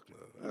 fuck no.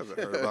 I haven't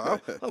heard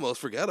about. I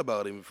almost forgot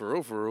about him for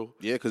real.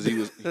 Yeah, because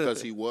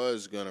he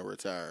was gonna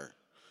retire.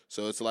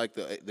 So it's like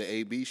the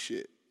AB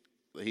shit.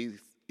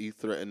 He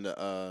threatened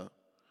to.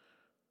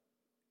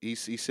 He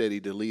said he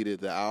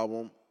deleted the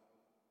album,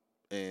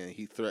 and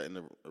he threatened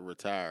to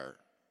retire,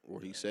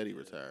 or he said he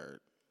retired.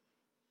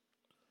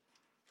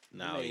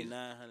 Now he he's made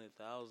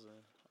 900,000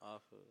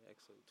 off of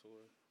EXO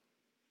tour.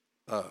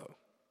 Oh.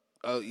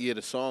 Oh yeah,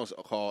 the song's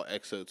called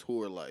EXO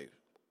Tour Life.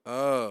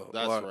 Oh.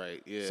 That's well,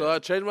 right. Yeah. So I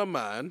changed my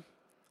mind.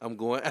 I'm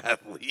going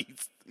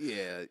athletes.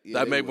 yeah.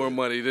 I they make more would.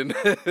 money than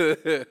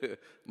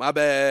my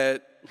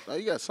bad. Now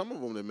you got some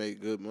of them that make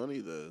good money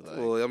though. Like,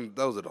 Well,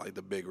 those are like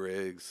the big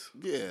rigs.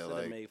 yeah, So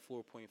like they made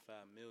 4.5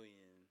 million,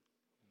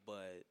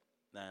 but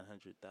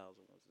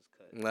 900,000 was his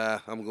cut. Nah,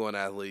 I'm going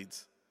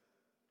athletes.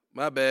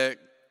 My bad.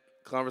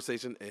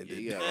 Conversation ended.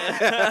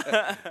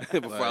 yeah,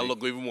 Before I Like-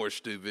 look even more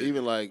stupid.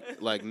 even like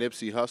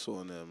Nipsey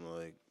Hussle and them,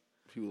 like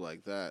people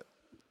like that.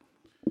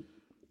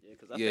 Yeah,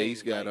 'cause I Yeah, think,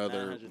 he's got like,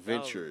 other 900,000 is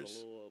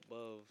ventures.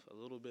 a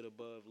little bit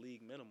above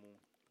league minimum.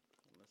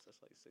 Unless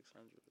that's like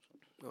 600 or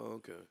something. Oh,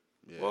 okay.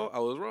 Yeah. Well, I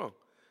was wrong.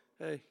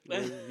 Hey,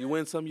 you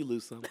win some, you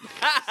lose some.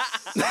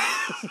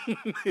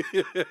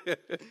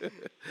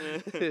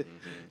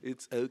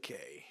 It's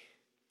okay.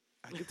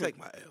 I can take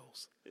my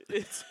L's.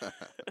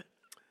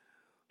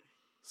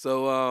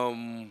 So,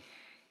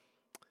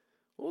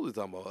 what was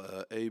we talking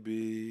about?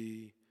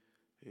 AB,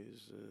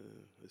 his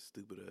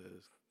stupid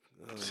ass.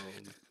 What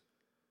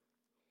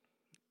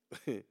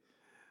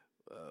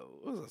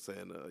was I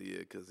saying? Yeah,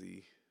 because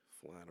he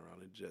flying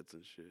around in jets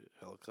and shit,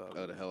 helicopters.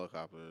 Oh, the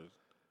helicopters.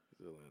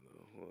 Whatever.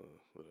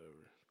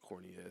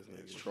 Corny ass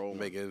niggas. trolling.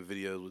 Making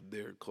videos with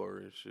Derek Carr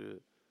and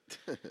shit.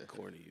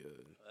 Corny.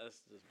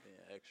 That's just being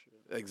extra.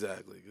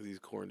 Exactly, because he's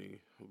corny.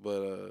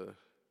 But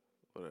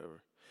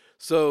whatever.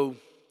 So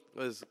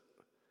let's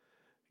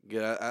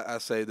get. I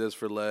say this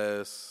for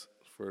last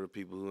for the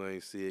people who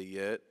ain't see it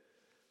yet.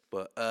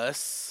 But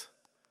Us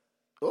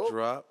Oh,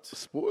 dropped.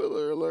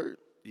 spoiler alert.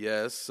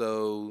 Yes,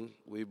 so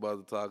we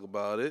about to talk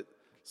about it.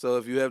 So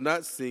if you have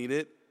not seen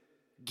it,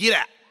 get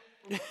out.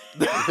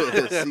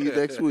 See you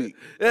next week.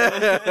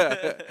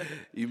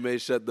 You may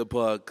shut the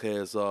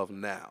podcast off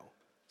now.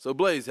 So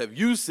Blaze, have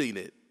you seen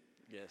it?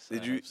 Yes.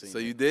 Did I you? have seen So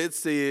it. you did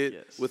see it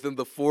Yes. within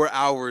the 4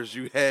 hours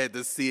you had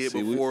to see it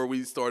See, we- before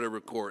we started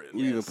recording.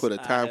 We even Yes, put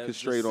a I time have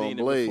just constraint on seen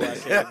it before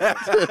Blaze.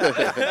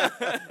 I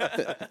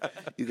came.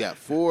 You got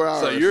 4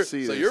 hours So to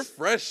see so this. you're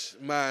fresh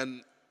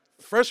mind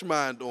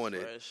on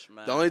it. Fresh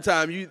mind. The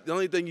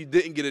only thing you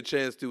didn't get a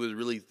chance to is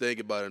really think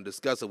about it and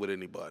discuss it with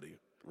anybody.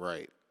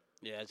 right.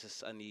 Yeah,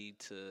 I need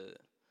to.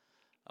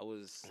 I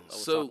was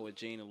So- talking with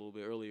Gene a little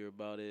bit earlier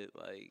about it.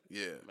 Like,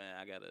 Yeah. man,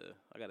 I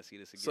gotta see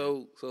this again.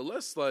 So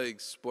let's like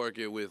spark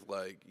it with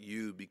like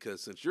you, because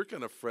since you're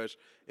kind of fresh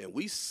and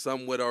we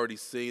somewhat already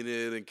seen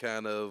it and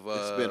kind of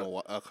It's been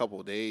a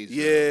couple of days.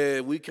 yeah,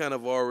 we kind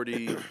of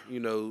already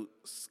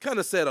kind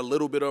of said a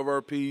little bit of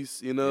our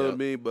piece, you know what I Yep.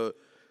 mean? But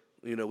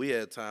we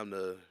had time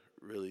to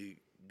really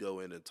go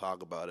in and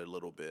talk about it a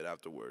little bit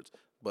afterwards.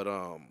 But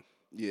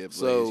Yeah, Blaze,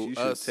 So, you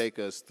should take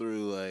us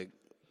through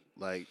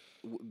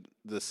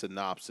the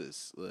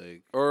synopsis,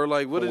 like or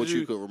like what From did what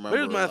you could remember,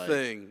 Here's my like-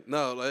 thing.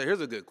 No, like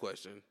here's a good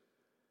question.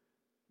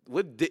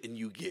 What didn't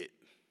you get?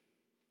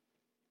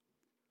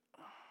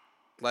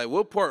 Like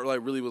what part like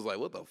really was like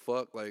what the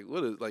fuck? Like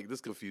what is like this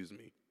confused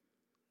me.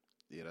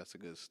 yeah, that's a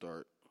good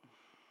start.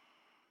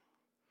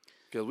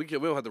 Because we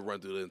don't have to run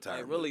through the entire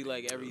like really movie.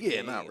 like everything.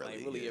 Yeah, not really,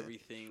 Like really yeah.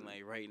 everything.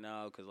 Like right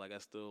now, because like I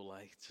still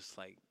like just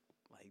like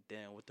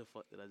damn, what the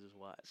fuck did I just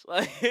watch?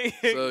 Like,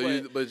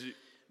 So but,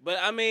 but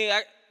I mean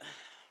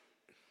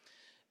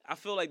I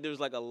feel like there's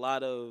like a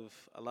lot of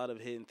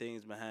hidden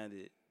things behind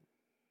it.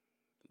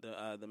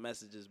 The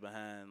messages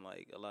behind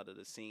like a lot of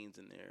the scenes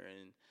in there,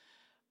 and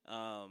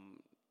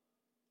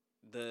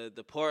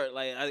the part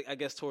like I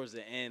guess towards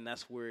the end,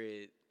 that's where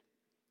it's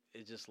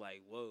just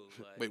like whoa.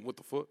 Like, wait, what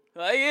the fuck?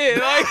 Like, yeah,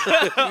 like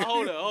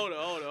hold on.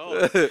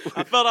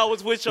 I felt I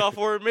was with y'all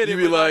for a minute. You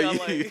be but like, now I'm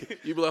like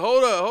you be like,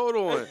 hold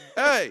on,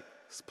 hey,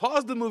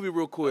 pause the movie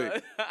real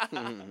quick.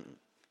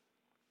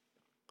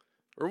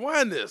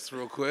 Rewind this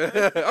real quick.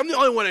 I'm the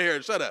only one in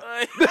here. Shut up.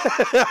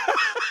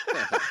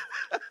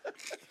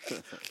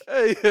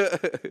 Hey,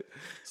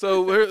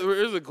 so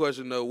here's a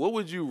question though. What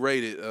would you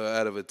rate it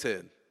out of a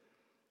 10?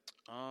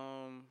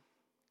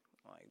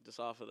 like just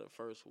off of the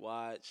first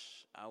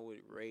watch, I would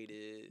rate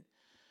it.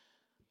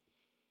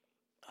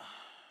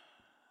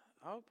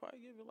 I would probably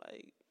give it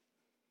like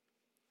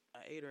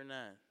an 8 or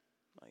 9.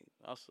 Like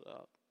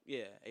also,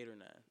 yeah, 8 or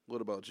 9.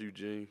 What about you,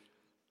 Gene?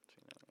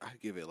 I'd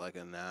give it like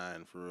a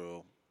 9 for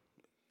real.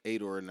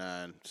 8 or a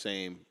 9,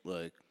 same.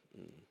 Like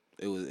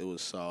it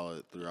was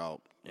solid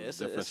throughout. Yeah,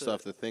 Different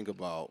stuff to think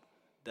about.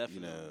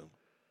 Definitely.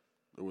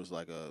 There was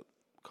like a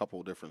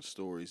couple different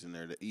stories in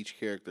there that each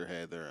character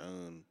had their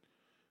own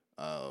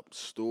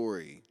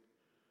story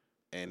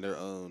and their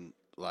own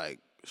like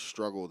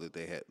struggle that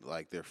they had,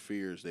 like their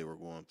fears they were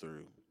going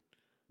through.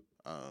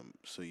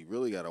 So you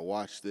really got to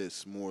watch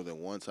this more than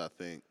once, I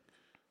think,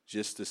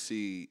 just to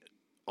see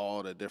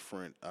all the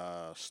different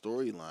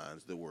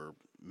storylines that were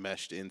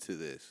meshed into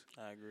this.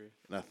 I agree.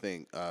 And I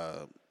think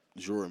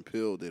Jordan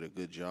Peele did a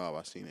good job.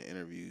 I seen an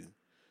interview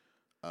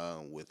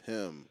with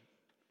him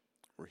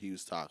where he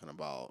was talking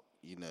about,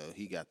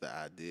 he got the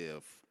idea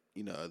of,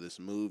 this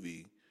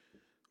movie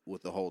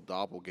with the whole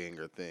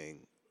doppelganger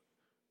thing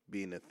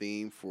being a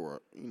theme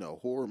for,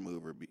 horror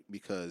movie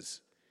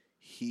because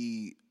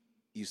he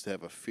used to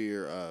have a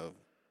fear of,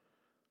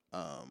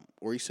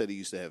 or he said he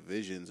used to have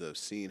visions of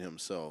seeing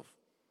himself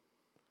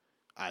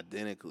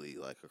identically,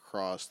 like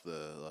across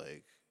the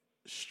like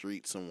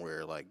street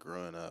somewhere, like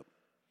growing up,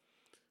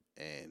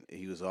 and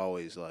he was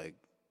always like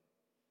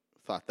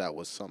thought that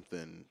was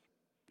something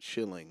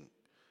chilling,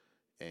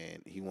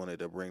 and he wanted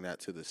to bring that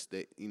to the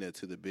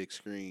to the big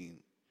screen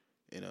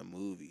in a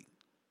movie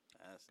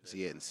because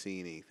he hadn't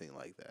seen anything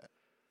like that.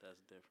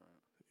 That's different.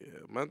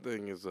 Yeah, my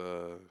thing is,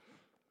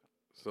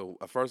 so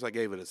at first I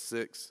gave it a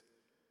 6,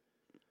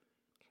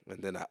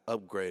 and then I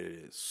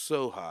upgraded it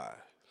so high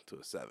to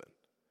a 7.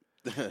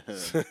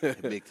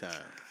 Big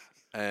time.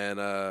 And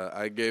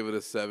I gave it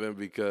a 7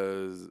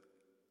 because,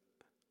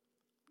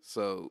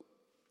 so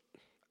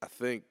I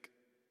think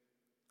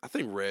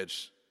Reg,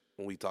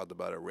 when we talked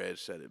about it, Reg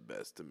said it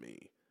best to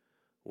me.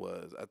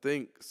 I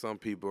think some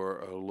people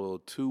are a little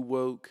too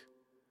woke,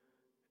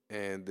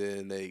 and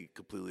then they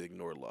completely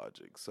ignore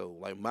logic. So,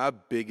 like, my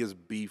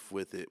biggest beef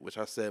with it, which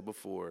I said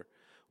before,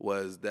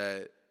 was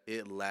that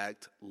it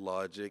lacked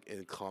logic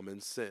and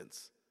common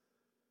sense.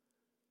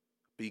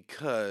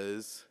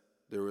 Because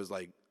there was,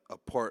 like, a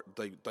part,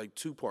 like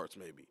 2 parts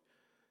maybe.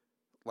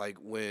 Like,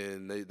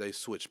 when they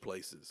switched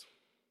places.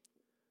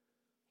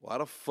 Why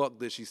the fuck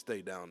did she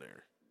stay down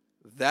there?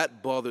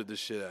 That bothered the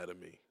shit out of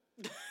me.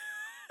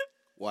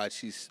 Why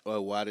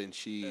didn't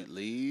she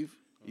leave?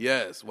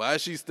 Yes, why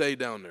did she stay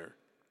down there?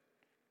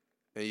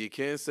 And you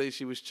can't say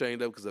she was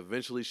chained up because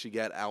eventually she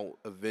got out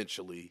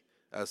eventually.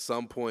 At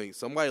some point,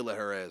 somebody let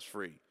her ass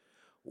free.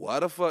 Why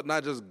the fuck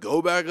not just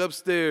go back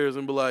upstairs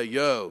and be like,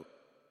 yo,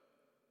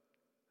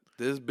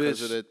 this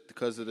bitch.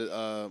 Because of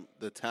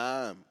the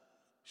time.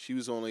 She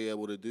was only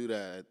able to do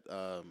that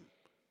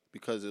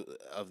because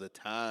of the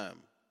time.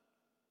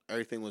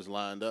 Everything was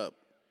lined up.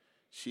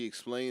 She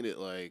explained it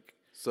like.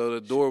 So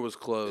the door was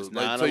closed.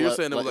 Like, so you're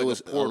saying it was like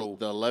a portal.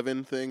 The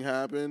 11 thing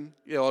happened.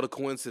 Yeah, all the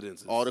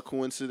coincidences. All the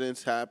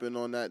coincidences happened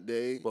on that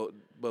day. But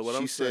what she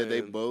I'm saying, said they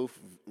both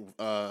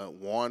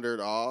wandered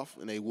off,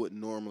 and they wouldn't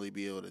normally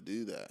be able to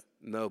do that.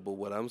 No, but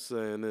what I'm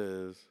saying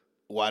is,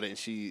 why didn't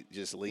she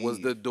just leave? Was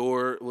the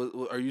door?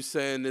 Are you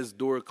saying this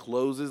door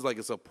closes like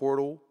it's a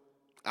portal?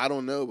 I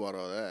don't know about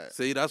all that.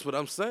 See, that's what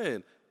I'm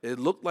saying. It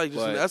looked like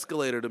just an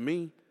escalator to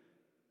me.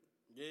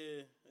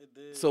 Yeah, it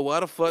did. So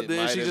why the fuck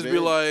didn't she just be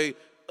like,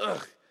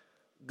 ugh,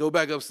 go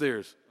back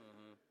upstairs?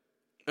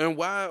 Mm-hmm. And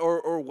why,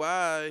 or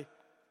why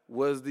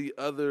was the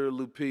other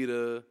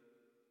Lupita,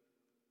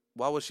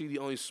 why was she the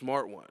only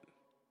smart one?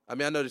 I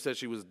mean, I know they said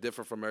she was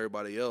different from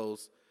everybody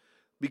else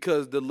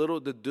because the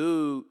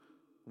dude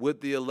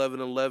with the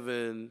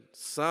 1111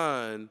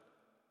 sign,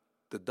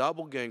 the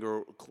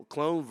doppelganger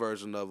clone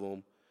version of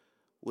him,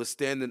 was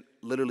standing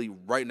literally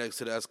right next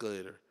to the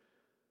escalator.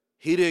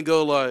 He didn't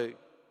go like,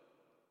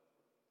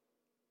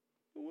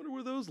 I wonder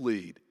where those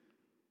lead.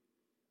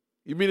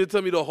 You mean to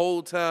tell me the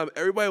whole time,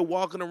 everybody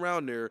walking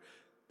around there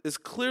is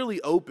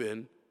clearly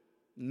open.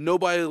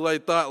 Nobody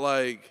thought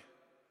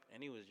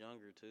and he was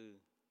younger too.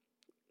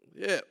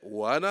 Yeah,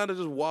 why not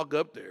just walk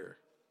up there?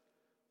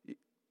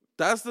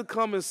 That's the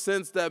common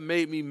sense that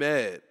made me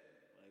mad. Like,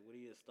 would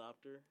he have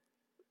stopped her?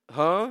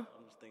 Huh? I'm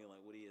just thinking,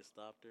 would he have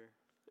stopped her?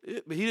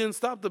 But he didn't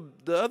stop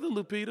the other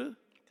Lupita.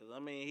 Because, I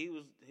mean, he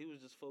was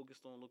just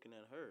focused on looking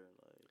at her.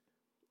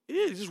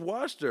 Yeah, he just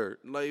watched her.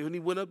 When he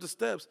went up the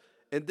steps.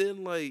 And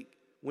then,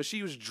 when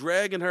she was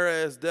dragging her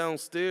ass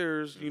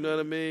downstairs, you know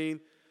what I mean?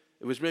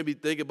 Which made me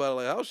think about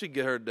it, how'd she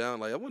get her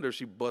down? I wonder if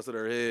she busted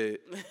her head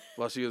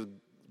while she was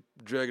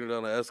dragging her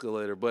down the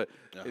escalator. But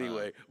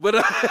anyway. But,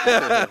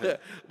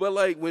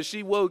 when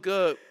she woke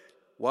up,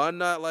 why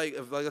not, like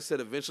I said,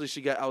 eventually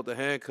she got out the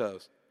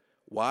handcuffs.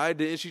 Why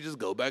didn't she just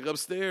go back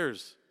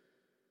upstairs?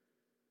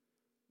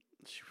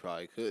 She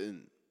probably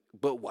couldn't.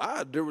 But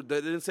why? They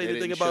didn't say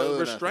anything about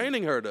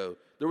restraining her, though.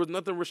 There was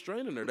nothing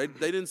restraining her. They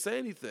didn't say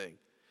anything.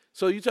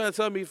 So you trying to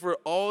tell me for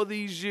all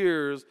these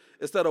years,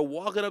 instead of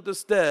walking up the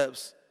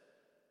steps,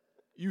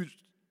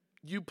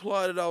 you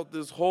plotted out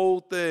this whole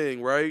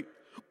thing, right?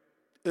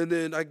 And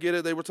then I get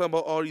it. They were talking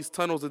about all these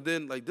tunnels, and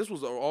then this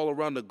was all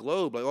around the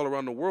globe, all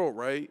around the world,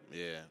 right?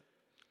 Yeah.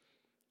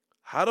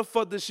 How the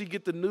fuck did she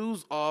get the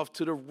news off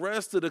to the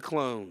rest of the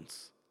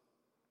clones?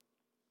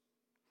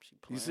 She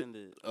planned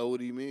it. Oh, what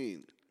do you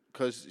mean?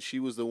 Because she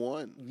was the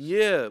one.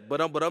 Yeah,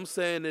 but I'm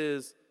saying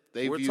is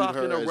we're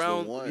talking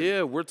around. As the one.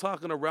 Yeah, we're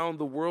talking around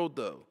the world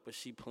though. But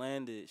she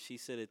planned it. She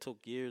said it took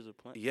years of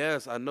planning.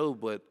 Yes, I know,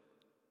 but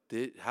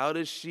how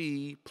did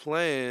she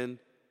plan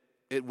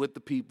it with the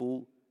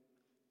people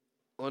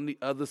on the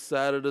other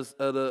side of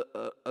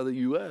the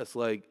U.S.?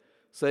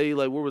 Say,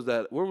 where was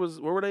that? Where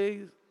were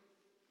they?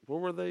 Where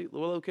were they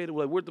located?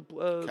 Where'd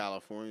the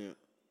California.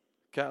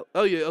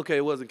 Oh yeah, okay,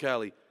 it wasn't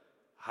Cali.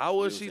 How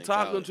was she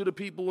talking Cali. to the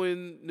people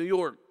in New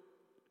York?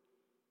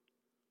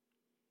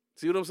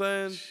 See what I'm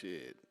saying?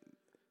 Shit,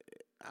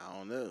 I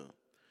don't know.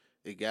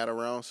 It got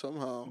around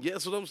somehow. Yeah,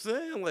 that's what I'm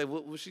saying.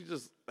 What was she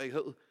just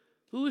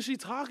who is she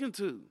talking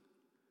to?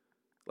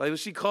 Was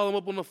she call him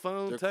up on the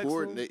phone? Text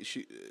him?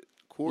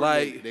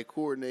 They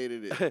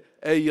coordinated it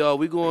Hey y'all,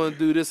 we going to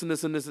do this and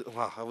this and this.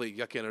 Wow, wait,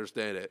 y'all can't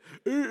understand that.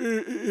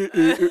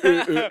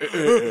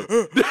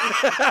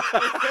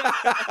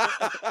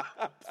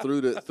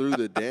 through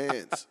the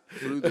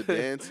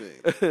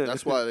dancing.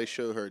 That's why they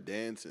show her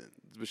dancing.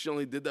 But she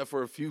only did that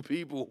for a few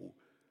people.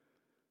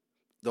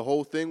 The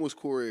whole thing was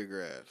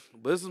choreographed,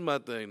 But this is my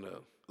thing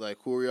though. like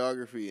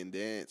choreography and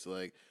dance.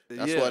 Like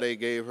that's Yeah. why they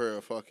gave her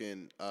a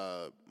fucking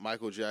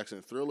Michael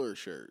Jackson Thriller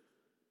shirt.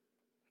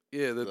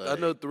 Yeah, I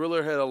know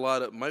Thriller had a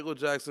lot of Michael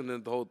Jackson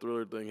and the whole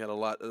Thriller thing had a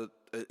lot of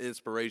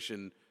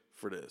inspiration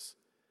for this.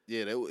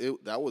 Yeah,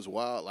 that was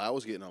wild. I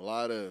was getting a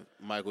lot of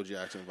Michael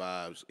Jackson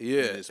vibes in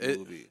this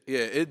movie.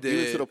 It did.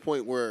 Even to the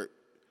point where,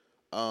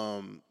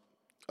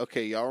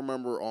 okay, y'all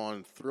remember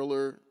on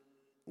Thriller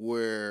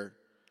where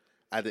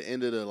at the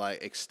end of the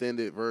like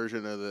extended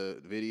version of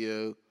the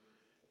video,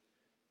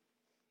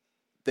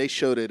 they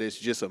showed that it's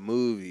just a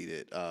movie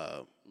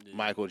that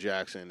Michael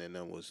Jackson and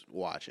them was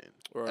watching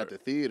at the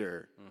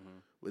theater. Mm-hmm.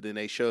 But then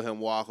they show him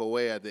walk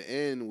away at the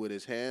end with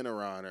his hand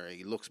around her, and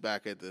he looks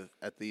back at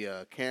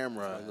the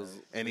camera,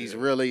 and he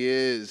really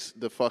is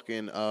the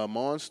fucking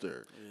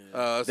monster.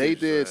 Yeah. They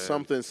did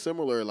something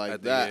similar like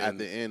at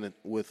the end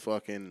with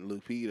fucking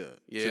Lupita.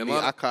 Yeah, to me,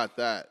 I caught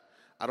that.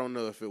 I don't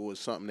know if it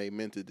was something they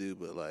meant to do,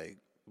 but like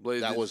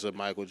that was a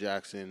Michael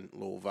Jackson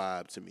little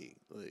vibe to me.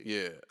 Like,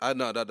 yeah, I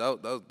know that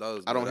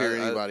was. I don't hear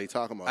anybody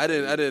talking about. I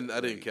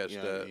didn't catch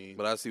that, I mean?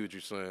 But I see what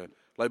you're saying.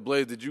 Like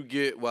Blaze, did you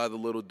get why the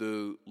little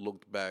dude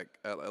looked at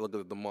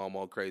the mom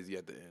all crazy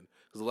at the end?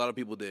 Because a lot of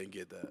people didn't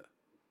get that.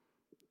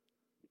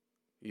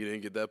 You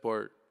didn't get that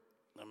part.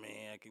 I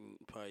mean, I can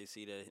probably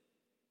see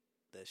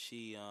that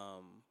she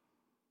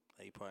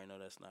like you probably know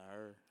that's not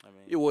her. I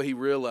mean, yeah. Well, he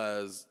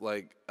realized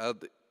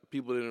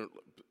people didn't.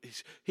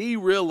 He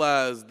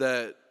realized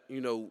that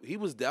he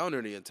was down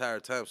there the entire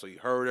time, so he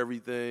heard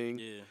everything.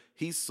 Yeah.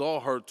 He saw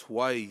her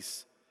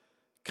twice,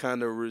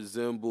 kind of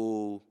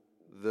resemble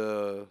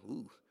the.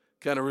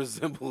 That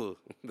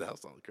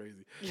sounds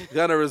crazy.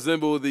 Kind of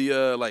resemble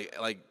the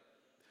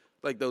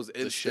like those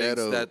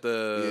instincts that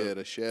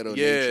the shadow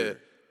nature.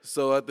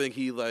 So I think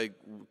he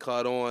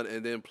caught on,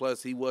 and then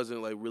plus he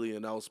wasn't really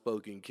an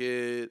outspoken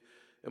kid,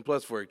 and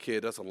plus for a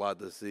kid that's a lot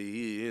to see.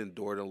 He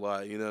endured a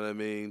lot, you know what I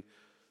mean?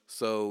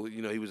 So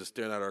he was just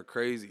staring at her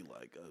crazy,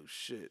 like, oh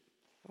shit,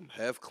 I'm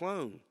half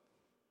clone.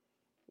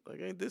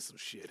 Like, ain't this some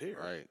shit here?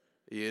 Right.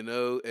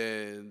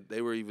 And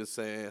they were even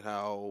saying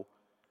how.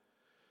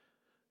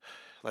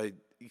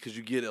 Because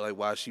you get it,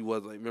 why she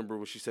was remember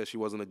when she said she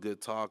wasn't a good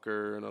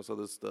talker and all this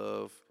other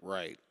stuff,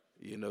 right?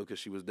 Because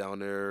she was down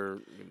there,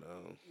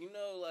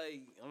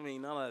 I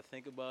mean, now that I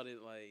think about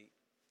it, like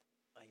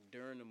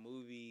during the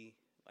movie,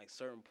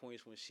 certain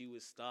points when she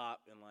would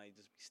stop and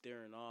just be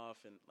staring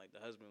off, and the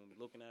husband would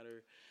be looking at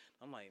her,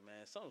 I'm like,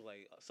 man,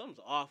 something's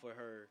off with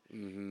her.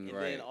 Mm-hmm, and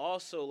then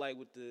also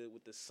with the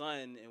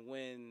son, and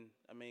when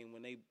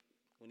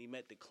he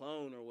met the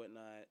clone or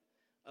whatnot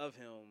of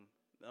him,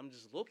 I'm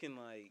just looking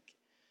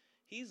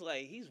he's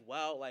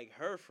wild like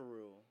her for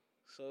real.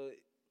 So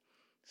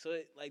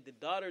the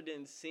daughter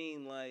didn't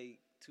seem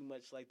too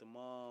much like the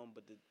mom,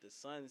 but the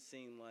son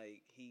seemed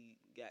like he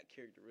got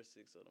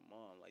characteristics of the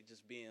mom,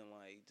 just being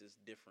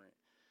just different,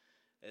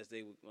 as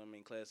they would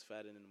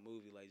classified it in the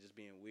movie, just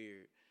being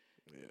weird.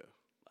 Yeah.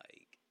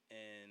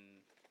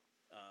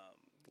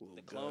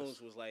 The clones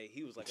was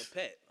he was like a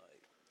pet.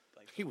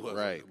 He was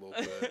right. A little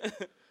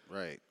pet.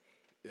 Right.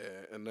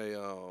 Yeah, and they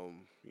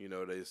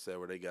they said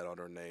where they got all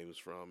their names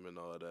from and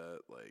all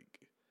that.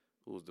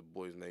 Who was the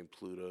boy's name?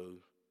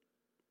 Pluto.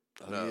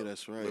 Oh, yeah,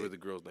 that's right. What was the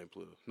girl's name?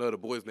 Pluto. No, the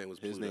boy's name was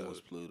Pluto. His name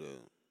was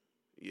Pluto.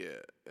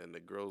 Yeah, and the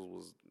girl's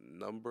was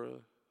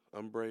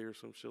Umbre or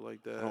some shit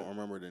like that. I don't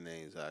remember the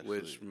names actually.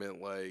 Which meant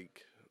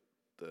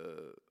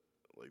the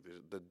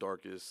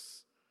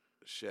darkest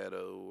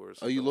shadow or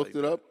something. Oh, you looked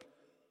it up?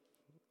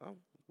 I'll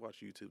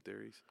watch YouTube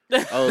theories.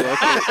 Oh,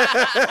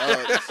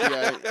 okay.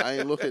 See, I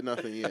ain't look at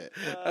nothing yet.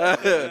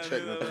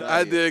 Check nothing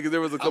I did because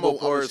there was a couple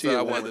parts that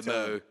I wanted to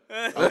know.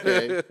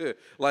 Okay.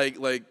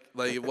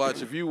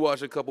 If you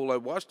watch a couple,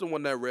 watch the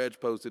one that Reg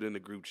posted in the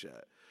group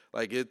chat.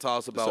 It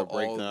talks about a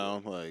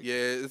breakdown.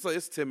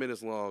 It's 10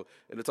 minutes long,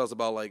 and it talks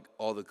about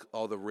all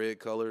the red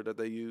color that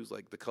they use,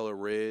 the color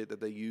red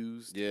that they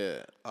used.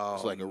 Yeah,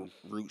 it's like a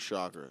root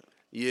chakra.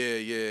 Yeah,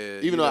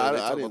 yeah. Even though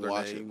I didn't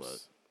watch it, but.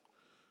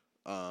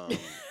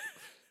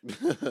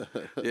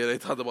 Yeah, they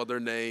talked about their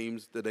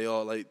names, that they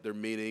all their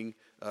meaning.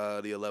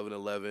 The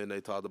 11:11,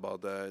 they talked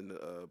about that in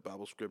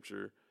Bible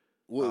scripture.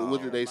 What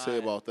did they say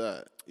about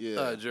that?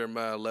 Yeah,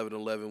 Jeremiah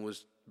 11:11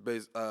 was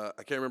based. I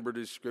can't remember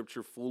the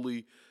scripture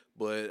fully,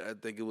 but I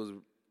think it was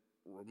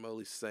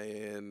remotely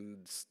saying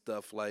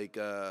stuff like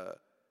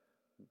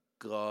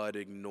God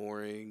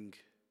ignoring,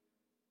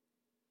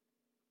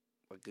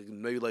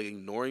 maybe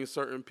ignoring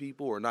certain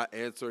people or not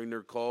answering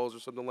their calls or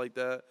something like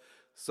that.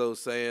 So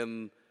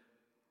saying.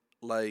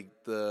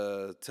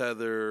 The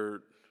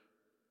tethered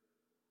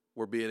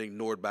were being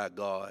ignored by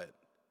God,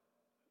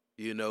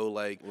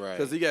 right?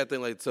 Because you got to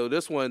think so.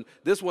 This one,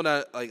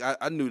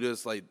 I knew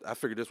this. I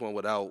figured this one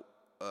without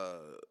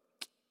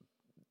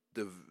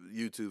the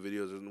YouTube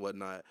videos and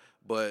whatnot.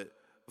 But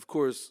of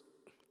course,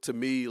 to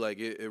me, like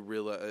it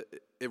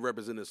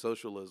represented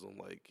socialism,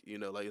 like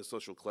like a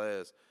social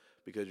class,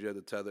 because you had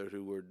the tethered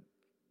who were,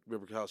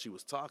 remember how she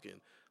was talking,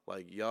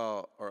 like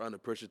y'all are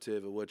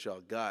unappreciative of what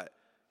y'all got.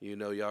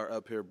 Y'all are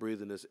up here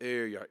breathing this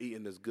air, y'all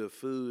eating this good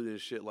food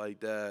and shit like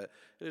that.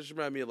 And it just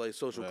reminded me of like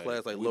social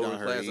class, like lower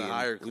class and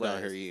higher class. We down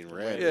here eating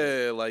rabbit.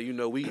 Yeah, like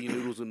we eat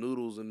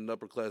noodles and the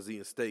upper class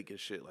eating steak and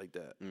shit like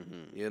that.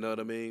 Mm-hmm. You know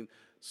what I mean?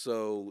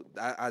 So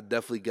I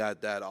definitely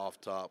got that off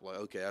top. Like,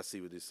 okay, I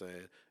see what they're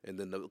saying. And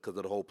then because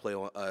of the whole play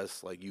on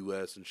us, like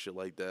U.S. and shit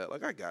like that,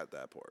 like I got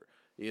that part.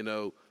 Did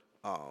I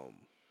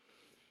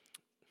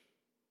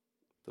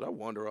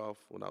wander off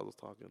when I was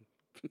talking?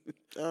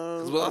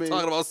 Because I was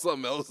talking about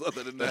something else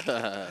other than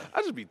that.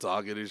 I just be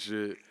talking and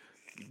shit.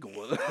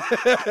 Going. No,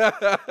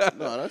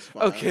 that's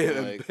fine.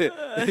 Okay,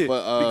 but be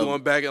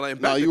going back and like.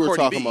 No, you were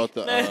talking about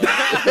the.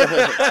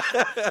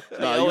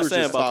 No, you were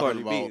just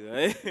talking about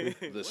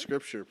the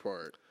scripture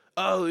part.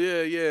 Oh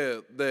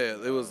yeah.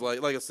 There, it was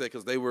like I said,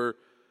 because they were,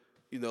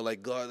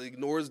 like God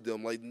ignores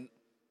them. Like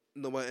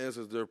nobody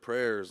answers their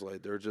prayers.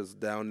 Like they're just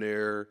down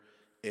there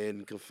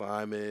in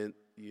confinement.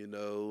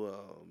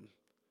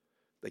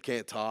 They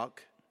can't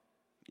talk.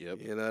 Yep.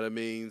 You know what I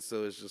mean?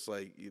 So it's just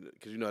like,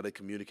 because how they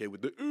communicate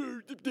with the,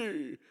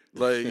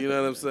 like, you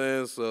know what I'm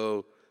saying?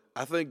 So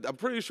I'm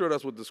pretty sure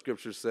that's what the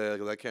scripture said,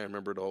 because I can't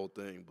remember the whole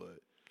thing, but.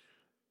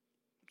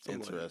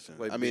 Interesting.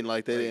 Like,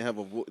 they didn't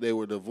have they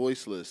were the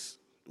voiceless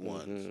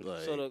ones. Mm-hmm.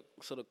 Like,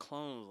 so the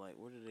clones, like,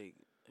 where did they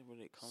come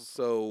from?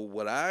 So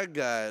what I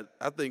got,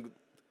 I think,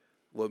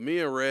 what me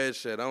and Red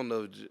said, I don't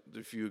know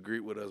if you agree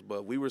with us,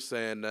 but we were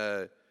saying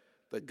that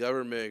the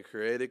government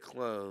created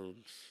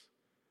clones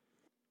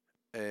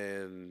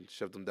and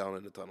shoved them down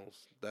in the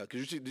tunnels.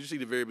 Because did you see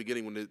the very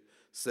beginning when it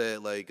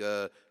said, like,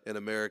 in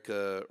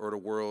America or the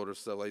world or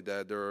stuff like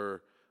that,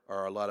 there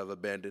are a lot of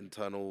abandoned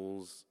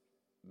tunnels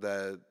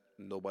that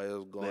nobody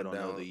else gone down. They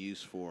don't know the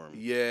use for them.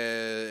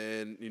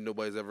 Yeah, and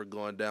nobody's ever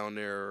gone down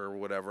there or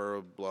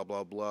whatever, blah,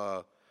 blah,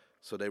 blah.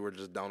 So they were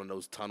just down in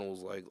those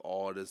tunnels, like,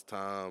 all this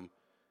time.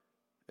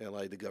 And,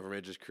 like, the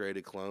government just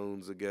created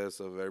clones, I guess,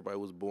 of everybody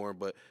was born.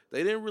 But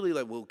they didn't really,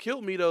 like, what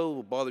killed me, though,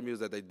 what bothered me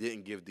was that they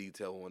didn't give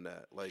detail on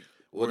that. Like,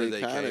 where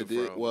they came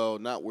from. Well,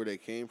 not where they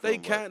came from. They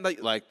kind of,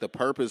 like the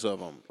purpose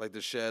of them. Like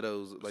the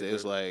shadows. Like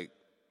it's like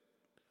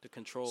the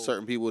control.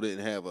 Certain people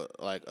didn't have a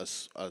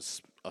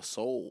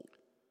soul.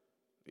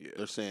 Yeah.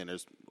 They're saying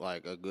there's,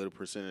 like, a good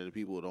percentage of the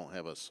people who don't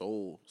have a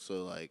soul.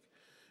 So, like,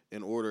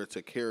 in order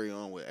to carry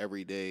on with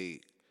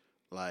everyday,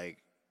 like,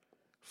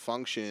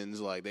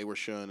 functions, like they were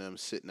showing them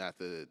sitting at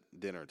the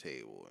dinner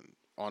table and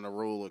on a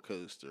roller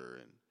coaster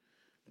and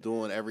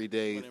doing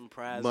everyday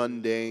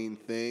mundane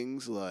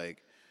things.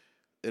 Like,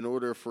 in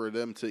order for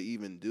them to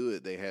even do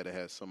it, they had to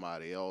have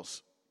somebody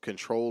else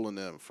controlling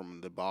them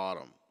from the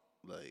bottom.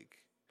 Like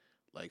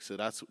so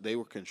they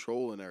were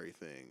controlling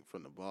everything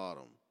from the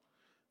bottom,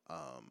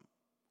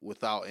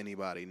 without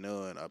anybody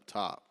knowing up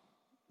top.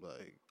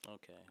 Like,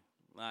 okay,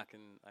 I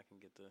can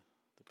get the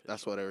picture.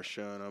 That's why they were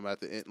showing them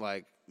at the end,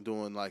 like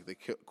doing like the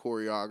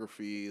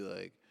choreography,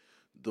 like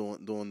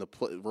doing the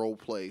role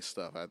play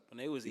stuff. When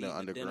they was eating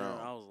underground, dinner,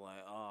 I was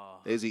like, oh.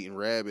 They was eating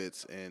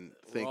rabbits and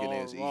thinking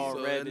they was eating.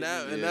 So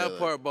that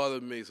part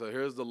bothered me. So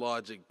here's the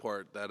logic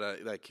part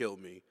that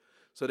killed me.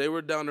 So they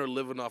were down there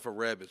living off of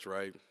rabbits,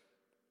 right?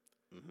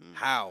 Mm-hmm.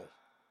 How?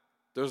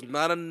 There's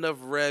not enough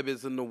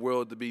rabbits in the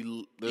world to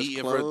be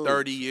eating for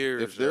 30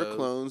 years. If they're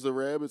clones, the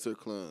rabbits are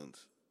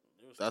clones.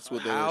 That's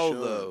what they were showing.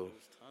 How, though?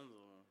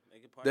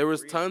 There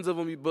was tons of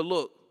them, but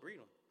look,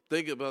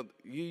 think about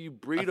you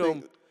breed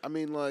them. I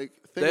mean, like,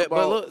 think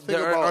about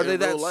are they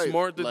that life,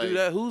 smart to do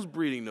that? Who's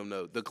breeding them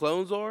though? The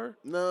clones are?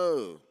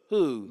 No.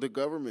 Who? The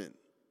government.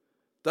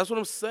 That's what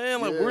I'm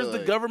saying. Like, where's the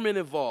government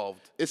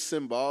involved? It's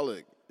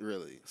symbolic,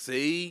 really.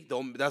 See,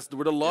 that's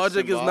where the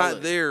logic is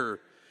not there.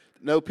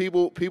 No,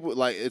 people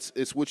like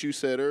it's what you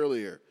said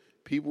earlier.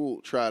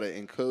 People try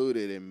to encode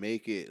it and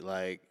make it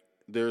like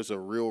there's a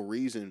real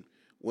reason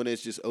when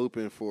it's just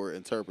open for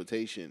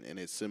interpretation and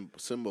it's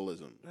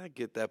symbolism. I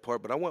get that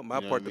part, but I want my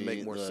part to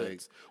make more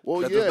sense.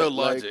 Well, there's no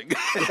logic. No,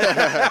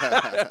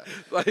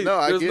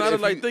 I get not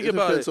it. Think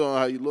about it. Depends on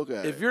how you look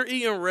at it. If you're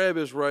eating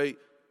rabbits, right?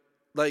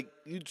 Like,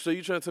 so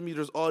you're trying to tell me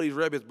there's all these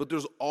rabbits, but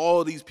there's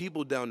all these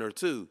people down there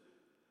too.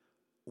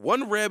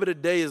 One rabbit a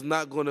day is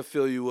not going to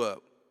fill you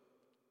up.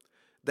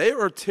 They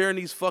are tearing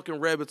these fucking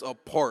rabbits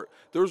apart.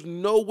 There's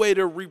no way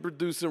they're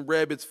reproducing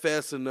rabbits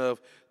fast enough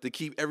to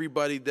keep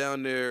everybody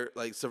down there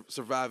like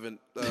surviving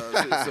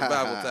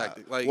survival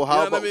tactic. Like, well, you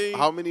know what I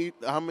mean?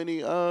 How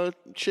many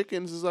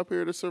chickens is up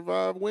here to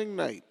survive wing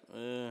night?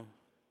 Yeah,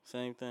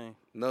 same thing.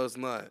 No, it's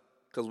not.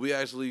 Because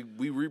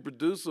we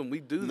reproduce them. We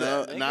do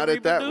that. No, not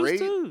at that rate.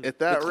 Too. At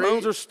that rate, the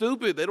clones are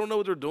stupid. They don't know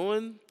what they're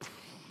doing.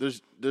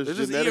 There's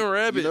just eating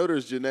rabbit.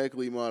 There's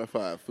genetically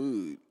modified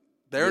food.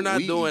 They're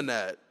not doing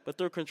that. But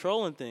they're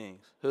controlling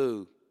things.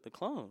 Who? The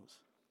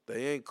clones.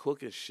 They ain't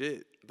cooking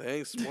shit. They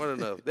ain't smart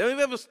enough. They don't even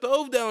have a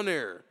stove down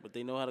there. But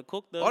they know how to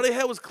cook though. All they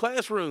had was They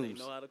classrooms.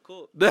 know how to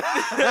cook.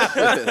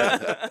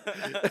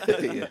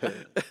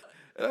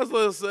 That's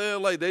what I'm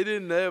saying. Like they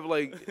didn't have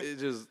like it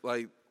just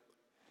like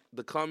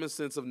the common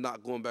sense of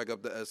not going back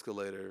up the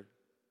escalator.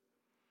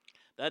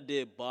 That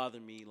did bother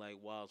me, like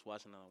while I was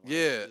watching that.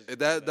 Yeah,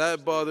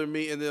 that bothered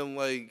me. And then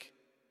like,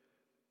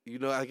 you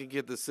know, I could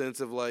get the sense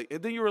of like,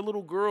 and then you're a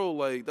little girl.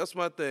 Like that's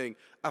my thing.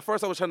 At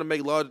first, I was trying to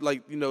make logic,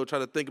 like you know,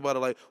 trying to think about it.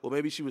 Like, well,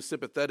 maybe she was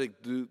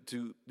sympathetic to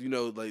you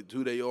know, like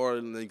who they are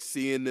and like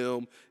seeing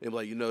them and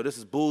like, you know, this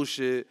is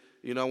bullshit.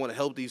 You know, I want to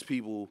help these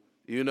people.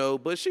 You know,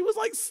 but she was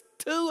like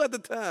 2 at the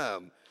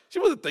time. She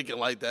wasn't thinking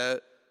like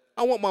that.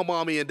 I want my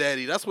mommy and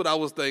daddy. That's what I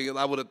was thinking.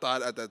 I would have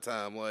thought at that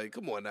time. Like,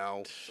 come on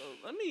now. So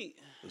let me.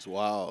 It's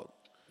wild.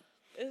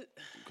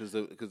 Because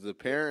the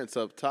parents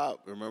up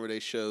top, remember they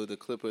showed the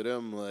clip of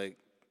them like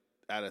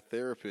at a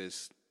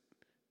therapist,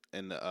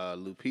 and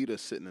Lupita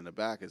sitting in the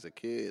back as a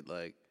kid,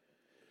 like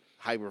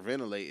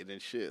hyperventilating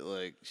and shit,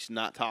 like she's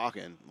not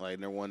talking, like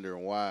and they're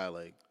wondering why,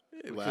 like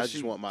I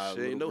just want my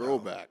little girl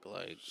back,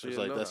 like it's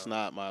like that's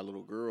not my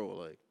little girl,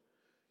 like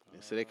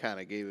and so they kind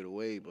of gave it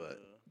away,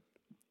 but.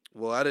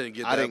 Well, I didn't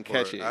get that I didn't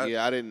part. catch it.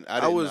 I didn't.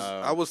 I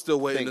was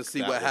still waiting to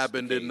see what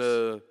happened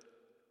in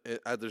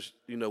after,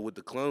 you know, with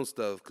the clone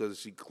stuff because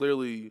she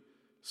clearly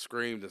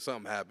screamed and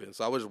something happened.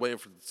 So I was just waiting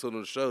for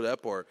someone to show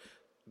that part.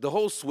 The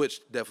whole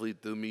switch definitely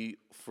threw me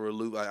for a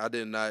loop. I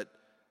did not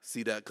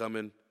see that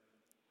coming,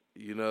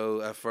 you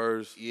know, at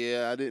first.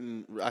 Yeah, I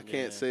didn't. I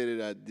can't say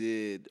that I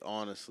did,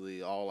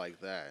 honestly, all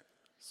like that.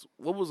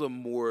 What was a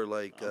more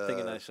like? I'm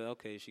thinking that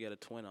okay, she got a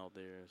twin out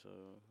there, so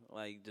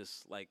like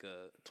just like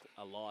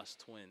a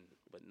lost twin,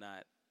 but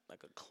not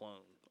like a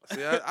clone.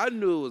 See, I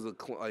knew it was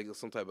like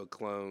some type of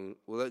clone.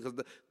 Well, because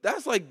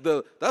that's like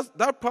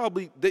that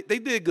probably they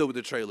did good with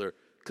the trailer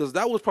because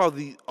that was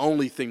probably the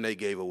only thing they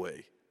gave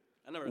away.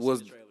 I never seen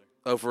the trailer.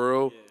 Oh, for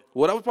real? Yeah.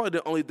 Well, that was probably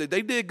the only thing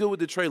they did good with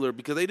the trailer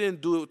because they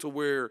didn't do it to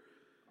where,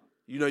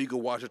 you know, you could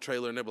watch a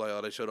trailer and they're like,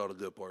 oh, they showed all the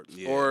good parts,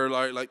 or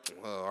like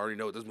I already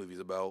know what this movie's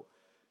about.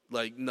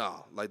 Like,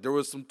 nah. Like, there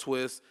was some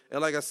twists. And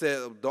like I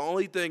said, the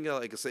only thing,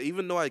 like I said,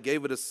 even though I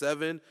gave it a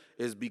 7,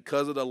 is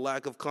because of the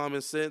lack of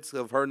common sense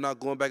of her not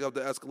going back up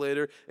the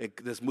escalator. And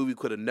this movie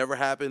could have never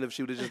happened if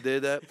she would have just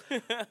did that.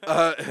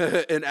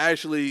 And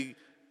actually,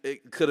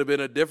 it could have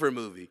been a different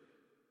movie.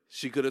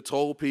 She could have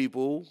told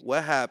people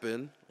what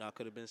happened. Y'all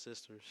could have been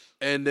sisters.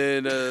 And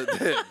then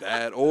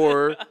that,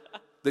 or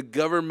the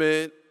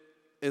government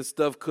and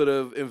stuff could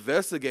have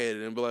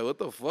investigated and be like, what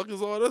the fuck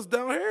is all this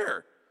down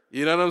here?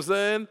 You know what I'm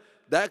saying?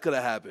 That could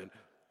have happened,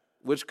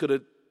 which there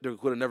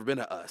could have never been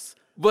a us.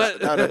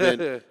 But that would have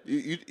been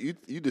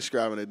you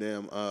describing a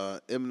damn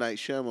M. Night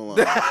Shyamalan.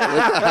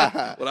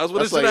 Well, that's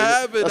what it should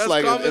have happened. That's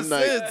like common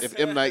sense. if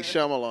M. Night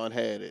Shyamalan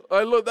had it. All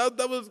right, look,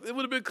 it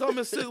would have been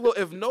common sense. Look,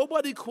 if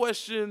nobody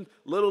questioned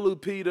little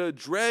Lupita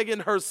dragging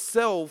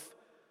herself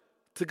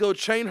to go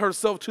chain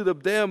herself to the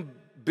damn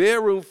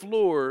bedroom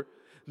floor.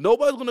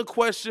 Nobody's gonna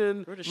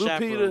question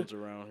Lupita.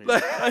 Around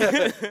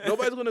here.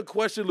 Nobody's gonna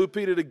question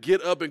Lupita to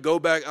get up and go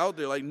back out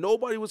there. Like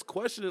nobody was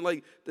questioning.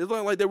 Like it's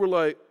not like they were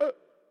like,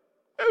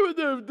 who's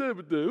on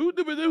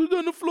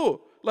the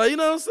floor? Like you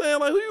know what I'm saying?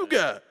 Like who you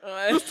got?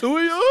 There's 2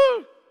 of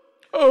you.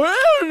 Oh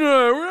hell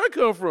no! Where'd that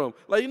come from?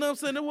 Like you know what I'm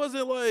saying? It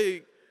wasn't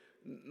like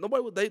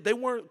nobody. They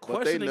weren't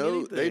questioning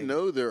anything. They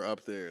know they're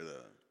up there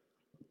though.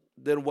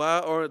 Then why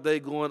aren't they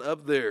going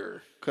up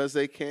there? Because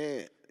they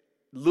can't.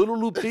 Little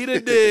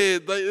Lupita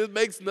did. Like it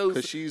makes no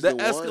sense. She's the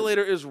the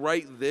escalator is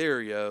right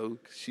there, yo.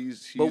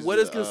 She's but what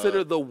is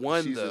considered the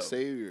one she's though? She's a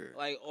savior.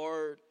 Like,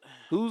 or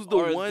who's the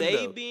one? Are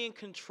they though? being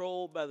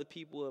controlled by the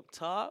people up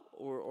top,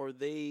 or are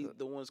they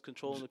the ones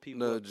controlling the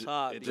people up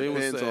top? It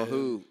depends on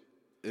who.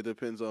 It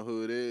depends on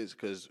who it is.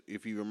 Because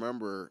if you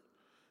remember,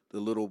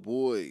 the little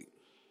boy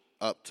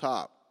up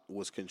top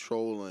was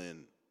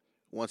controlling.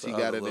 Once he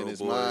got it in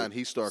his mind,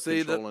 he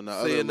started controlling the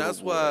other. See, and that's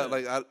boy. why,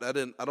 like,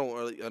 I don't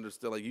really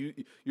understand. Like,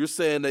 you're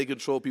saying they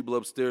control people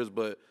upstairs,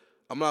 but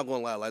I'm not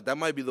gonna lie. Like, that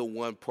might be the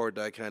one part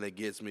that kind of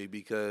gets me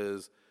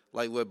because,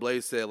 like, what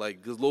Blaze said,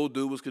 like, this little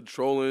dude was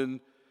controlling.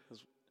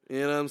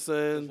 You know what I'm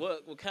saying?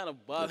 What kind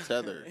of bothered the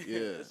tether?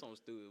 Yeah, that sounds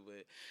stupid,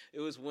 but it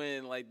was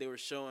when like they were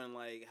showing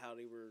like how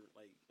they were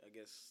like I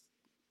guess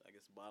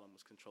the bottom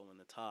was controlling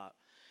the top,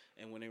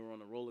 and when they were on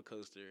the roller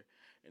coaster.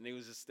 And they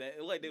was just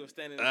like they were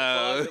standing in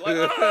the closet,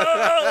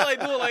 like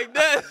doing like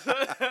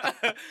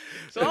that.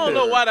 So I don't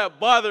know why that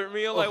bothered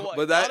me. I'm like, why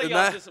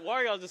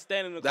are y'all just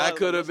standing in the closet? That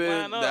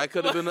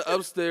could have been the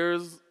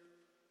upstairs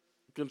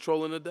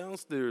controlling the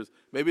downstairs.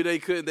 Maybe they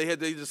couldn't. They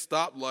just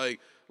stopped. Like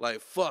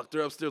fuck,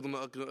 they're upstairs on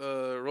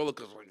the roller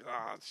coaster. Like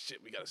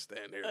shit, we gotta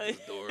stand there at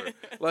this door.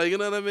 Like you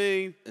know what I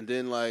mean? And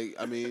then like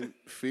I mean,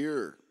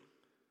 fear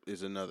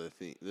is another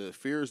theme. The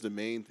fear is the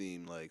main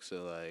theme. Like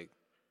so like.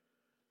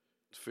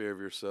 Fear of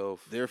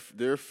yourself.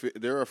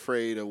 They're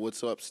afraid of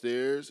what's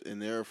upstairs,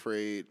 and they're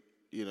afraid,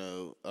 you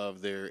know,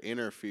 of their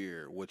inner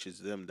fear, which is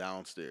them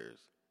downstairs.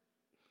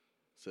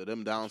 So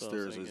them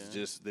downstairs is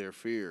just their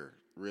fear,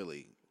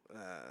 really.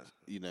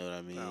 You know what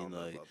I mean?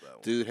 Like,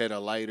 dude had a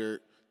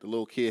lighter. the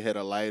little kid had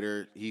a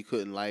lighter. He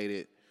couldn't light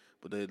it,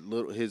 but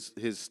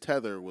his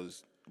tether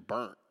was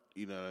burnt.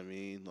 You know what I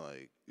mean?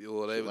 Like,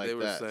 well, they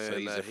were that. saying so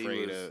he's that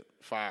afraid he was. of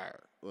fire.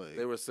 Like,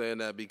 They were saying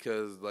that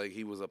because like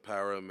he was a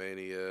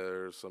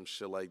pyromania or some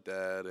shit like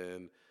that,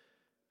 and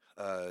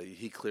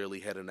he clearly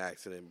had an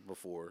accident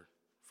before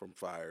from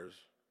fires.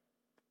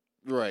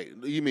 right.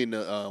 You mean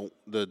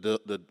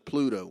the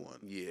Pluto one?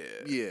 Yeah.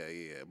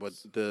 Yeah. But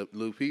the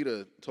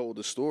Lupita told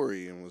the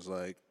story and was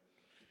like,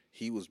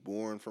 he was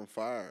born from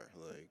fire,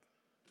 like,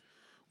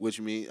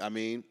 which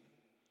mean,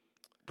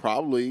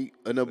 probably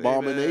an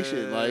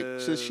abomination. Like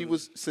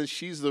since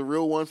she's the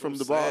real one from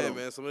the bottom,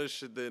 man, some of this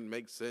shit didn't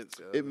make sense.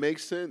 Yo. it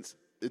makes sense.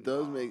 It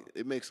does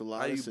it makes a lot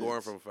How of you sense.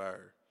 born from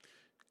fire?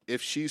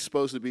 If she's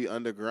supposed to be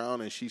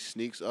underground and she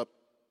sneaks up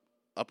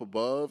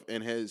above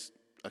and has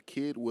a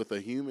kid with a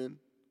human,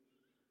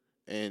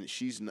 and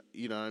she's,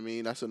 you know what I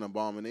mean, that's an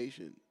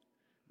abomination,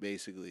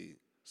 basically.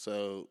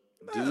 So,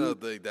 I don't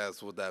think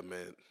that's what that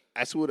meant.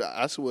 That's what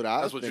I That's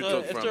what think. you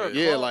took from it.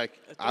 Yeah, like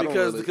I don't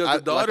Because really, the I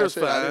daughter's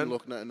like I said, I fine. didn't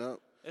look nothing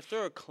up. If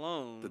they're a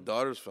clone, The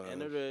daughter's fine.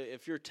 and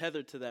if you're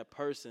tethered to that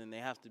person, they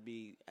have to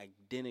be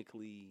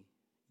identically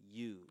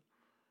you,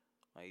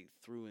 like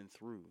through and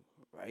through,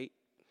 right?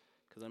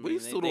 Because I mean, We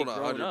still don't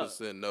grown up.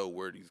 100% know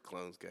where these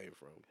clones came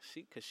from.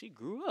 Because she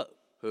grew up.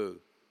 Who?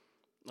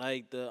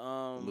 Like the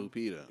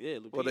Lupita. Yeah,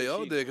 Lupita. Well, they all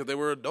did because they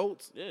were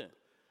adults. Yeah,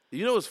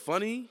 You know what's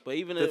funny? but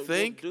even To the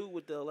think dude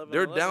with the 11,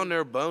 They're down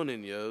there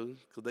boning, yo,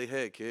 because they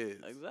had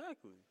kids.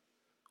 Exactly.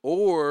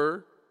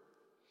 Or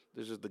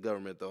there's just the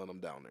government throwing them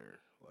down there.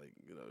 Like,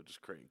 you know,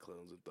 just creating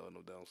clones and throwing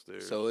them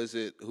downstairs. So is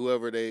it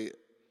whoever they?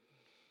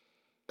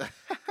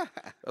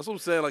 That's what I'm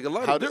saying. Like,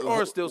 there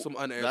are still some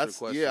unanswered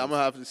questions. Yeah, I'm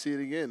gonna have to see it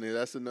again.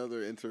 That's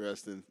another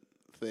interesting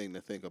thing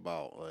to think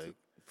about. Like,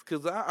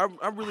 Because I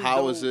really how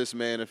don't, is this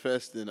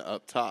manifesting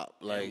up top?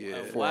 Like,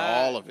 Yeah. for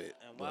all of it.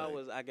 And why Like,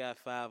 was I Got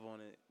 5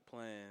 on it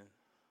playing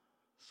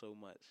so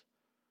much?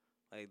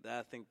 Like,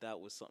 I think that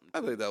was something.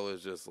 I too. think that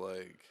was just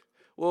like,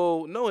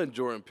 well, knowing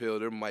Jordan Peele,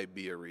 there might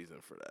be a reason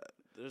for that.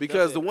 There's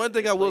Because the definitely- one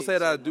thing they I will played say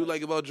that so I do much.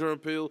 like about Jordan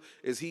Peele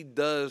is he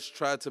does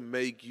try to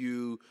make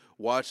you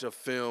watch a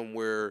film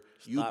where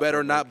you Stop better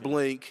for not working.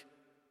 blink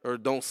or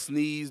don't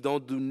sneeze,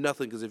 don't do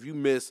nothing. Because if you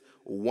miss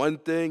one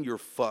thing, you're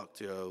fucked,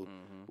 yo.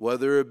 Mm-hmm.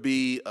 Whether it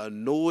be a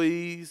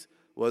noise,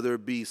 whether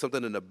it be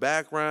something in the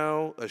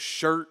background, a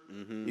shirt,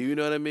 Mm-hmm. you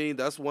know what I mean?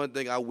 That's one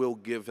thing I will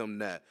give him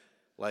that.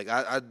 Like,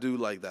 I do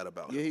like that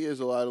about yeah, him. he has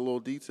a lot of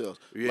little details.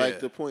 Yeah. Like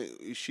the point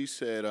she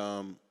said,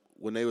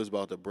 when they was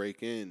about to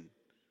break in,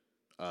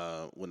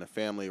 when the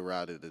family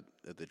arrived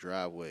at the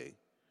driveway,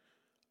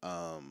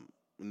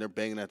 when they're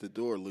banging at the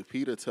door,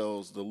 Lupita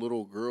tells the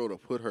little girl to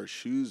put her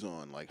shoes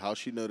on. Like, how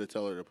she know to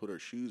tell her to put her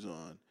shoes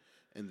on,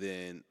 and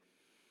then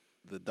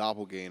the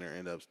doppelganger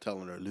end up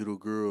telling her, "Little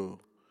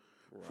girl,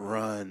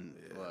 run!"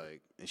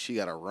 Like, and she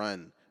got to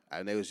run.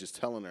 And they was just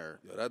telling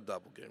her, Yo, that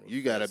doppelganger was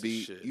you gotta fast as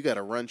be, shit. you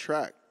gotta run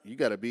track. You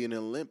gotta be in the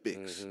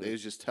Olympics. They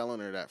was just telling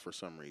her that for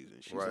some reason.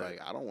 She's Right.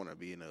 like, I don't want to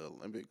be in the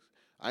Olympics.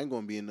 I ain't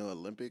gonna be in the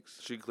Olympics.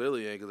 She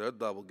clearly ain't, because her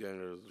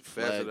doppelganger is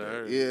faster than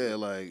her. Yeah,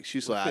 like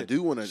she's like, I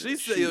do want to. She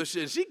said, yo,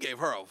 shit, she gave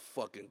her a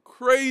fucking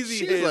crazy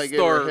She's head like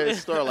start. her head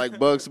start like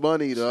Bugs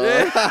Bunny, dog.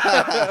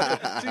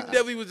 She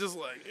definitely was just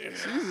like,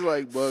 She's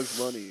like Bugs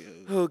Bunny.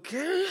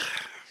 okay.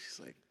 She's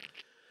like,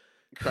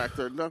 cracked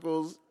her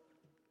knuckles.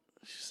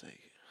 She's like,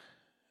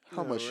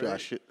 how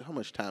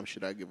much time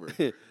should I give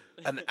her?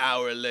 An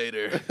hour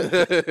later.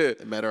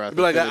 Matter of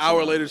Be like an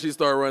hour later, she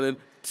started running.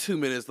 2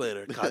 minutes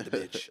later, caught the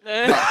bitch.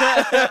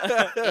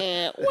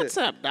 What's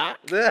up, Doc?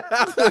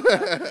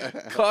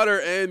 Caught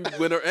her and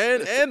went her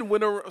and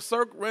went a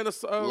circle, went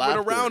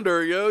around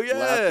her, yo, yeah.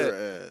 Laughed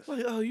her ass.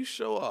 Like, oh, you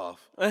show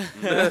off.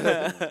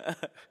 But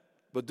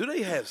do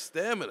they have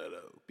stamina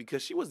though?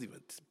 Because she wasn't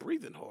even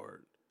breathing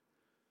hard.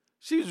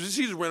 She just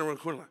ran around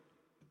the corner like,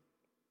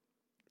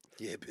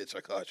 yeah, bitch,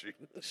 I caught you.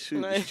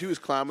 She was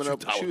climbing up.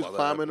 talking She was about that.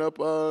 climbing up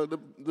the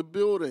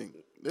building.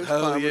 They was Oh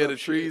climbing yeah, up the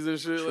trees and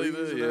shit like trees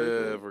that. and Yeah, I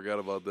everything. forgot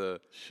about that.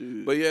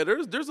 Shoot. But yeah,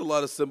 there's a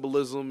lot of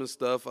symbolism and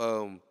stuff.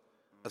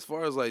 As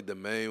far as like the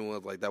main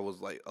ones, like that was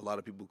like a lot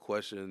of people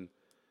question.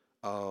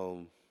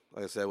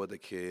 Like I said, with the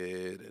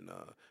kid and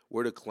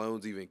where the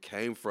clones even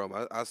came from.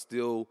 I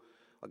still,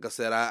 like I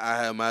said,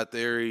 I have my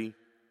theory,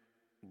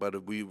 but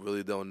if we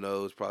really don't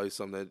know, it's probably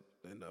something that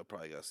and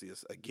probably gotta see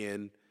us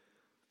again.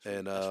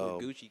 And That's where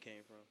Gucci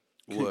came from.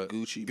 what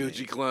Gucci Gucci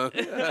man. clone?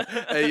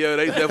 Hey yo,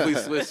 they definitely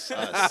switched. We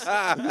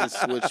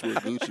switched with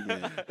Gucci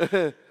man.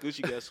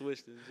 Gucci got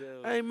switched in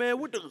jail. Hey man,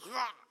 what the?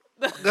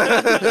 He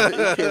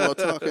came out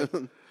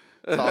talking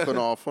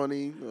all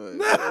funny.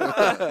 Like,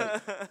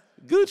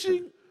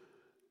 Gucci.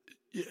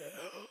 yeah.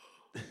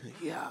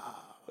 Yeah.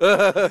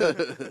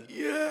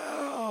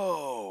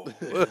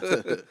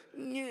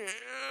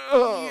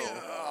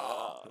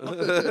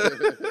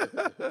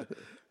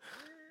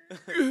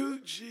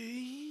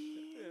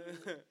 Gucci.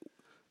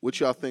 What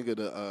y'all think of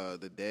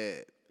the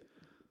dad?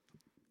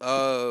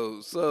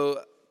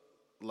 So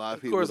A lot of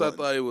of people. course I don't-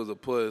 thought he was a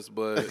puss,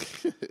 but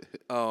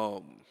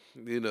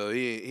you know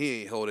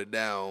he ain't hold it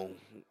down.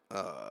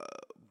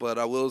 But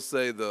I will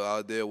say though,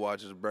 I did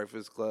watch his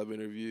Breakfast Club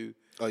interview.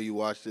 Oh, you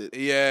watched it?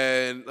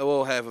 Yeah, and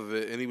well, half of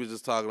it, and he was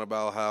just talking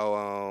about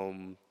how,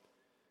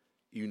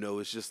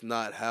 it's just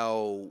not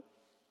how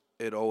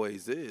it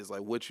always is.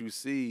 Like what you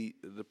see,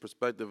 the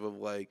perspective of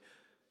like,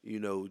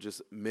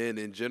 just men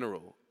in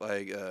general.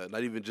 Like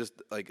not even just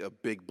like a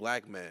big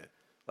black man,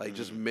 like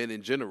just men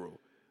in general.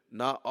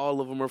 Not all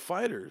of them are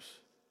fighters.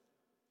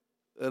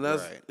 And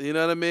that's, Right. you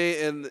know what I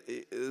mean?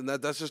 And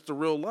that's just the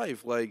real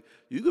life. Like,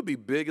 you could be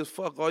big as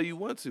fuck all you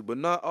want to, but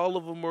not all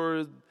of them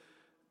are,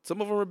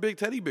 some of them are big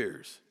teddy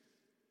bears,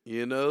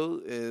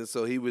 And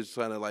so he was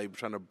trying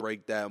to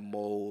break that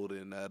mold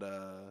and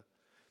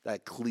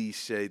that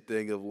cliche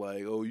thing of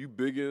like, oh, you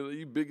big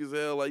as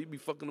hell, like, you be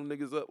fucking them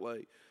niggas up.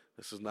 Like,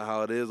 that's just not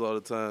how it is all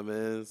the time,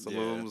 man. Some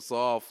of them are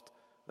soft.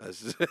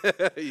 That's just,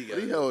 He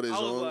held his I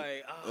was own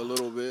like, a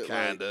little bit.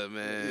 Kinda,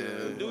 man.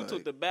 Yeah. The dude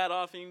took the bat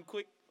off him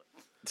quick.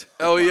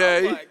 Oh, yeah. I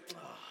was he- like,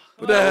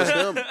 But that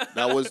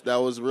was him. That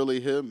was really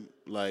him.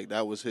 Like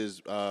that was his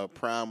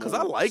primal. Because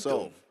I liked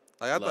self. him.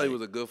 Like, I thought he Like-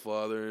 was a good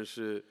father and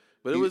shit.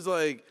 But it was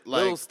like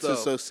little to stuff.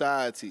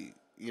 society.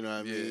 You know what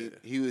I mean?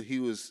 Yeah.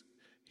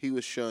 He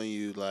was showing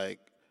you like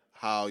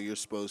how you're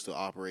supposed to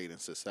operate in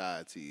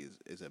society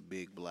is a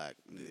big black.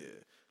 Yeah.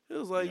 It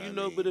was like, You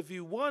know what I mean? but if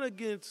you want to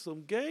get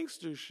some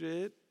gangster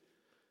shit,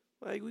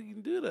 like, we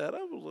can do that. I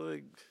was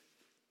like,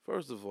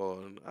 first of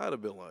all, I'd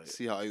have been like,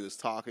 See how he was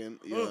talking.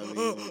 You know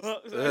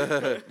what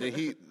I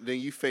mean? then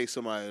you face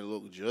somebody that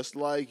look just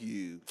like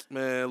you.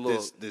 man,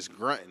 look. This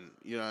grunting.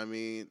 You know what I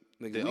mean?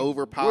 nigga, That we-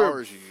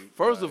 overpowers we're- you.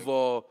 First Like,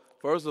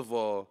 of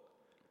all,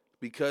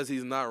 because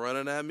he's not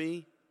running at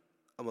me,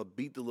 I'm going to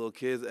beat the little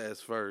kid's ass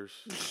first.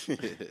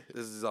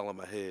 This is all in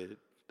my head,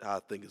 how I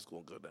think it's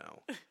going to go down.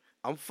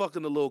 I'm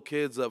fucking the little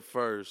kids up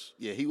first.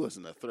 yeah, he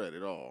wasn't a threat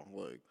at all.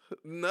 Like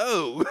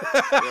No,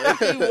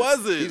 he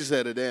wasn't. he just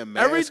had a damn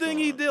mask Everything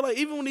he on. did, like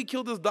even when he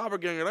killed his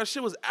doppelganger, that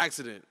shit was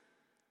accident.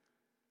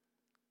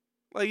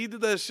 Like he did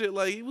that shit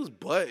like he was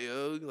butt,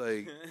 yo.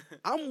 Like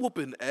I'm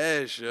whooping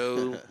ass,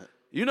 yo.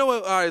 You know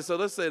what? All right, so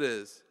let's say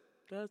this.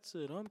 that's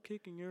it. I'm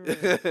kicking your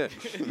ass.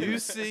 You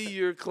see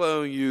your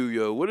clone you,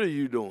 yo. What are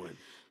you doing?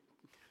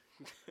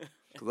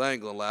 Cause I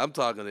ain't gonna lie, I'm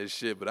talking this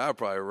shit, but I'll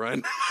probably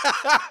run.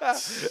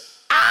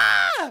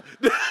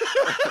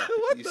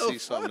 You see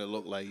something that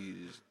look like you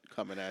just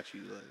coming at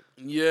you like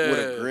Yeah,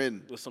 with a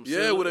grin. With some Yeah,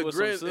 scissors, with a with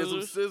grin some and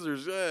some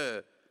scissors. scissors.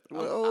 Yeah.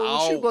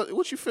 Like,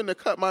 what you finna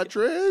cut my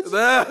dreads?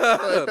 Not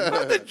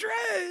the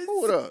dreads.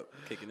 What up?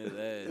 Kicking his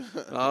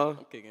ass. Huh?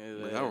 I'm kicking his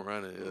Like, ass. I'm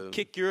running. Yo.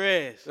 Kick your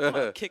ass. I'm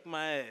gonna kick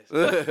my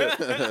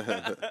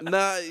ass.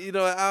 Nah,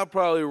 I'll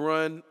probably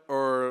run,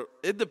 or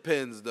it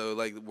depends though,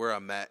 like where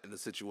I'm at in the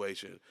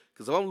situation.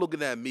 Because if I'm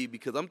looking at me,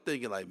 because I'm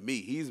thinking like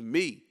me, he's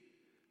me.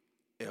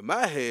 In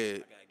my head,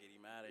 Gotta get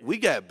him out of here. we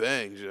got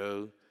bangs,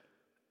 yo,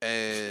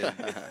 and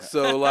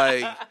so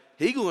like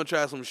he gonna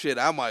try some shit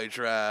I might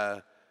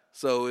try.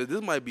 So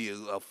this might be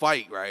a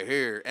fight right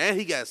here, and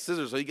he got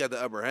scissors, so he got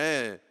the upper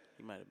hand.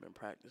 He might have been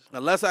practicing.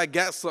 Unless I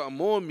got something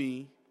on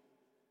me,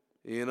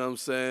 you know what I'm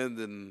saying?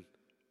 Then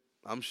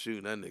I'm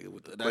shooting that nigga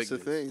with the That's the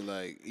quickness. thing.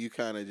 Like you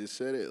kind of just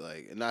said it.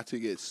 Like not to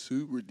get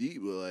super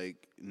deep, but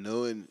like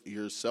knowing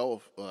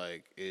yourself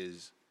like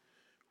is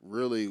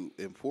really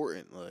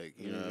important. Like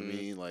you know what I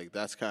mean. Like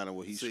that's kind of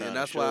what he's See, trying and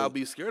that's to why show. I'll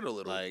be scared a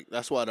little. Like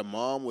that's why the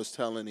mom was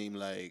telling him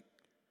like,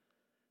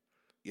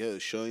 yo,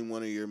 show him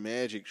one of your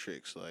magic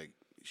tricks. Like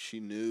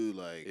she knew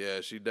like yeah,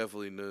 she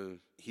definitely knew.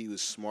 he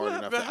was smart Well,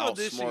 enough but to how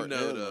did she outsmart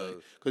know, him. though?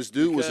 Because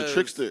dude was a Because-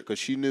 trickster. Because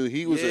she knew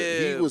he was Yeah,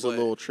 a but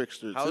little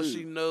trickster How too.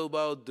 she know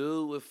about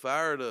dude with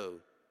fire though?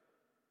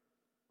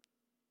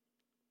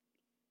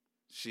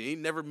 She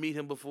ain't never meet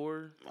him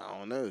before. I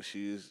don't know.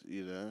 She was, I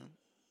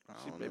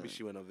don't Maybe know.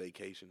 she went on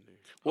vacation.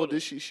 Well,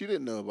 did she? She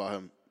didn't know about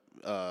him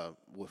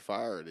with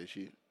fire, did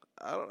she?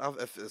 I don't.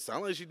 It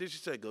sounded like she did. She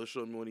said, "Go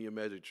show me one of your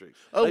magic tricks."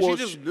 Oh Like, well,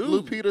 she just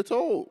knew. Lupita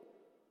told.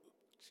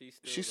 Still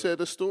She said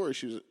the story.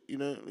 She was,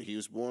 he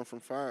was born from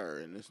fire,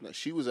 and it's not.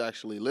 She was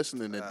actually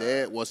listening. The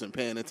dad wasn't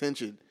paying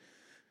attention.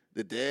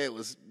 The dad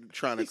was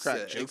trying to He crack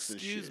said, jokes and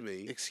 "Excuse shit.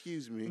 me."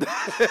 Excuse me. Like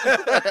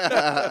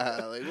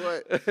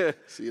what?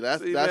 See,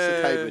 that's See, the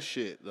type man. of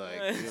shit. Like, you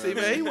know See, what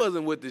I man, he mean?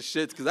 wasn't with the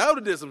shits because I would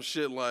have did some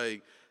shit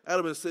like I'd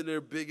have been sitting there,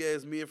 big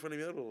ass me in front of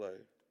me. I'd be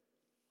like,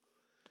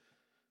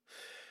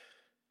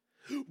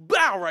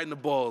 bow right in the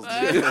balls.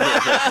 Nigga.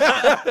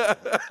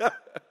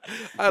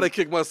 I'd have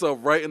kicked myself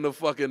right in the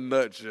fucking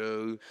nuts,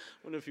 yo.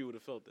 Wonder if he would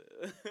have felt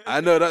that.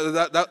 I know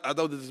that I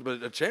thought this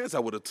was a chance I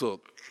would have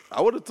took.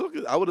 I would have took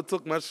it. I would have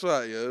took my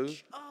shot, yo.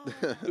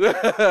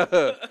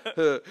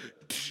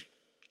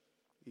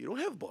 You don't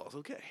have balls,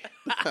 okay?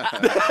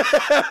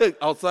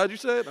 Outside, you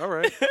said. All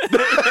right.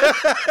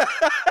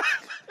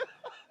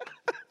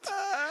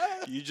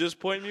 You just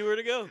point me where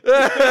to go.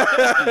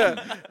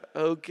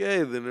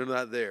 Okay, then they're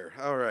not there.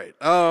 All right.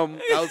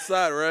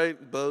 Outside,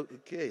 right? Boat.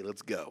 Okay,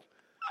 let's go.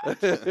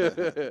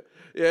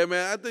 Yeah,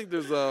 man. I think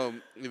there's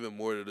even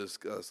more to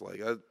discuss. Like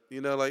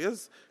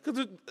it's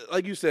because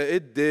like you said,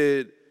 it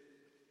did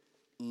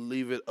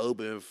leave it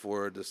open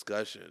for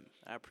discussion.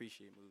 I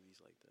appreciate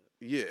movies like that.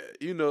 Yeah,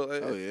 you know.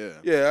 Oh yeah.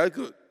 Yeah, I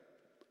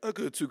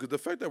could too. Because the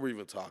fact that we're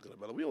even talking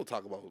about it, we don't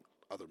talk about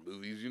other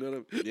movies. You know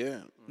what I mean?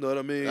 Yeah. Know what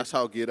I mean? That's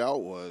how Get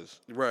Out was.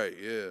 Right.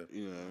 Yeah.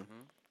 You know,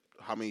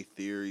 how many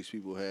theories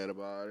people had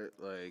about it.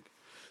 Like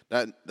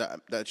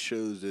that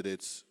shows that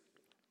it's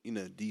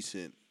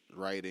decent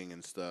writing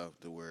and stuff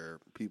to where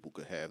people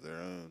could have their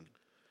own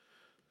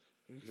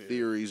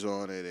theories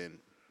on it and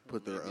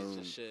put their Maybe own.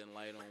 It's just shedding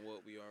light on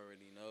what we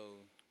already know,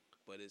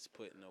 but it's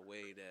put in a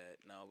way that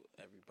now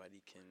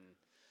everybody can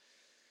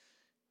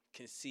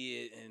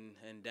see it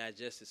and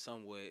digest it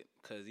somewhat.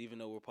 Because even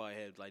though we'll probably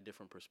have like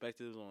different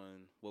perspectives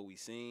on what we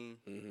seen,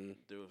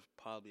 there was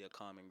probably a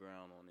common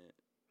ground on it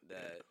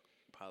that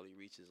probably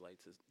reaches like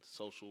to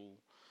social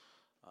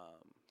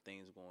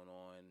things going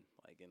on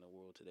like in the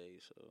world today.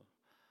 So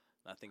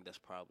I think that's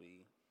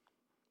probably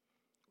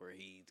where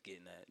he's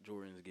getting at.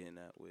 Jordan's getting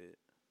at with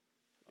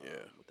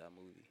that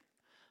movie,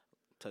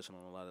 touching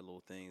on a lot of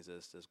little things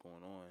that's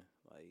going on.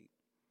 Like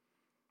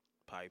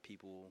probably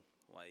people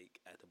like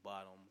at the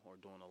bottom are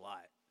doing a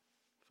lot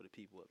for the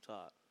people up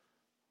top,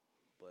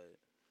 but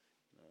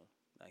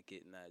not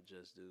getting that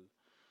just due.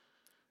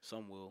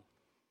 Some will.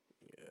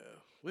 Yeah,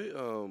 we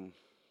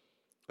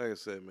like I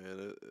said,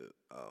 man,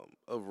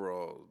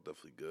 overall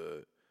definitely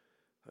good.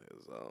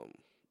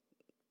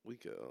 We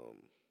could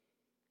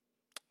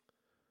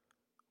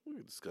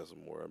discuss it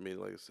more. I mean,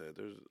 like I said,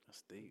 there's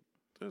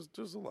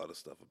a lot of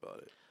stuff about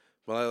it.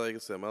 But like I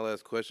said, my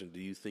last question: do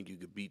you think you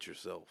could beat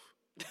yourself?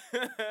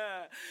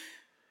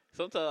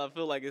 Sometimes I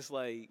feel like it's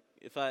like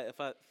if I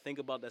think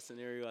about that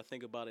scenario, I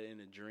think about it in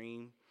a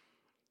dream.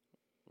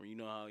 Where you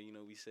know how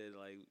we said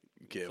like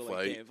You can't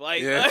fight.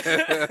 Like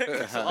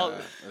can't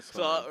fight.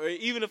 Yeah. Or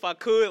even if I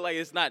could, like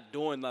it's not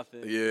doing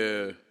nothing.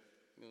 Yeah.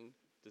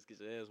 Just get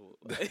your ass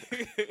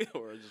whooped,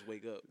 or just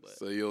wake up. But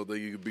So you don't think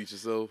you could beat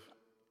yourself?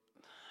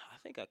 I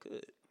think I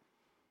could.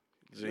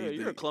 So Sure,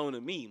 you're a clone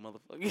of me,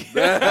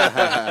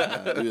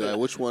 motherfucker. You're like,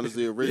 which one is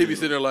the original? He be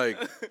sitting there like,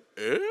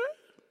 eh?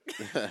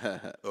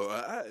 Oh,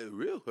 I a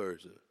real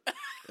person.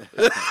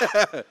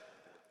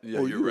 Yeah,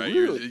 Oh, you're you right.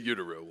 real? You're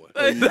the real one.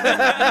 I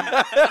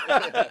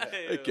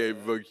can't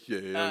fuck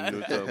shit. You know what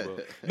I'm talking about.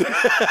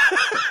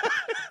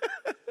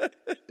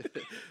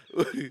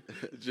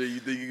 Jay, you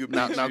think you could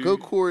beat now you? go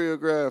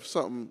choreograph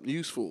something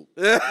useful.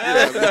 Dance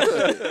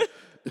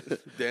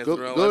Go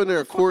around in like,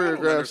 there, "Fuck, I don't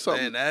choreograph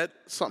understand that.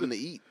 something to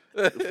eat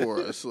for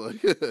us.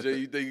 Like, Jay,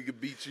 you think you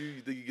could beat you?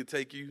 You think you could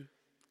take you?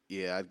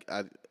 yeah,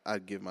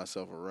 I'd give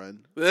myself a run.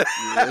 Think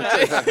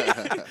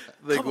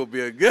it'll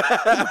be a good.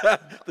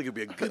 Think it'll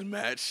be a good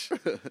match.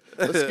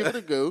 Let's give it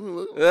a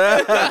go.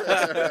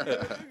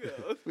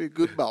 Be a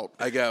good bout.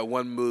 I got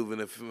one move,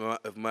 and if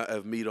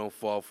me don't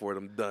fall for it,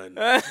 I'm done.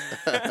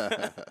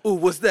 Ooh,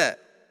 what's that?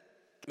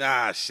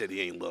 Ah, shit,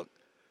 he ain't look.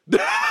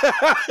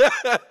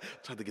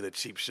 Trying to get a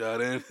cheap shot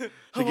in.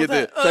 Trying to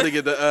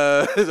get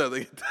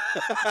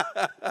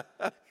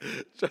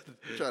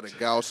Try to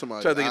gouge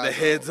somebody. Trying to get the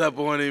heads up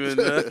on him and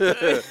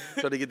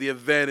trying to get the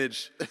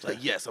advantage. It's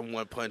like, yes, I'm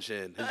one punch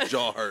in. His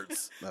jaw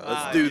hurts.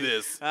 Let's do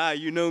this.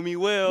 You know me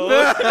well.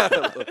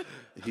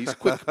 He's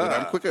quick, but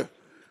I'm quicker.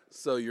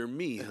 So you're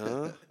me,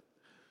 huh?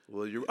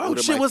 Well, you're. What Oh am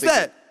shit! I What's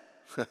thinking?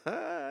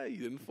 that? You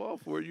didn't fall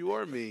for it. You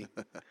are me.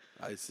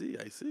 I see.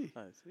 I see.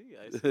 How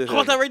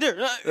about that right there?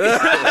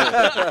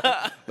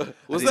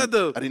 What's that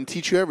though? I didn't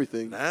teach you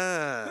everything.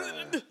 Nah.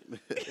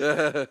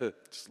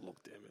 Just look,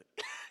 damn it.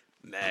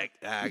 Neck.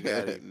 I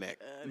got it. Neck.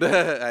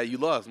 You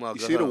lost. No, You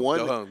go see the home. one-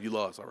 Go home. You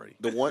lost already.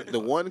 The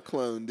one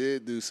clone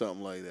did do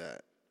something like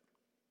that.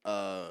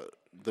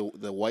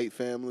 The white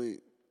family,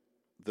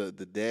 the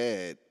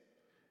dad,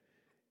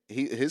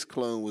 his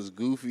clone was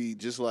goofy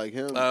just like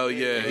him. Oh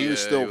yeah. And he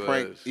was yeah, still he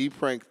pranked. was. He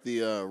pranked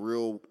the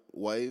real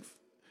wife,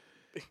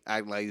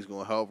 acting like he's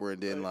gonna help her,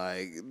 and then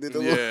did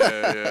the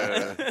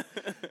Yeah.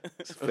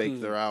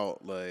 faked her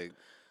out. Like,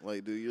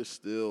 dude, you're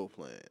still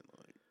playing.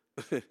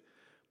 Like,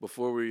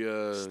 Before we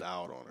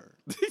stout on her.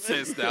 he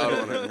said stout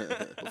on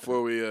her.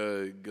 Before we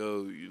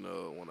go,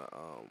 I want to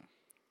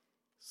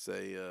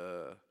say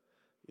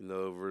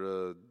over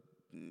the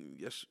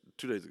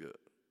 2 days ago.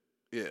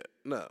 Yeah,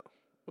 no.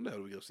 When the hell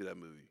did we go see that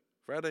movie?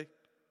 Friday?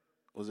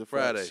 Was it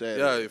Friday.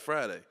 Saturday? Yeah,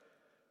 Friday.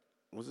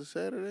 Was it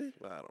Saturday?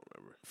 I don't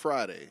remember.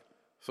 Friday.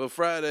 So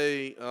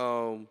Friday,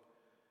 Yeah,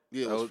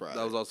 it was Friday.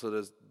 that was also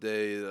this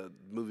day the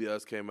movie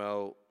Us came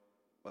out.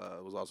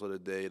 It was also the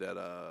day that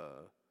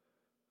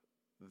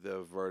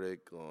the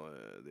verdict on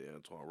the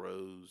Antoine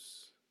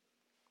Rose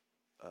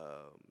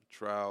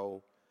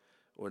trial,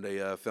 when they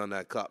found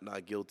that cop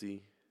not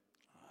guilty.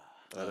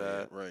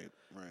 Yeah, right.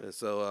 And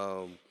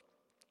so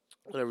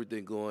with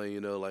everything going,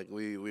 like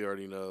we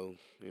already know,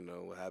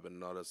 what happened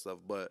and all that stuff.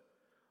 But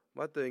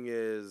my thing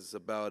is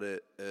about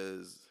it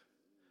is,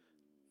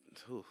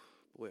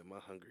 boy, am I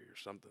hungry or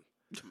something?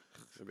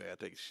 Maybe I gotta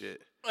take a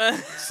shit.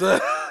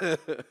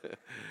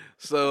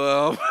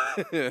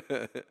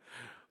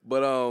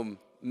 But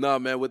nah,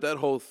 man. With that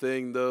whole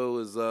thing though,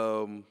 is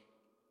I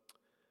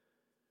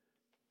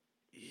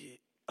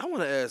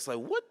want to ask, like,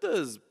 what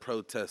does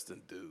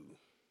protesting do?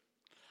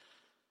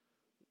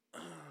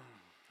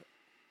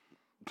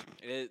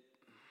 It.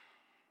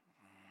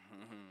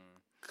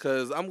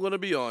 Because I'm going to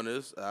be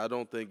honest, I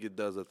don't think it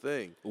does a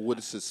thing. What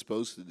is it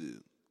supposed to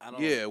do? I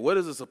don't. Yeah, what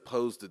is it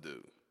supposed to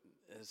do?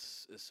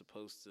 It's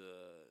supposed to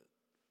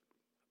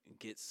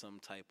get some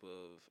type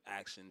of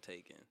action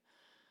taken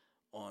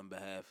on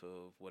behalf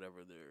of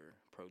whatever they're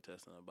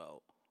protesting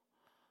about.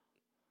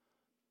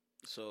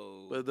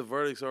 So, But the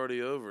verdict's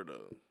already over,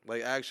 though.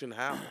 Like, action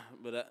how?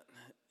 but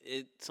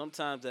it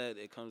sometimes that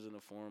it comes in the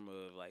form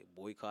of like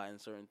boycotting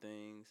certain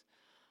things.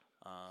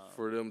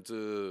 For them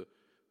to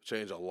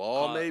change a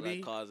law,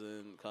 maybe? like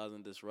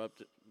causing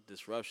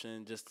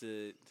disruption just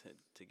to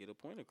get a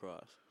point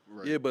across.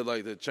 Right. Yeah, but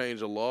like to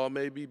change a law,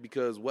 maybe?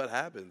 Because what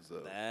happens,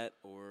 though? That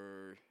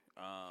or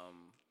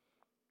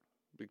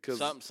Because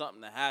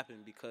something to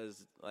happen,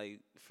 because like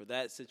for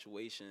that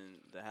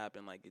situation to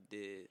happen like it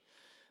did,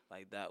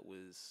 like that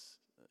was,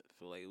 I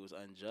feel like it was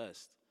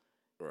unjust.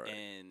 right.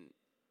 And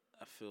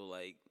I feel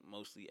like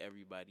mostly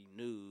everybody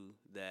knew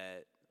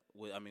that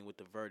what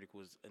the verdict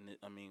was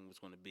was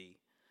going to be,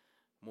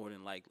 more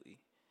than likely.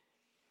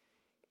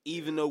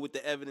 Even though with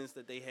the evidence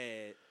that they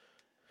had,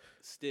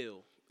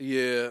 still.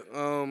 Yeah,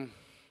 And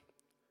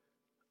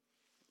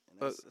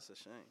that's a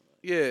shame.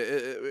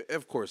 yeah,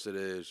 of course it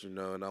is, and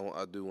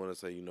I do want to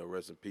say,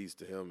 rest in peace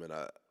to him, and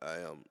I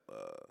am,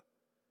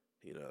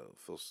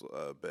 feel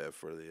so, bad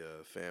for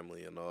the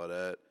family and all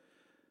that,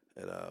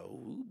 and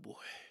ooh boy,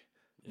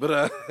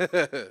 but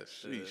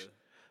sheesh,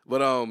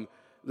 but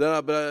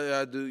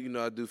I do,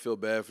 I do feel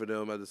bad for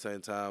them at the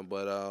same time,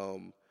 but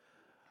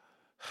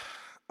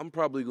I'm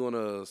probably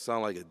gonna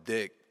sound like a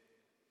dick,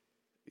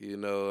 maybe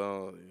I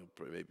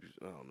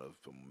don't know if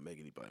I'm gonna make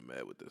anybody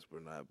mad with this or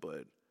not,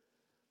 but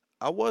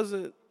I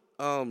wasn't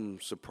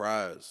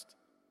surprised,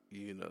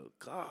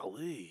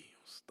 golly,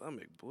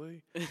 stomach,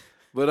 boy.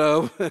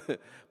 but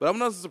but I'm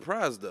not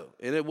surprised though,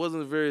 and it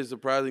wasn't very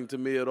surprising to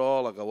me at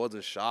all. Like I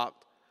wasn't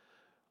shocked,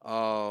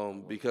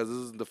 because this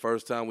is the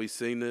first time we've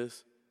seen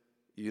this,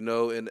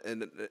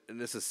 and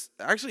this is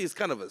actually it's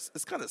kind of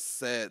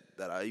sad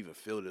that I even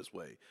feel this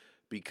way,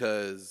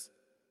 because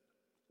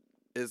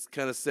it's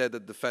kind of sad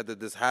that the fact that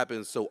this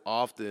happens so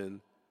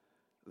often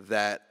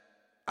that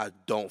I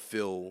don't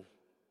feel,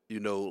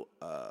 I'm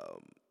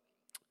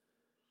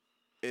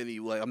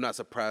not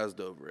surprised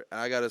over it. And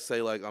I gotta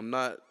say, like,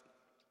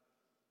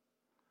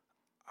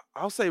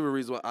 I'll say the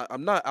reason why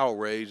I'm not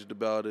outraged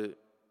about it.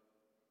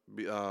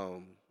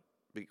 Well,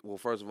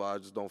 first of all, I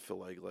just don't feel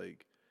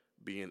like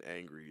being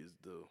angry is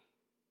the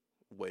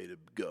way to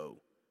go.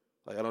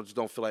 Like, I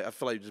feel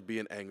like just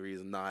being angry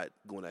is not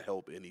going to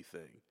help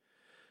anything,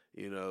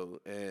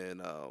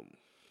 and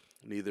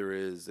neither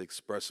is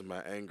expressing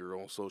my anger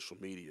on social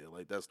media.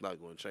 Like, that's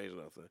not going to change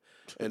nothing.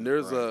 And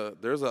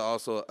there's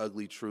also an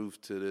ugly truth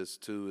to this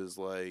too. Is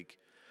like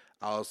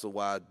also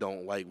why I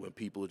don't like when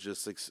people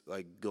just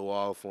go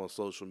off on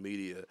social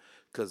media,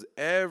 because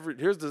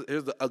here's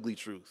the ugly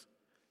truth.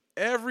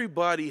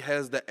 Everybody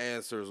has the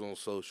answers on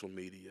social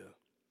media.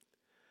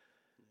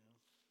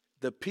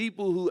 The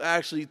people who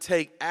actually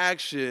take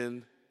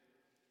action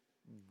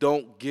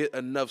don't get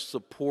enough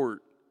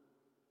support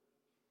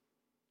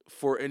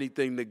for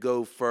anything to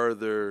go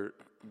further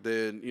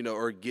than,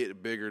 or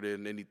get bigger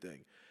than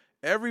anything.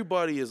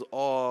 Everybody is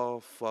all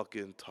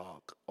fucking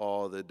talk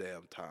all the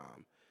damn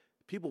time.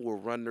 People will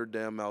run their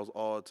damn mouths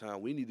all the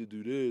time. We need to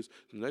do this.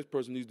 The next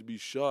person needs to be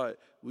shot.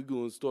 We're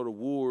going to start a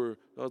war.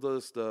 All that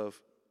other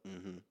stuff.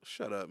 Mm-hmm.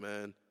 Shut up,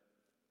 man.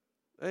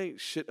 Ain't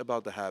shit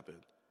about to happen.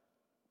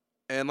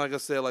 And like I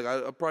said,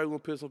 I probably going to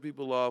piss some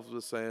people off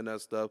with saying that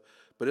stuff,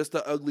 but it's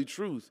the ugly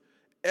truth.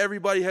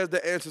 Everybody has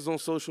the answers on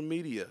social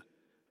media.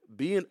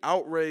 Being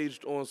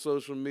outraged on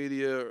social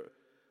media,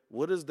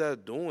 what is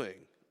that doing?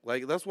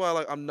 Like, that's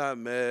why, I'm not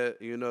mad,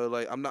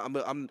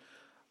 I'm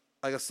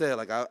like I said,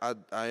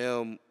 I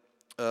am,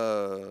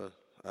 of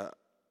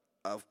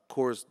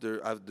course,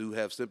 I do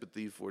have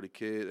sympathy for the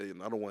kid,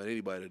 and I don't want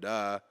anybody to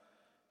die,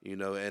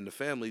 and the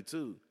family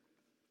too.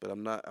 But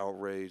I'm not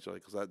outraged,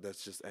 because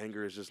that's just,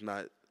 anger is just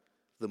not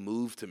the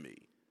move to me.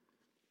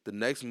 The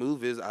next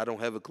move is I don't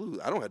have a clue.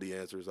 I don't have the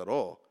answers at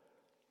all.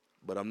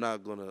 But I'm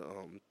not going to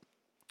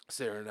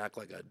sit here and act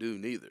like I do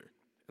neither.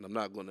 And I'm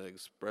not going to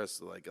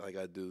express like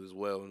I do as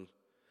well. And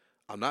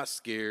I'm not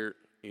scared.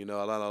 A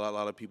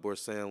lot of people are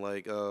saying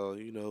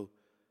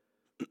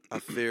I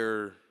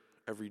fear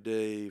every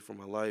day for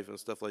my life and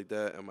stuff like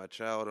that, and my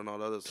child and all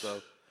that other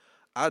stuff.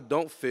 I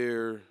don't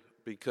fear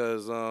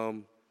because I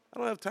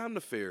don't have time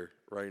to fear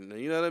right now.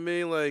 You know what I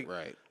mean? Like,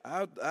 right.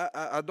 I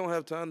don't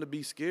have time to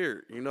be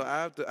scared.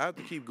 I have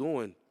to keep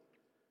going.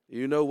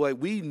 We know what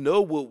in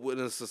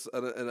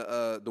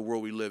the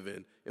world we live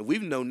in, and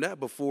we've known that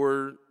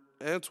before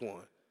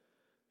Antoine.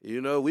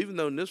 We've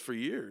known this for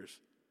years.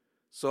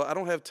 So I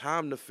don't have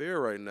time to fear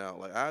right now.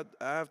 Like, I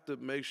have to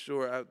make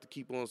sure I have to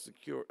keep on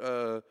secure,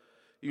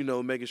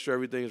 making sure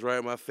everything's right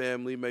with my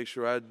family, make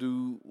sure I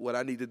do what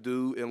I need to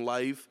do in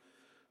life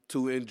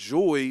to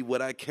enjoy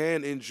what I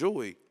can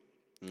enjoy.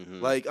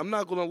 Mm-hmm. Like, I'm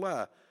not going to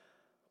lie.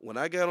 When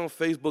I got on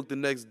Facebook the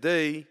next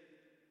day,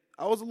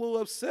 I was a little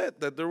upset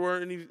that there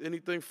weren't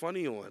anything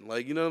funny on.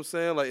 Like, you know what I'm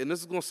saying? Like, and this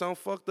is gonna sound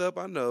fucked up,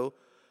 I know,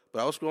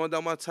 but I was scrolling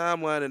down my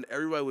timeline and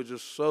everybody was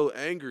just so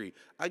angry.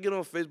 I get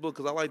on Facebook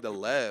because I like to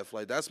laugh.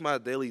 Like, that's my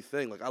daily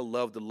thing. Like, I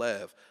love to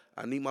laugh.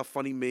 I need my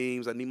funny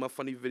memes. I need my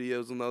funny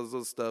videos and all this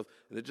other stuff.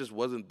 And it just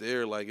wasn't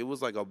there. Like, it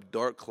was like a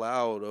dark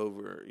cloud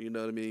over, you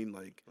know what I mean?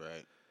 Like,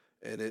 Right.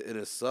 and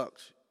it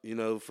sucked, you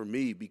know, for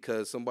me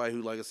because somebody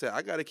who, like I said,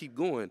 I got to keep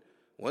going.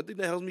 One thing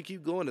that helps me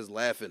keep going is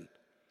laughing.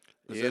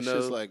 It's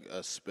just like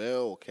a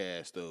spell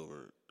cast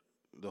over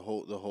the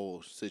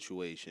whole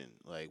situation,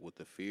 like with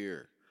the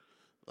fear.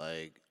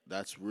 Like,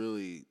 that's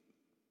really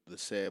the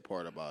sad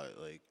part about it.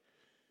 Like,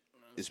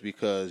 it's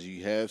because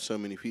you have so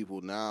many people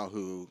now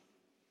who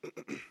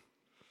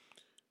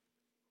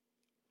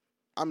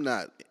I'm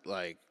not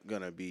like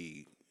gonna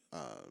be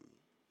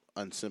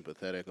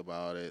unsympathetic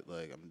about it.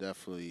 Like, I'm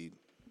definitely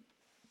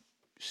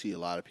see a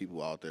lot of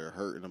people out there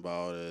hurting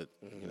about it.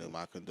 You know,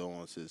 my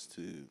condolences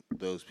to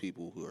those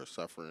people who are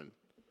suffering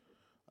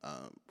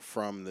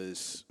from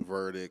this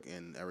verdict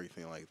and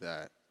everything like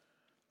that.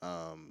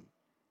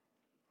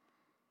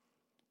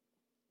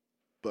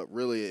 But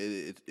really,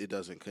 it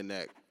doesn't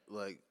connect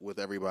like with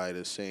everybody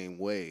the same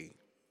way,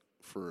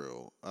 for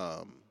real.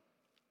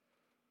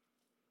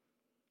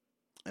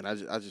 And I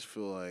just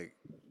feel like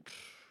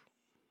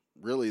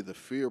really the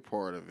fear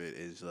part of it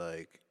is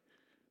like,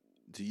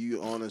 do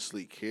you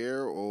honestly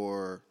care,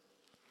 or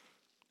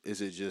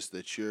is it just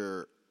that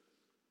you're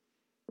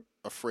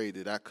afraid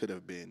that could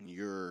have been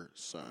your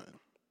son?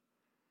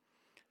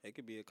 It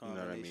could be a You know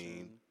combination. what I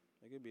mean?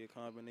 It could be a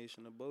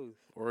combination of both.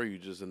 Or are you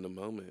just in the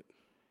moment?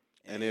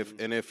 And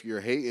if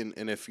you're hating,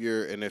 and if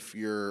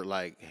you're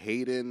like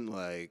hating,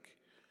 like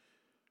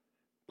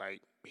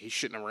he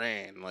shouldn't have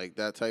ran, like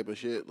that type of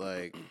shit,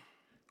 like,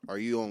 are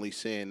you only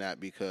saying that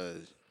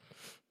because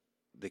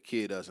the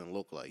kid doesn't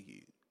look like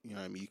you? You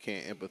know what I mean? You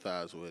can't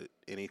empathize with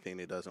anything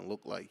that doesn't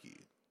look like you.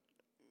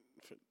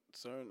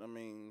 Certain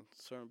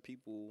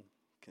people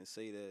can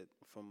say that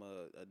from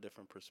a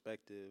different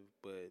perspective,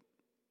 but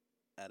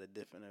at a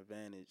different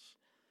advantage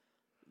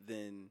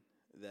than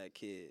that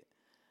kid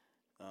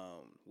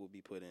will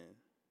be put in.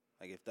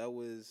 Like, if that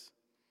was,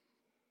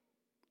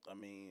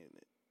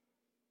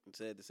 it's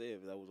sad to say,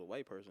 if that was a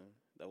white person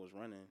that was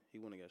running, he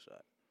wouldn't have got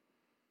shot.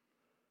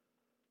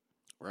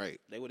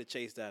 Right. They would have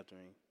chased after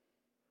him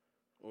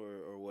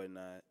or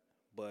whatnot.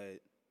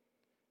 But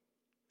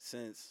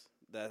since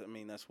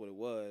that's what it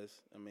was,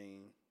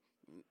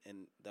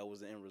 and that was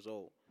the end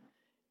result.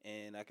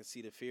 And I could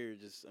see the fear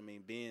just,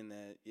 being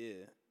that,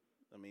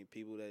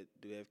 people that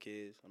do have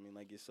kids,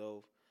 like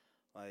yourself,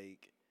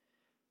 like,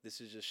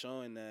 this is just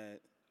showing that,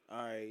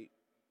 all right,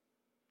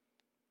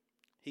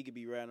 he could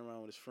be riding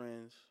around with his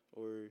friends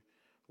or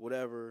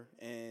whatever,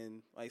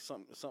 and like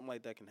something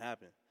like that can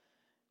happen.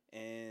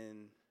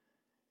 And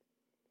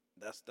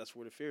that's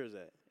where the fear is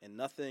at. And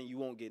nothing, you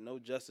won't get no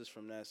justice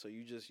from that. So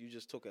you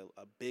just took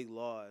a big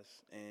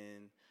loss,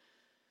 and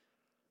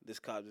this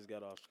cop just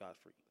got off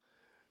scot-free.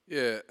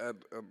 Yeah,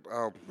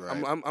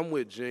 Right. I'm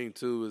with Gene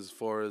too, as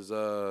far as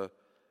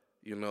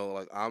you know,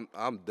 like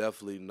I'm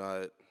definitely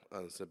not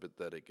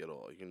unsympathetic at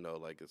all. You know,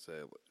 like I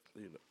said,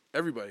 you know,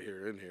 everybody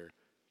here in here,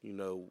 you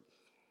know,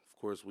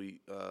 of course we,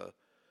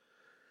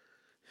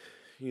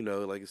 you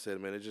know, like I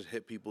said, man, it just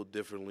hit people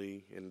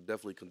differently, and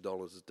definitely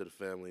condolences to the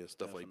family and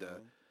stuff like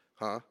that.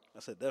 Huh? I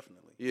said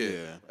definitely.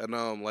 Yeah.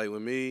 And like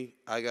with me,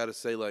 I gotta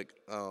say, like,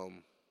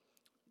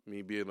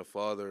 me being a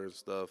father and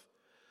stuff,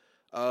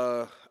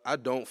 I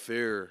don't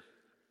fear,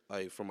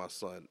 like, for my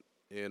son.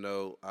 You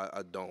know,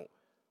 I don't.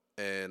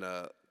 And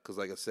cause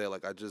like I said,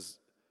 like,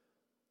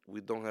 we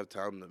don't have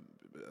time to.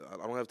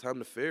 I don't have time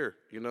to fear.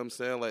 You know what I'm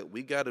saying? Like,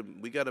 we gotta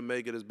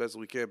make it as best as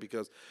we can,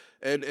 because,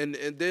 and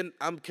then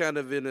I'm kind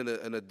of in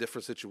a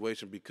different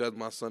situation because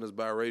my son is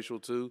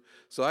biracial too.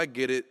 So I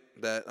get it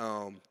that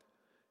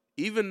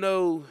even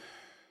though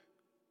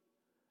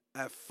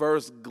at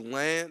first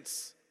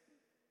glance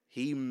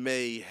he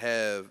may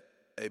have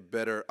a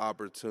better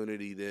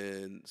opportunity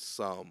than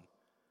some,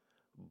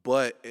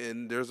 but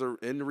in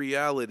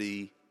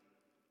reality,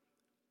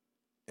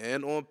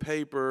 and on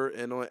paper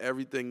and on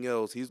everything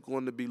else, he's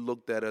going to be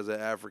looked at as an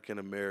African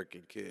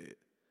American kid.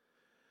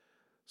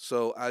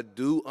 So I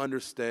do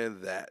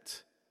understand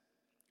that.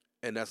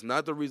 And that's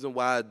not the reason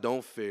why I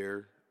don't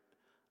fear.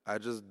 I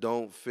just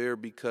don't fear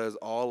because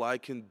all I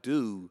can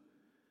do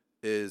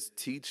is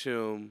teach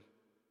him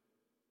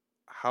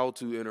how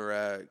to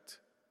interact,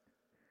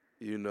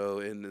 you know,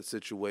 in the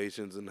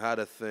situations, and how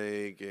to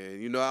think.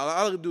 And, you know, all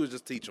I can do is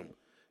just teach him,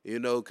 you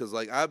know, because,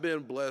 like, I've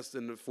been blessed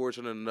and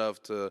fortunate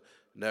enough to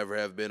never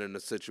have been in a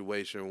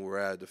situation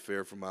where I had to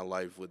fear for my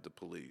life with the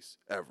police,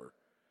 ever.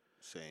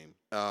 Same.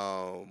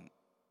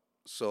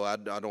 So I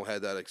don't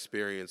have that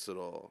experience at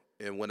all.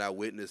 And when I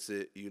witness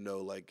it, you know,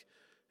 like,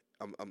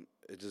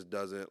 it just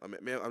doesn't. I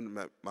mean,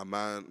 my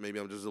mind, maybe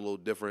I'm just a little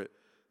different.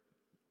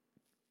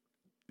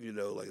 You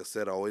know, like I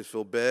said, I always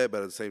feel bad,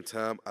 but at the same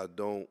time, I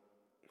don't.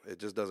 It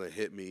just doesn't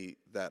hit me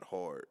that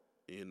hard.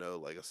 You know,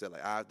 like I said,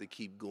 like, I have to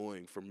keep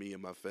going for me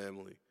and my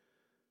family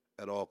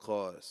at all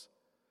costs.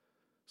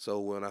 So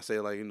when I say,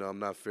 like, I'm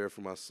not fair for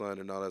my son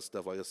and all that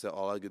stuff, like I said,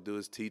 all I could do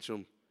is teach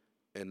him,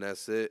 and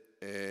that's it.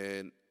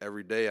 And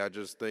every day I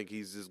just think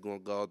he's just going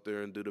to go out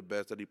there and do the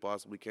best that he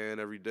possibly can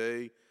every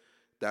day.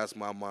 That's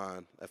my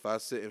mind. If I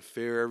sit in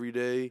fear every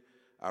day,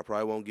 I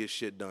probably won't get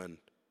shit done.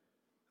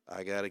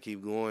 I got to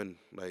keep going.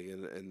 Like,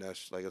 and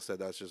that's, like I said,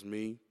 that's just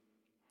me.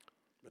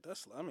 But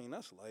that's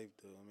life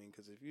though. I mean,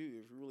 because if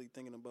you're really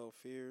thinking about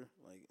fear,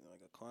 like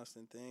a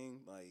constant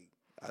thing, like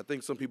I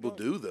think some people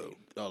do, though.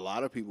 A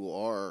lot of people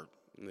are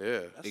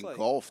that's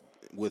engulfed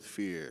with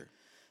fear.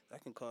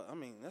 that can cause. I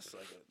mean, that's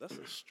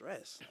a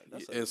stress.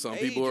 Like, And some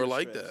people are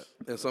like that.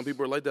 And some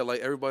people are like that.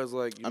 Like, everybody's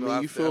like,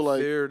 I feel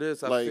like fear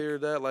this, I like, fear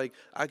that. Like,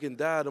 I can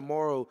die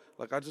tomorrow.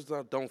 Like, I just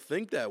don't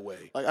think that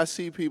way. Like, I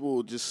see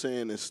people just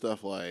saying this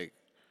stuff like,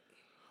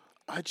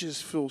 I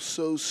just feel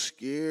so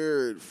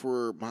scared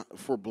for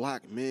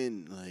black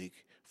men, like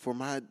for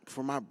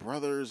my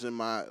brothers and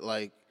my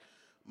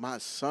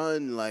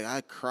son. Like,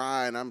 I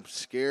cry and I'm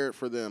scared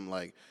for them.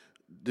 Like,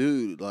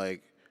 dude,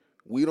 like,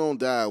 we don't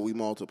die, we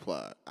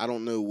multiply. I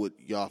don't know what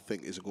y'all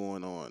think is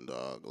going on,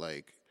 dog.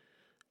 Like,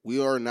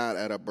 we are not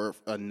at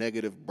a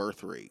negative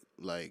birth rate.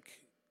 Like,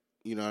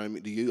 you know what I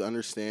mean? Do you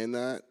understand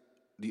that?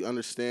 Do you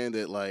understand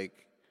that, like,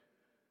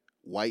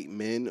 white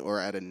men are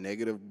at a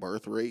negative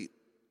birth rate?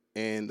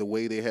 And the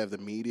way they have the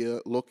media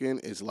looking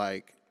is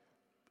like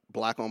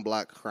black on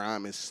black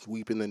crime is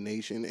sweeping the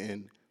nation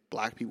and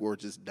black people are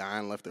just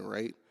dying left and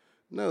right.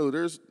 No,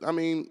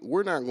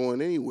 we're not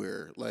going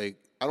anywhere. Like,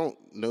 I don't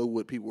know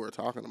what people are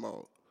talking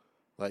about.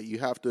 Like, you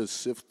have to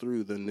sift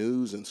through the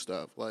news and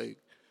stuff. Like,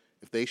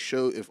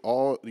 if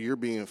all you're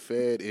being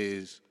fed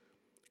is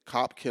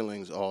cop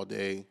killings all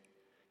day,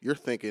 you're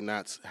thinking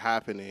that's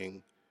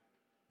happening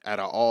at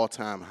an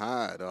all-time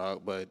high,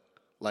 dog. But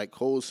like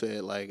Cole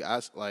said,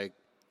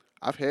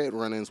 I've had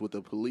run-ins with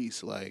the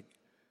police. Like,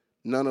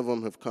 none of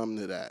them have come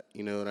to that.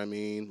 You know what I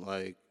mean?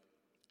 Like,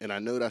 and I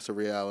know that's a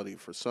reality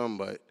for some,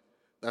 but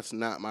that's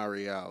not my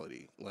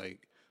reality.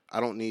 Like, I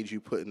don't need you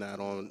putting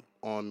that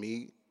on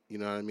me. You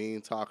know what I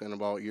mean? Talking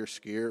about you're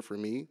scared for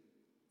me.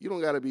 You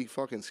don't got to be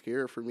fucking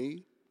scared for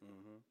me.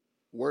 Mm-hmm.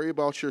 Worry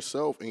about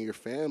yourself and your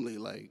family.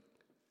 Like,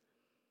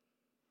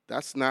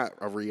 that's not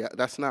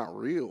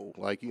real.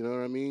 Like, you know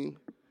what I mean?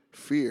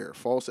 Fear,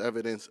 false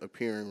evidence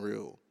appearing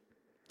real.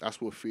 That's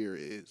what fear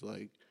is.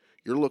 Like,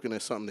 you're looking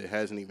at something that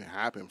hasn't even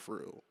happened for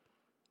real.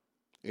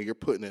 And you're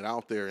putting it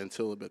out there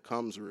until it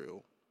becomes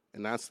real.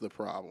 And that's the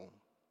problem.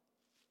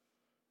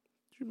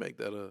 Did you make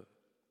that up?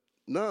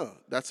 No,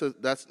 I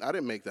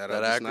didn't make that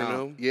up. That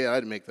acronym? Yeah, I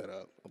didn't make that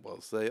up. I'm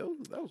about to say,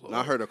 that was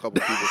I heard a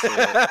couple people say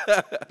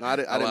that. No, I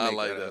didn't make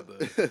like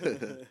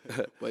that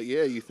up. But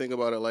yeah, you think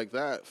about it like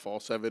that.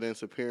 False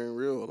evidence appearing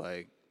real.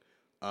 Like,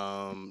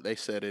 they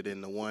said it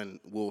in the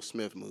one Will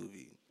Smith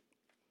movie.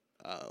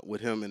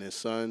 With him and his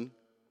son.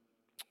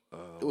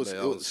 It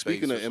was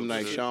speaking of M.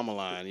 Night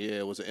Shyamalan. Yeah,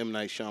 it was an M.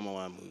 Night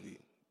Shyamalan movie.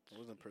 It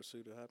wasn't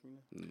Pursuit of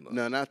Happiness?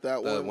 No, not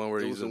that one. One where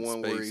it he's was the in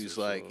one where space he's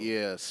or like,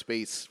 something.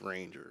 space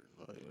ranger.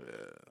 Like,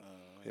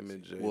 Him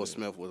and Jaden. Will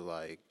Smith was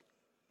like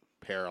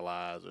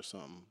paralyzed or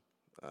something.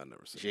 I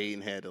never seen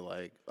Jaden had to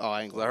like. Oh,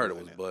 I ain't. I heard it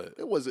ruin was butt.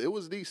 It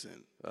was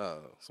decent. Oh,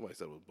 somebody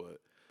said it was butt.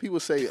 People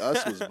say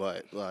us was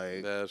butt.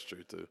 Like, That's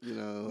true too. you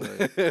know.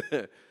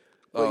 Like,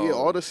 but yeah,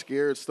 all the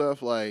scared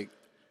stuff. Like,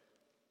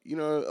 you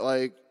know,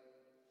 like,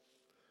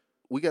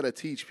 we got to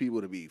teach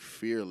people to be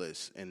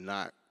fearless and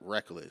not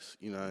reckless.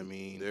 You know what I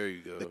mean? There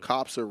you go. The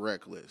cops are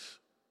reckless.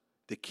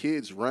 The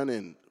kids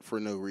running for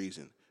no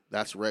reason,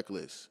 that's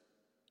reckless.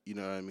 You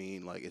know what I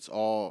mean? Like, it's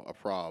all a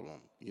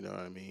problem. You know what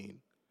I mean?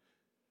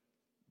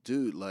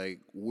 Dude, like,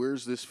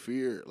 where's this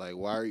fear? Like,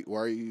 why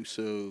are you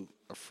so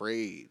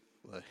afraid?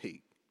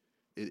 Like,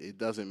 it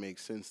doesn't make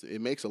sense. It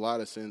makes a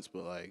lot of sense,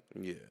 but, like,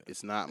 Yeah.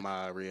 it's not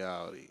my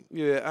reality.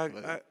 Yeah,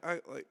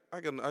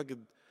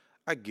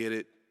 I get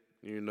it.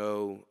 You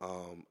know,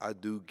 I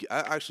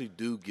actually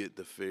do get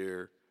the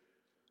fear,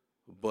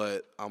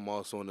 but I'm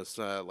also on the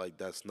side like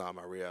that's not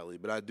my reality.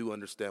 But I do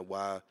understand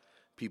why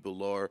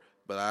people are.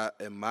 But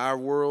in my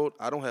world,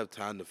 I don't have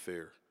time to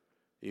fear.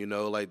 You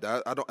know, like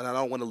that. I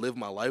don't want to live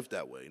my life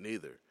that way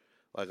neither.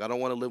 Like, I don't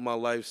want to live my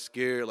life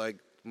scared. Like,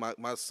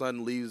 my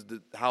son leaves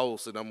the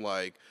house and I'm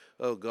like,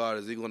 oh God,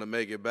 is he going to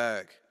make it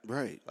back?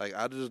 Right. Like,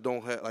 I just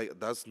don't have, like,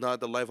 that's not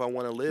the life I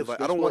want to live. Like,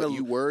 I That's don't what want to.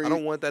 you worry. I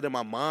don't want that in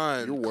my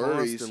mind Your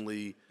worries,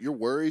 constantly. your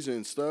worries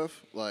and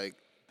stuff, like,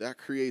 that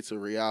creates a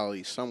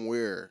reality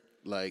somewhere.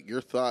 Like,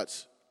 your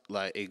thoughts,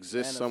 like,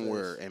 exist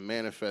somewhere and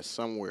manifest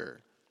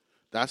somewhere.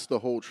 That's the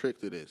whole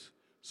trick to this.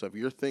 So if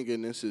you're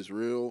thinking this is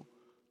real,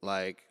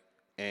 like,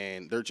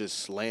 and they're just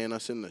slaying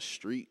us in the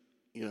street,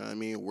 you know what I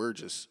mean? We're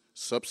just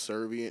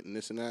subservient and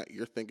this and that.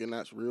 You're thinking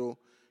that's real.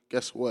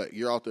 Guess what?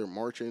 You're out there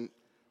marching,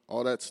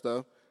 all that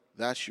stuff.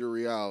 That's your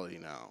reality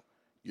now.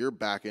 You're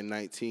back in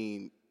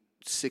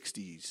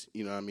 1960s,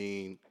 you know what I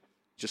mean?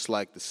 Just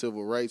like the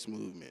civil rights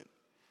movement.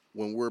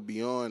 When we're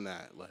beyond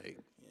that, like.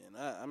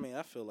 Yeah, and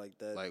I feel like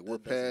that. Like, that we're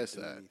doesn't past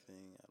do that.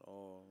 anything at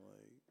all.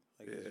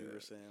 Like as you were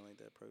saying, like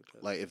that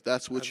protest. Like, if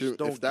that's what I just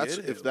don't get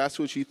it. if that's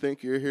what you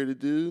think you're here to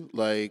do,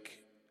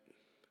 like,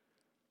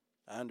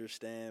 I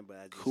understand, but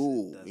I just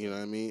cool. You know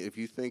what I mean? If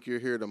you think you're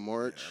here to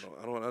march,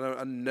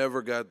 I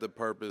never got the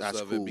purpose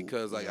That's of cool, it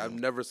because like you know. I've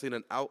never seen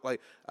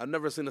I've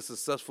never seen a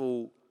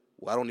successful.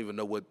 Well, I don't even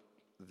know what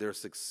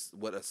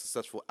what a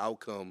successful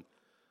outcome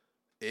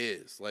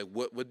is. Like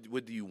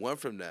what do you want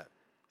from that?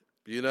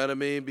 You know what I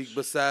mean?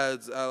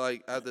 Besides,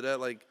 after that,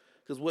 like,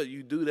 because what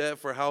you do that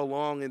for how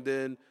long, and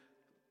then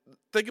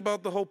think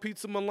about the whole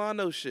Pizza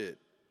Milano shit.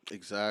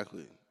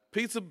 exactly.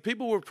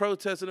 People were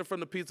protesting in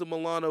front of Pizza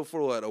Milano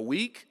for what, a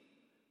week,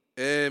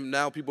 and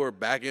now people are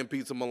back in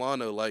Pizza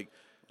Milano. Like,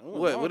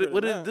 what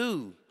did it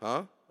do?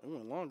 Huh? It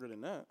went longer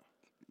than that.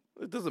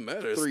 It doesn't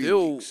matter. It's 3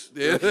 still, weeks.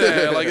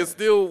 yeah, like it's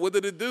still. What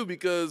did it do?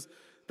 Because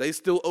they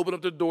still open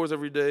up their doors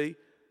every day.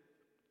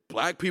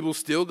 Black people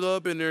still go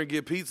up in there and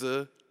get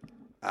pizza.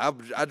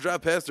 I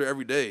drive past there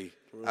every day.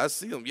 I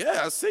see them.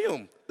 Yeah, I see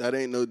them. That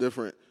ain't no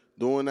different.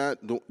 Doing that,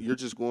 you're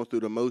just going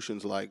through the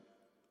motions like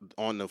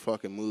on the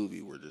fucking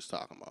movie we're just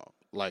talking about.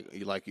 Like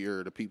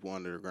you're the people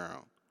under the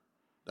ground.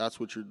 That's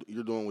what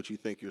you're doing. What you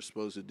think you're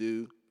supposed to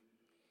do,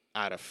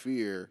 out of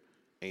fear,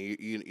 and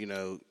you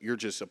know you're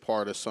just a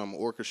part of some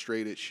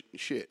orchestrated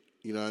shit.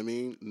 You know what I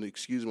mean? And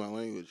excuse my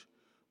language,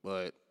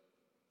 but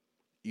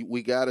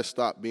we got to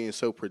stop being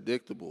so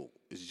predictable.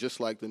 It's just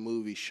like the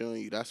movie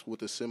showing you. That's what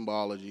the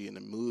symbology in the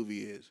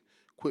movie is.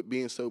 Quit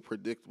being so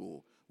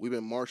predictable. We've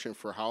been marching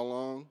for how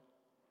long?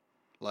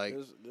 Like,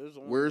 There's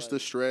only where's the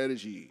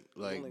strategy?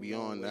 there's Like, only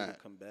beyond one way that. to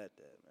combat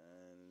that,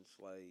 man. It's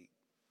like,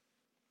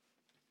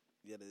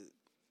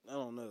 I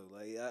don't know.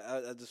 Like,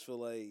 I just feel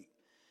like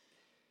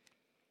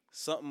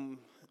something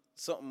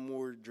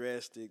more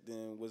drastic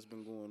than what's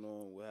been going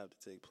on will have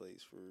to take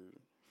place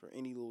for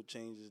any little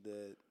changes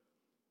that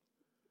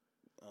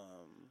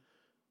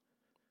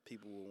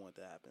people will want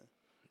to happen.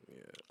 Yeah,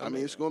 I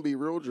mean, it's gonna be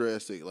real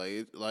drastic.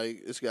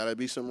 It's gotta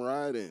be some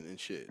rioting and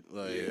shit.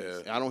 Like,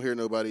 Yeah. I don't hear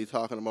nobody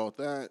talking about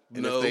that.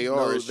 And if they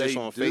are, it's just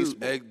on do.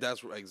 Facebook.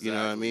 That's right. Exactly. You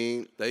know what I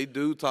mean? They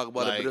do talk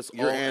about it, Like, but it's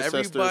your all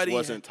ancestors everybody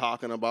wasn't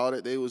talking about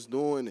it; they was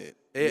doing it.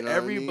 You And know what I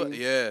everybody,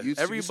 mean? yeah, You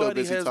so everybody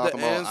busy has the talking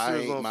about,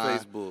 answers on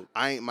Facebook.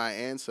 I ain't my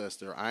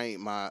ancestor. I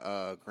ain't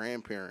my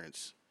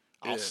grandparents.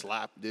 I'll Yeah.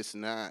 slap this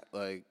and that.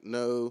 Like,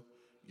 no,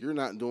 you're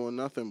not doing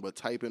nothing but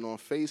typing on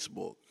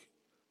Facebook.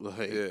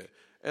 Like, Yeah,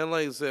 and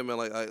like I said, man,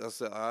 like I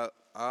said,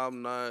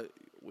 I'm not.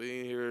 We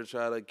ain't here to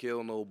try to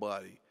kill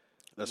nobody.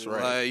 that's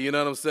right. Like, you know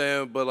what I'm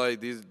saying? But like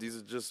these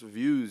are just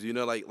views. You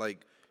know,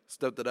 like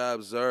stuff that I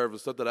observe and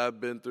stuff that I've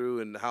been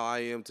through and how I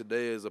am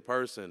today as a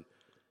person.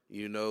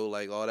 You know,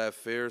 like all that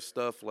fear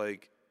stuff.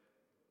 Like,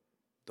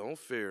 don't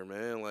fear,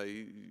 man. Like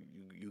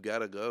you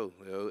gotta go.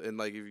 You know? And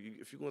like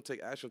if you're gonna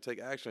take action, take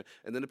action.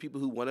 And then the people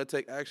who want to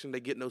take action, they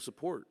get no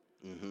support.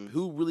 Mm-hmm.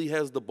 Who really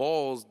has the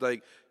balls?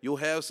 Like, you'll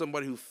have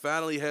somebody who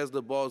finally has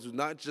the balls, who's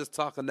not just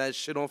talking that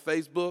shit on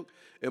Facebook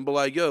and be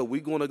like, yo,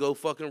 we gonna go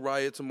fucking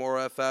riot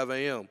tomorrow at 5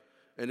 a.m.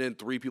 And then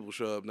 3 people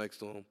show up next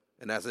to him,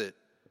 and that's it.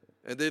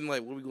 And then,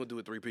 like, what are we gonna do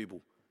with 3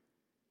 people?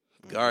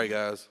 All right,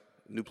 guys,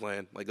 new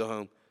plan. Like, go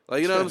home.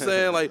 Like, you know what I'm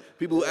saying? Like,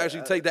 people who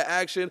actually take the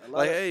action.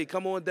 Like, hey,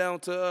 come on down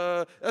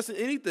to, that's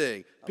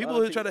anything.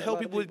 People who try to help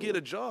people get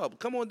a job.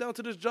 Come on down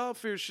to this job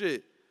fair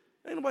shit.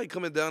 Ain't nobody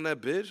coming down that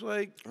bitch.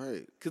 Like,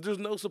 Right. because there's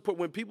no support.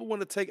 When people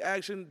want to take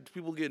action,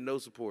 people get no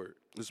support.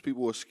 Because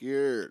people are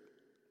scared.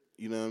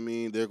 You know what I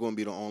mean? They're going to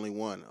be the only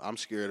one. I'm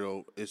scared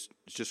it's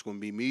just going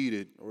to be me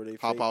to Or they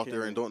hop fake out there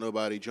caring. and don't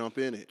nobody jump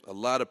in it. A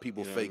lot of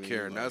people You know what fake I mean?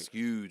 caring. Like, That's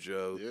huge,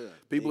 yo. yeah,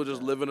 People big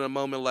just time. living in a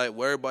moment like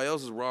where everybody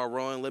else is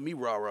rah-rah and let me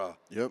rah-rah.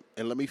 Yep.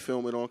 And let me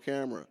film it on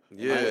camera.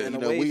 Yeah. And You the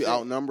know, way we that-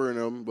 outnumbering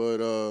them,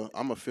 but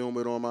I'm going to film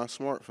it on my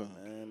smartphone.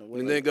 And the way,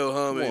 And then go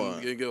home Come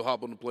on. and go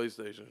hop on the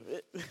PlayStation.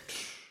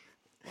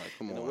 Like,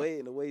 come and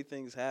on. the way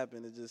things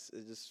happen, it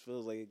just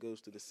feels like it goes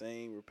through the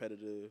same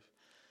repetitive.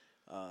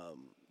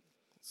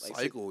 Like,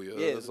 Cycle, yo.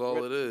 yeah, That's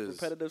all it is.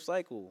 Repetitive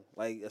cycle.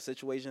 Like, a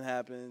situation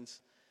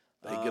happens.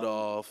 They get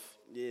off.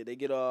 Yeah, they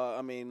get off.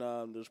 I mean,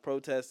 there's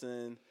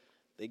protesting.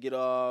 They get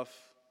off.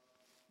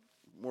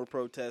 More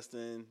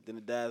protesting. Then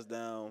it dies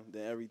down.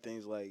 Then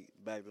everything's like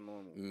back to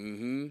normal.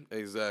 Mm-hmm.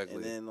 Exactly.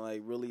 And then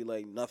like really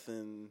like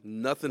nothing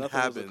Nothing was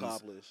happens.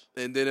 accomplished.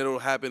 And then it'll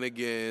happen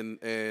again.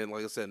 And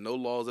like I said, no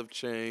laws have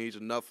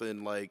changed.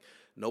 Nothing. Like,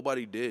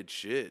 nobody did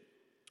shit.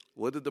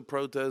 What did the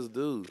protests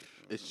do?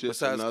 It's just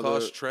Besides another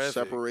cause traffic.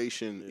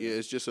 separation. Yeah,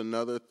 it's just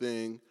another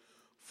thing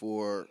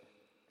for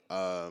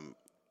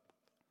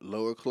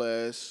lower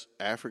class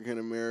African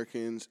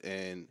Americans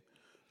and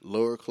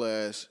lower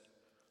class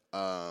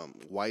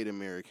white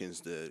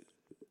Americans to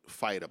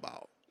fight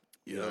about.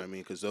 You know what I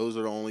mean? Because those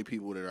are the only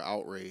people that are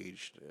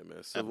outraged Yeah, man.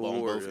 at Civil on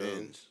War. both yo.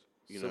 ends.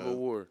 You Civil know?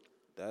 War.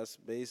 That's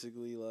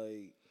basically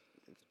like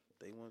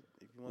if you want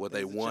What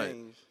they things to want.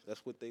 change,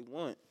 that's what they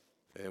want.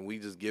 And we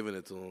just giving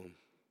it to them.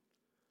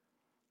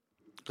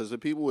 Because the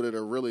people that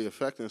are really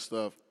affecting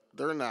stuff,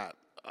 they're not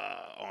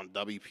on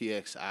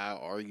WPXI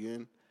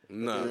arguing. No.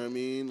 You know what I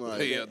mean?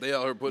 Like, Yeah, they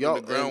out here putting y'all-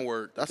 in the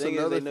groundwork. That's Thing is,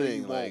 another they know you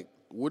thing. won't. Like,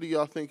 what do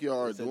y'all think y'all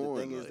are They said doing?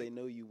 the thing is Like- they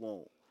know you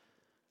won't.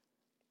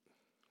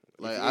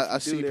 Like If I you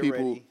see do, they're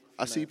people, ready.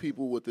 I see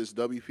people with this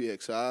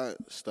WPXI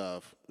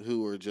stuff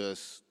who are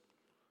just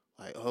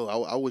like,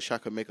 oh, I wish I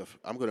could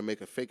I'm going to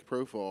make a fake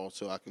profile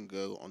so I can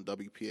go on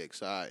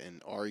WPXI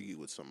and argue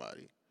with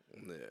somebody.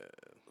 Yeah.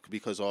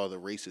 Because all the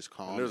racist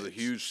comments. And there's a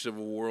huge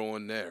civil war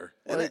on there.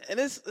 And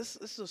it's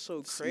just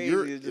so crazy.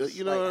 You're- It's just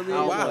you know like what I mean?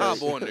 how Why much-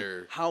 hop on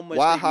there? How much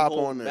Why they be hop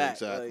holding on there back,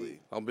 exactly?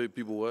 How many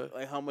people what?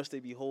 Like how much they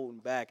be holding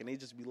back, and they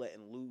just be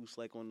letting loose,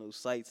 like on those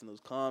sites and those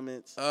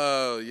comments.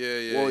 Oh,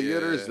 yeah. Well, yeah,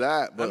 there's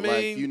that, but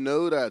mean, you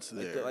know that's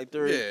Like,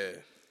 there. they're Yeah.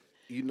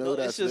 You know no,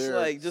 that's it's just there.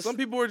 like Some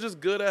people are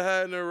just good at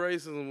hiding their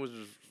racism, which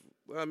is,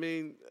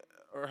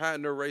 or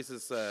hiding their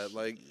racist side.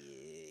 Like,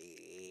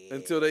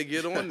 until they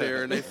get on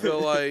there and they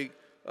feel like,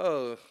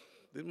 oh,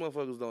 these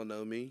motherfuckers don't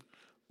know me.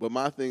 But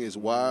my thing is,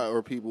 why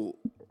are people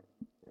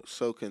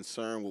so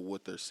concerned with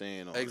what they're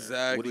saying on there?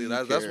 Exactly. What do you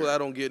That's care? what I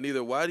don't get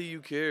neither. Why do you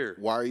care?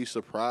 Why are you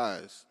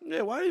surprised?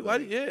 Yeah,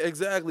 yeah,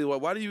 exactly.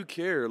 Why do you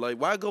care? Like,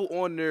 why go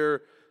on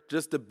there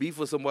just to beef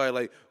with somebody?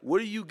 Like,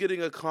 what are you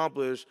getting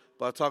accomplished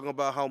by talking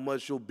about how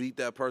much you'll beat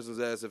that person's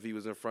ass if he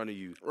was in front of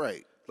you?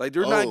 Right. Like,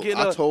 they're not getting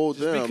I told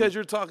just them, because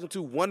you're talking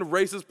to one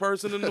racist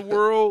person in the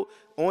world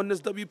on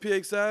this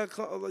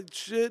WPXI, like,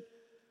 shit,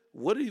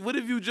 what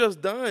have you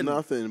just done?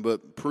 nothing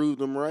but prove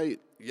them right.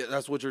 Yeah,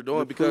 that's what you're doing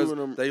You're because proving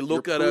them- they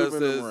look you're at us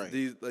proving as them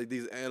right.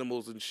 these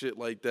animals and shit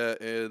like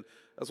that, and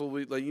that's what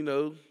we like.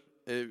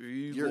 If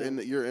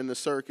You're in the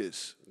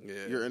circus. Yeah.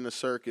 You're in the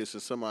circus,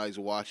 and somebody's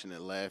watching it,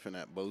 laughing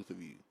at both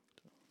of you.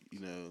 You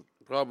know.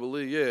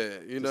 probably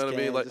you know what I mean.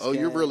 can't- Like, just Oh,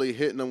 you're can't- really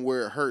hitting them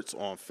where it hurts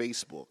on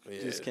Facebook.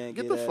 just can't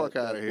Get get the that- fuck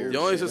that outta here. the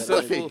only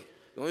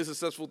bullshit.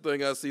 successful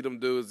thing I see them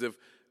do is if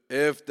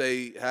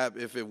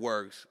it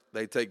works,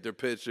 they take their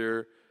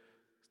picture,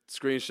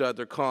 screenshot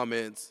their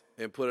comments,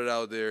 and put it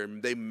out there,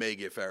 and they may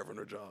get fired from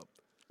their job.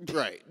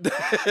 Right.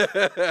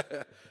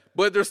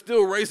 But they're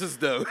still racist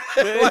though.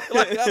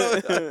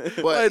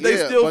 But Like, they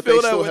yeah, still but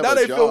feel they that way. have Now a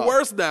they feel job.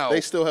 worse now.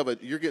 They still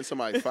you're getting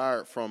somebody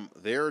fired from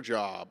their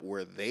job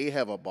where they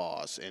have a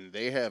boss and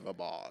they have a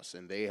boss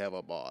and they have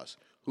a boss.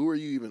 Who are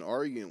you even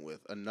arguing with?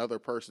 Another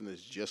person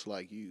that's just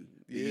like you.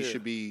 You Yeah.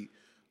 should be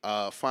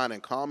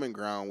finding common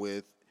ground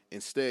with.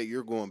 Instead,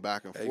 you're going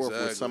back and forth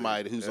with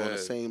somebody who's on the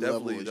same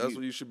definitely. level as That's you.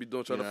 what you should be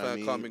doing, trying You to know what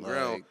find I common mean?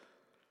 ground. Like,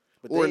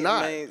 But or they-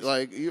 not, man,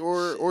 like,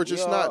 or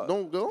just y'all- not.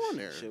 Don't go on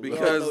there. shit, we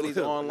Because- all know these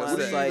online what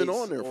are you sites even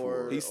on there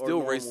for? or- He's or still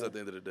normal. racist at the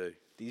end of the day.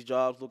 These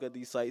jobs look at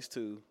these sites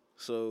too,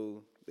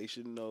 so they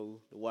should know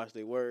to watch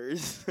their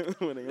words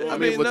when they. I on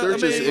mean, it. but they're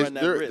just They run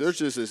that they're risk.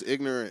 just as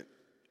ignorant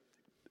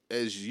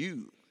as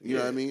you. You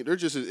know what I mean? They're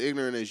just as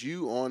ignorant as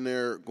you on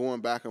there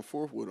going back and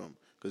forth with them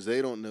because they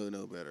don't know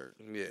no better.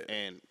 Yeah.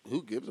 And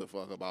who gives a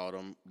fuck about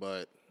them?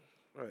 But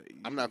Right.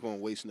 I'm not going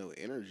to waste no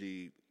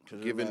energy they're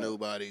giving not.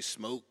 nobody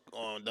smoke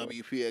on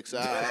WPXI.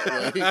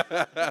 Like,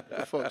 what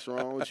the fuck's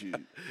wrong with you?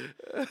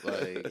 Like,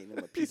 Ain't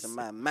them a piece of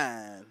my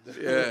mind.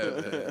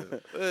 Yeah,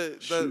 man.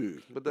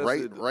 shoot, But that's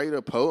write it. write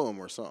a poem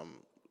or something.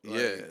 Like,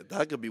 Yeah,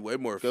 that could be way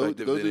more Go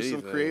effective do than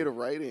anything. some creative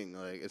writing.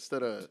 Like,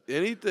 instead of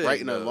Anything.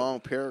 writing a though. long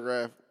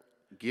paragraph,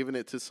 giving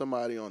it to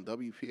somebody on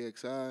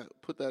WPXI,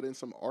 put that in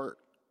some art.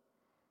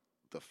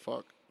 The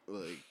fuck?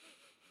 Like,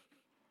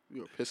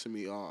 you're pissing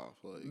me off.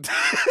 Like,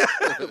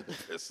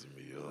 Pissing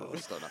me off.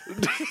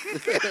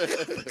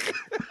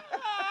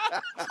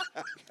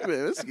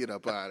 man, let's get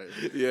up out of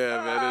here.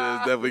 Yeah, man,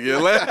 it is definitely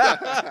getting late.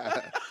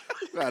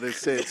 I done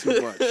said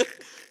too much.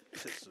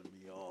 Pissing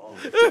me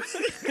off.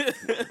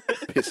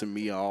 Pissing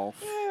me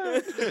off.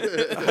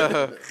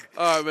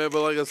 All right, man.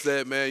 But like I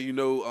said, man, you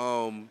know,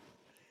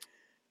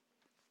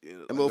 And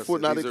like I before,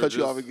 said, not these to are cut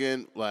you off just-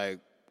 again, like,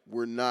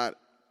 we're not,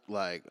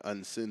 like,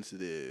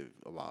 unsensitive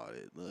about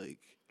it. Like,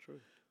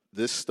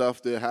 this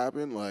stuff that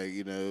happened, like,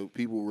 you know,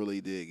 people really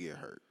did get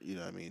hurt. You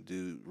know what I mean?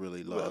 Dude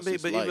really But, lost I mean,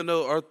 his but life. even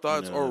though our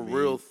thoughts know are what I mean?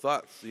 real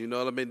thoughts, you know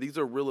what I mean? These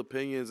are real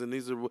opinions, and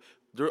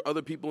there are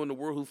other people in the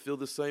world who feel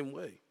the same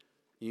way.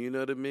 You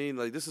know what I mean?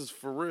 Like, this is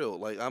for real.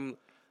 Like, I'm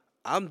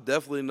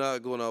definitely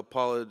not going to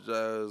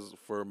apologize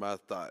for my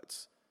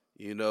thoughts.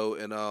 You know,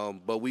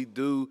 and but we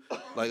do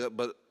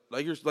but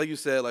like you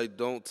said, like,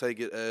 don't take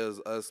it as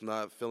us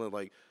not feeling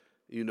like,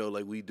 you know,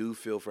 like, we do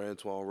feel for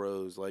Antoine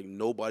Rose. Like,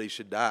 nobody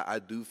should die. I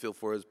do feel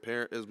for his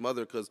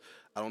mother, because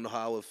I don't know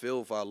how I would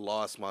feel if I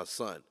lost my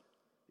son.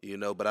 You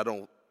know, but I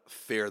don't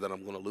fear that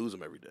I'm going to lose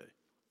him every day.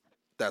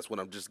 That's what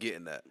I'm just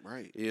getting at.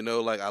 Right. You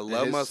know, like, I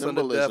love his my son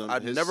to death. symbolism- I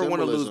his never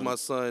want to lose symbolism- my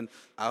son.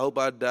 I hope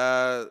I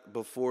die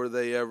before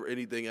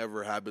anything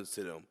ever happens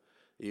to them,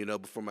 you know,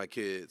 before my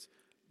kids.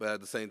 But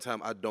at the same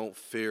time, I don't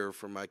fear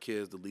for my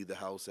kids to leave the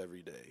house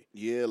every day.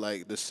 Yeah,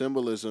 like, the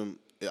symbolism,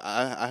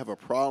 I have a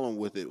problem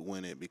with it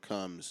when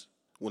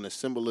the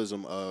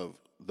symbolism of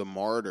the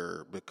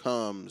martyr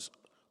becomes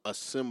a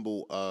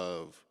symbol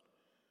of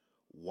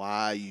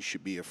why you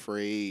should be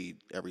afraid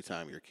every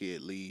time your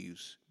kid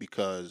leaves,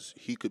 because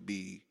he could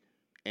be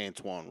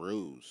Antoine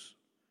Rose.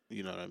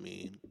 You know what I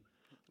mean?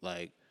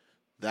 Like,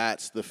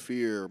 that's the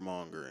fear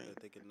mongering.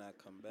 That they could not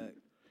come back.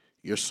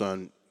 Your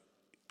son,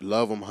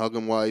 love him, hug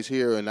him while he's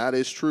here, and that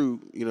is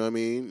true. You know what I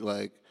mean?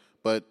 Like,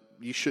 but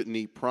you shouldn't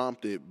be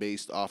prompted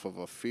based off of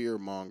a fear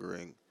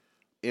mongering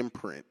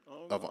imprint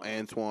of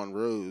Antoine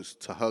Rose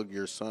to hug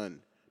your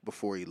son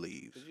before he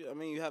leaves.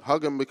 You have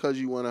Hug him because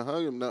you want to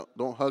hug him. No,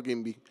 don't hug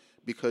him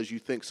because you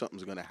think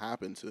something's going to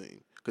happen to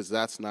him, because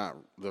that's not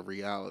the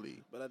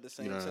reality. But at the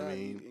same You know what time, I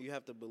mean? you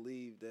have to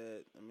believe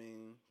that,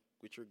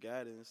 with your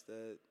guidance,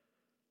 that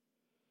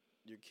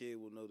your kid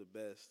will know the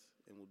best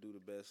and will do the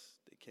best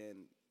they can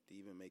to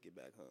even make it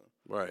back home.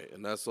 Right,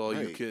 and that's all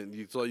you can.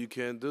 That's all you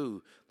can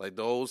do. Like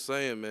the old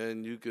saying,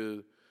 man. You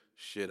could,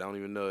 I don't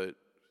even know it.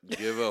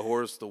 Give a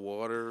horse the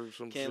water or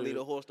some Can't shit. lead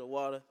a horse to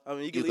water.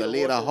 You can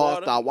lead a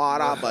horse to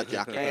water, but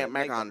you can't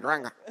make him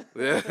drink it.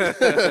 Yeah.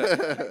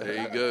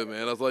 There you go,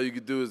 man. That's all you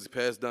can do is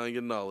pass down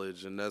your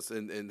knowledge, and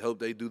and hope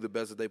they do the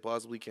best that they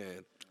possibly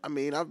can.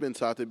 I've been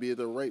taught to be at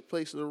the right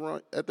place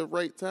at the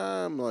right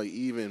time, like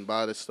even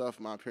by the stuff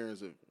my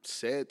parents have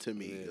said to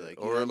me. Yeah. Like,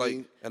 or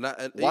like, and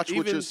what watch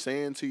what you're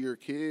saying to your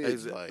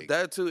kids. Like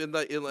that too, and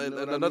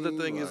another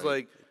thing is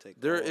like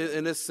there.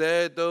 And it's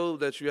sad though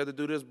that you have to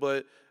do this,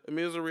 but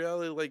it's a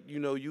reality. Like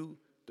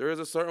there is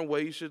a certain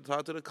way you should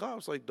talk to the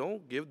cops. Like,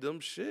 don't give them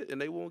shit,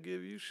 and they won't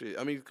give you shit.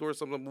 Of course,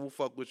 some of them will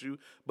fuck with you,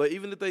 but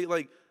even if they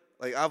like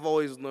I've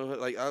always known,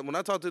 when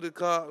I talk to the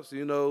cops,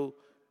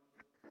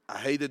 I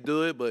hate to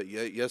do it, but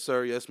yes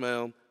sir, yes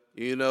ma'am,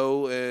 and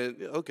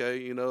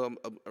okay, I'm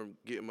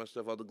getting my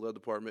stuff out the glove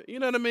department. You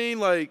know what I mean?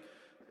 Like,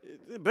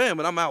 bam,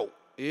 and I'm out.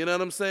 You know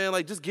what I'm saying?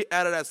 Like, just get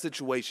out of that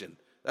situation.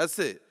 That's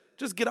it.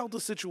 Just get out the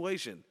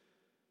situation.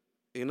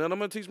 And I'm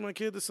going to teach my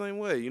kid the same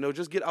way.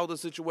 Just get out the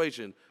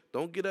situation.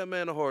 Don't give that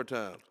man a hard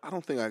time. I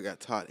don't think I got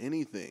taught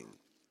anything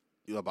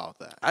about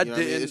that. I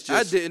didn't.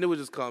 I didn't. It was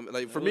just common.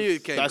 Like, for me,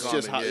 it came common. That's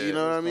just how, you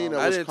know what I mean?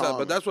 I didn't tell,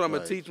 but that's what I'm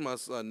going to teach my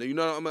son. I'm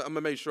going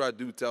to make sure I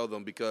do tell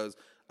them, because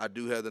I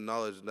do have the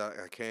knowledge that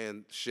I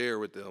can share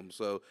with them.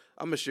 So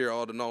I'm going to share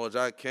all the knowledge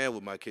I can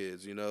with my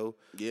kids,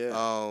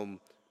 Yeah.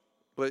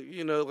 But,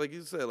 like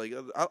you said, like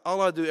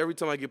all I do every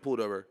time I get pulled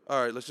over,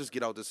 all right, let's just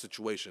get out this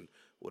situation.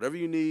 Whatever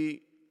you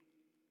need,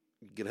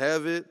 you can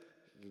have it.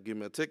 You can give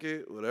me a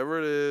ticket, whatever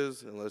it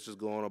is, and let's just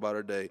go on about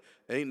our day.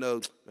 Ain't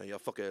no, man, y'all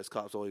fuck-ass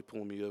cops always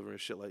pulling me over and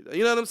shit like that.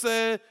 You know what I'm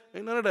saying?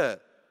 Ain't none of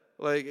that.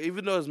 Like,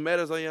 even though as mad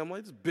as I am,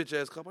 like, this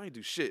bitch-ass cop, I ain't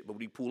do shit. But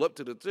when he pull up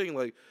to the thing,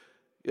 like,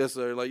 yes,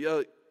 sir. Like,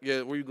 yo,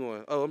 yeah, where you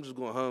going? Oh, I'm just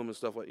going home and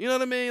stuff like that. You know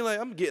what I mean? Like,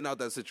 I'm getting out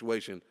that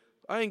situation.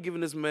 I ain't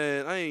giving this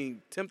man, I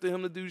ain't tempting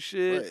him to do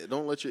shit. Right.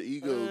 Don't let your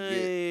ego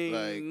get,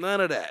 like, none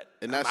of that.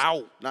 And that's I'm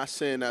out. Not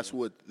saying that's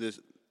what this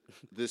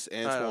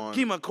Antoine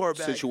keep my car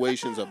back.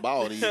 situation's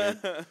about even.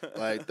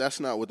 Like,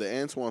 that's not what the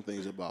Antoine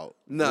thing's about.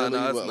 No, really,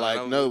 no, but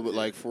not. But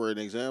like, for an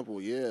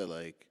example, yeah,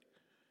 like,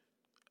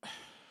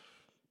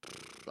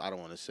 I don't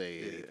want to say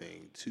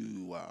anything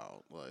too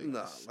wild. Like,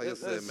 no, like I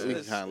said, man, we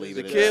can kind of leave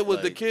the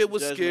it. The kid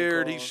was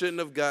scared. calls. He shouldn't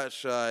have got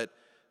shot.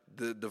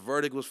 The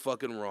verdict was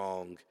fucking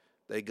wrong.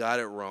 They got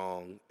it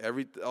wrong.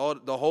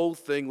 The whole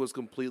thing was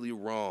completely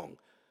wrong.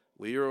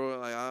 We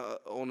were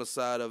on the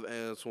side of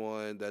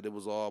Antoine that it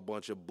was all a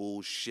bunch of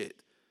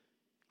bullshit.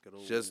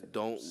 Just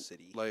don't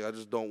I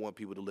just don't want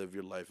people to live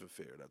your life in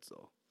fear. That's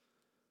all.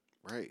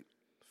 Right.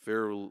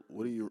 Fear will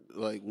What do you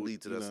like?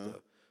 lead to that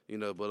stuff.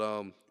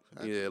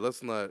 But yeah,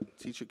 let's not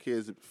teach your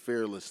kids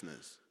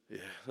fearlessness. Yeah,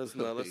 let's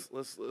not. Let's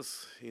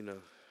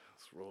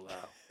roll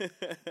out.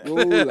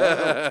 Roll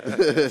out.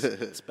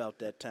 It's about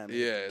that time.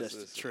 Yeah,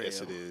 Dusty Trail.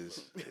 Yes, it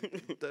is.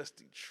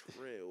 Dusty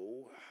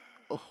Trail.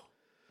 Oh.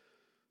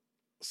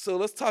 So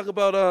let's talk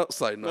about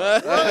side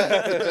note.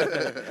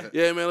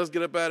 Yeah, man, let's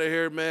get up out of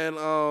here,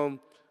 man.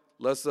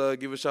 Let's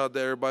give a shout out to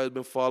everybody who's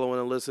been following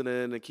and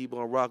listening and keep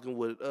on rocking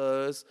with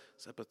us.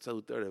 It's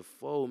episode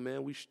 34,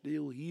 man. We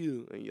still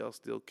here, and y'all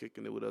still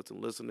kicking it with us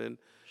and listening.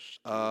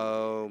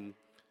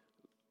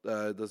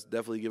 Let's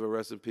definitely give a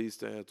rest in peace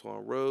to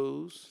Antoine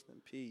Rose. Rest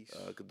in peace.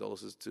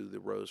 Condolences to the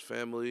Rose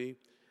family.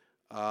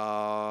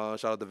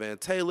 Shout out to Van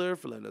Taylor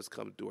for letting us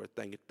come do our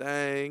thing. I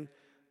think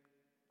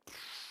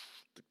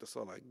that's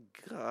all I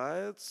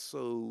got.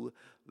 So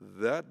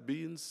that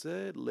being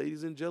said,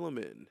 ladies and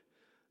gentlemen,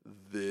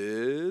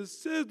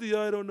 this is the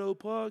I Don't Know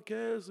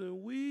podcast,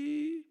 and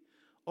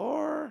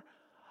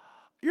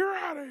you're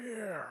out of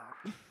here.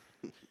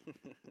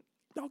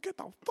 Now get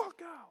the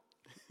fuck out.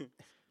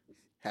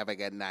 Have a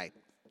good night.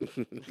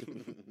 Good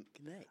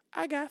night.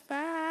 I got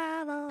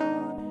 5 on it.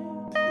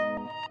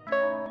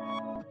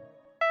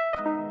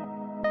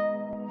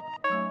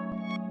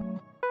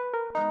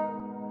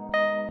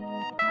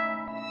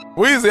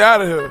 Weezy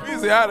out of here.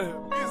 Weezy out of here.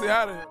 Weezy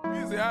out of here.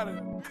 Weezy out of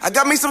here. I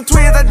got me some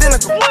twins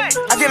identical.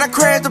 I cannot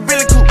crash the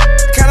billy coop.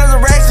 Count of the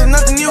racks is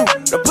nothing new.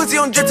 The pussy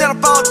on drip till I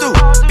fall through.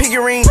 Piggy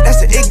ring,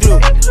 that's the igloo.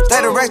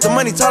 Stack the racks, the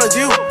money tall as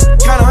you.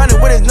 Count 100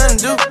 when it's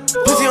nothing to do.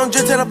 Pussy on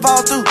drip till I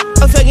fall through.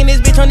 I'm fucking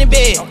this bitch on the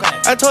bed.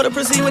 I told her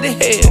proceed with the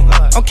head.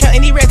 I'm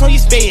counting these racks on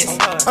your spades.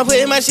 I'm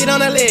putting my shit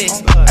on her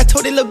legs. I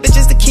told the little bitch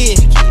it's the kid.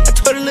 I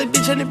told the little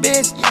bitch on the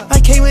bed. I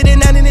came with it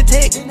 9 in the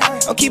tech.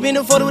 I'm keeping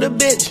the photo with a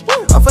bitch.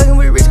 I'm fucking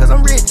with rich cause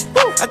I'm rich.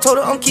 I told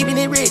her I'm keeping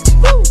it rich.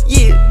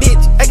 Yeah, bitch,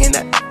 I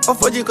cannot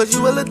afford you cause you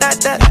a little dot.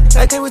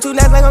 I came with 2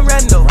 nights like I'm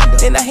Rando.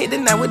 Then I hit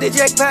the night with the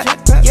jackpot.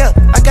 Yeah,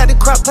 I got the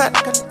crop pot.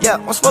 Yeah,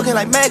 I'm smoking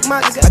like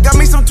Magma. I got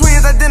me some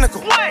twins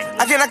identical.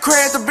 I cannot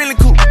crash the Billy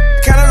Coupe.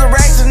 Count of the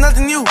racks is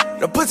nothing new.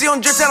 The pussy on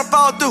drip till I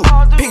fall through.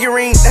 Pinky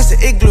ring, that's the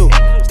igloo.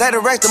 Stack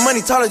the racks, the money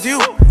tall as you.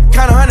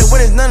 Count 100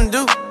 when there's nothing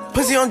to do.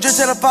 Pussy on drip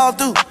till I fall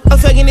through. I'm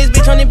fucking this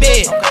bitch on the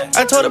bed.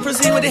 I told her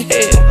proceed with the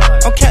head.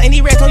 I'm counting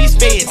these racks on your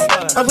spades.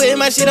 I'm putting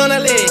my shit on her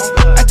legs.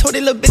 I told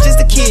that little bitch it's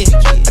the kid.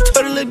 I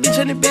told the little bitch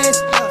on the bed.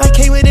 I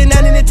came with it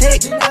 9 in the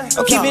tech.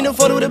 I'm keeping the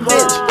photo with a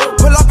bitch.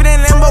 Pull off in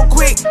that Lambo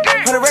quick.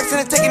 100 racks in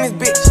the taking this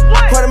bitch.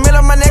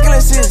 $250,000 on my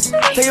necklaces.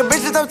 Tell your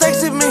bitch to stop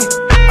texting me.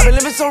 I been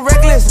living so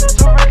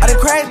reckless. I done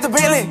crashed the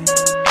Bentley,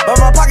 but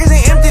my pockets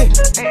ain't empty.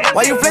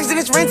 Why you flexing?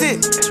 It's rented.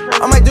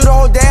 I might do the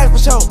whole dash for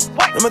sure.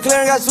 The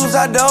McLaren got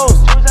suicide doors.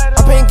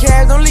 I'm paying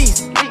cash on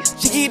lease.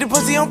 She keep the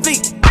pussy on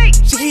fleek.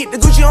 She keep the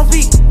Gucci on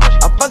feet.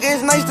 I fuck it,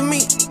 it's nice to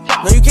meet.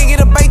 No, you can't get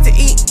a bite to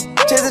eat.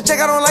 Chase the check,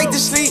 I don't like to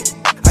sleep.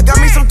 I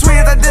got me some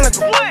twins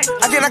identical.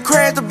 I cannot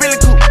crash the Billy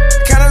Coupe.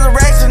 Count of the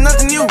racks is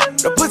nothing new.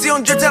 The pussy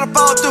on drip till I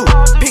fall through.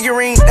 Pinky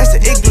ring, that's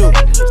the igloo.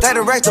 Stack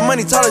the racks, the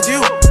money tall as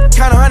you.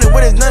 Count 100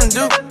 when there's nothing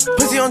to do.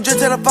 Pussy on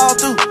drip till I fall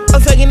through. I'm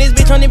fucking this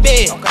bitch on the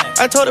bed.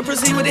 I told her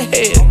proceed with the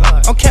head.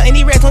 I'm counting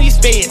these racks on your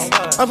spades.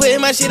 I'm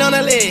putting my shit on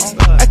her legs.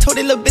 I told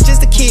that little bitch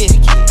it's the kid.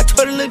 I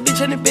told the little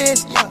bitch on the bed.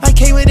 I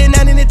came with it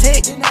 9 in the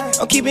tech.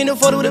 I'm keeping the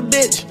photo with a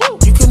bitch.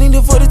 You couldn't need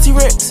it for the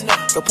T-Rex.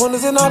 The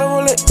pointers and all the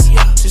Rolex.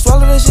 She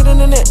swallowed that shit in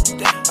the neck.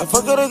 I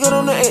fuck her to get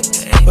on the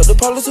X. But the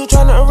police who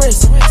tryna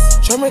arrest.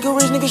 Try make a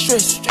rich nigga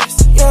stress.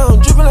 Yeah,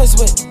 I'm drippin' like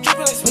sweat.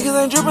 Niggas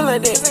ain't drippin'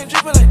 like that.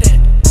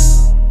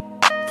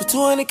 Put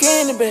 200K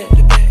in the bag.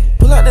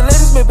 Pull out the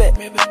latest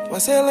Maybach. My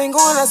sale ain't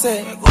going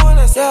outside.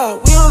 Yeah,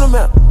 we on the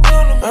map.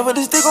 I put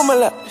the stick on my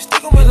lap.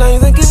 Your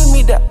lanes ain't giving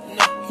me that.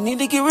 You need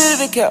to get rid of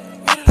the cap.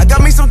 I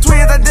got me some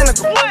twins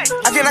identical.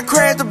 I cannot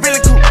crash the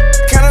Billy Coupe.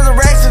 Count of the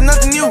racks is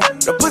nothing new.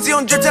 The pussy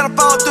on drip till I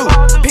fall through.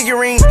 Pinky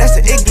ring, that's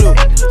the igloo.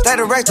 Stack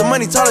the racks, the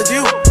money tall as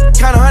you.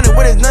 Count 100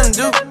 when there's nothing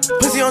to do.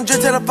 Pussy on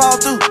drip till I fall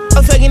through.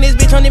 I'm fucking this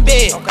bitch on the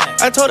bed.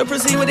 I told her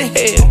proceed with the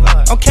head.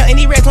 I'm counting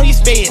these racks on your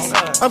spades.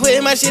 I'm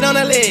putting my shit on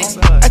her legs.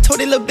 I told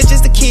that little bitch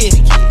it's the kid.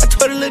 I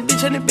told the little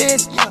bitch on the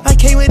bed. I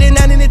came with it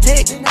 9 in the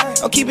tech.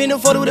 I'm keeping the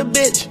photo with a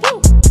bitch.